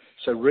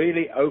 So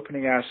really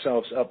opening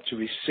ourselves up to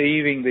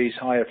receiving these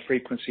higher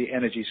frequency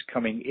energies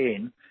coming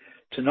in,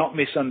 to not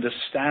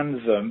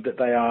misunderstand them, that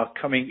they are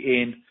coming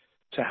in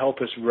to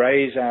help us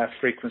raise our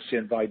frequency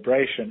and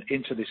vibration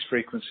into this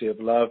frequency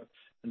of love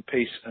and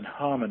peace and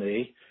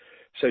harmony.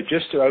 So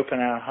just to open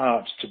our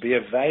hearts to be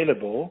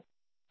available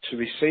to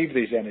receive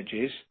these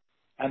energies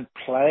and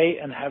play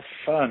and have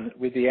fun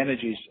with the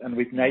energies and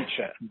with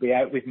nature and be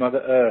out with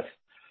Mother Earth.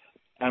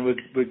 And we're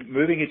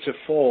moving into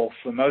fall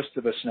for most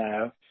of us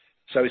now.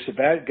 So it's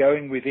about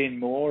going within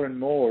more and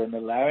more and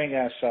allowing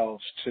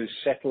ourselves to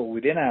settle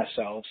within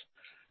ourselves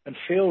and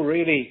feel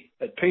really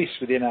at peace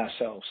within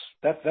ourselves.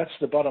 That's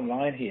the bottom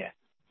line here,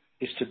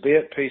 is to be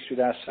at peace with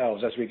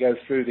ourselves as we go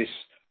through this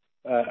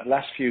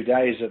last few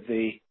days of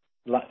the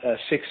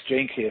sixth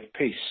gene key of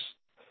peace,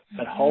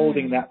 and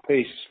holding that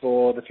peace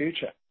for the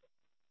future.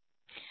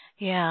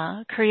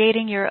 Yeah,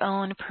 creating your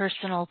own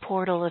personal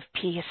portal of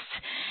peace,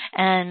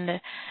 and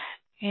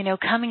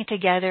coming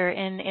together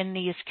in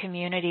these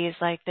communities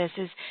like this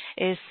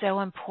is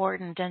so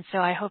important. And so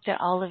I hope that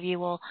all of you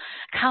will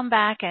come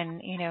back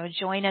and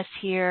join us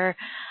here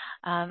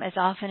as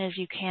often as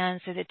you can,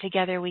 so that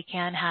together we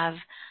can have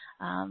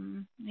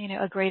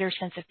a greater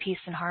sense of peace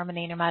and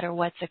harmony no matter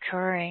what's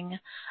occurring.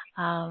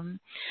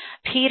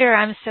 Peter,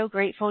 I'm so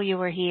grateful you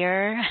were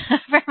here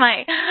for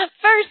my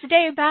first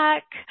day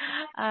back.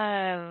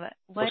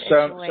 What a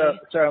joy.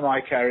 So am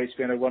I, Carrie. It's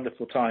been a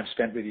wonderful time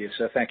spent with you.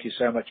 So thank you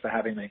so much for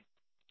having me.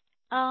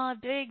 Oh,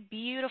 big,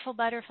 beautiful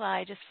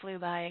butterfly just flew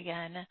by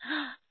again.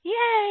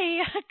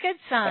 Yay! Good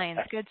signs,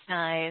 good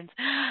signs.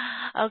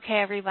 Okay,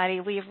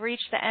 everybody, we have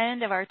reached the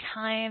end of our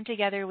time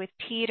together with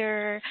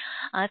Peter.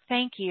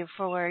 Thank you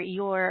for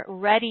your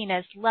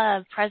readiness,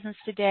 love, presence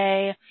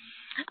today.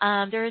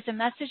 There is a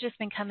message that's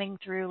been coming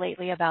through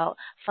lately about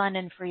fun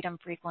and freedom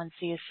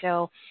frequencies.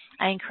 So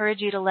I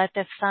encourage you to let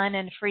the fun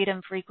and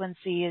freedom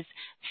frequencies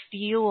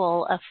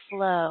fuel a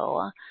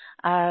flow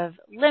of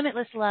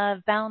limitless love,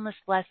 boundless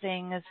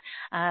blessings,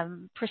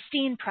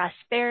 pristine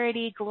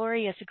prosperity,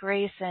 glorious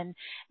grace, and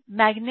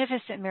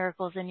magnificent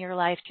miracles in your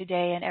life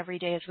today and every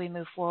day as we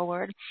move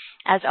forward.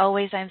 As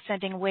always, I'm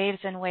sending waves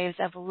and waves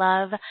of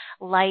love,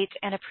 light,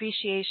 and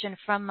appreciation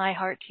from my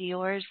heart to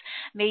yours.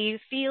 May you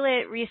feel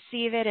it,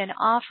 receive it, and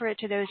offer it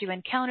to those you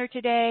encounter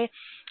today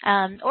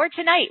or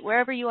tonight,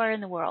 wherever you are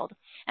in the world.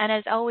 And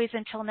as always,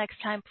 until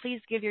next time,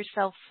 please give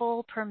yourself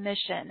full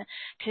permission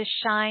to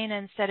shine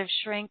instead of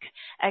shrink,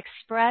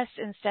 express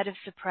instead of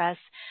suppress,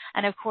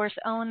 and of course,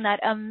 own that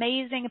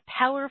amazing,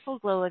 powerful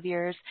glow of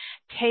yours.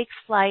 Take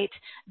flight,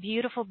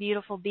 beautiful,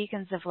 beautiful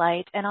beacons of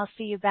light, and I'll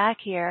see you back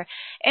here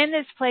in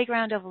this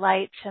playground of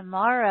light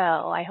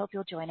tomorrow. I hope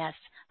you'll join us.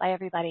 Bye,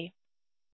 everybody.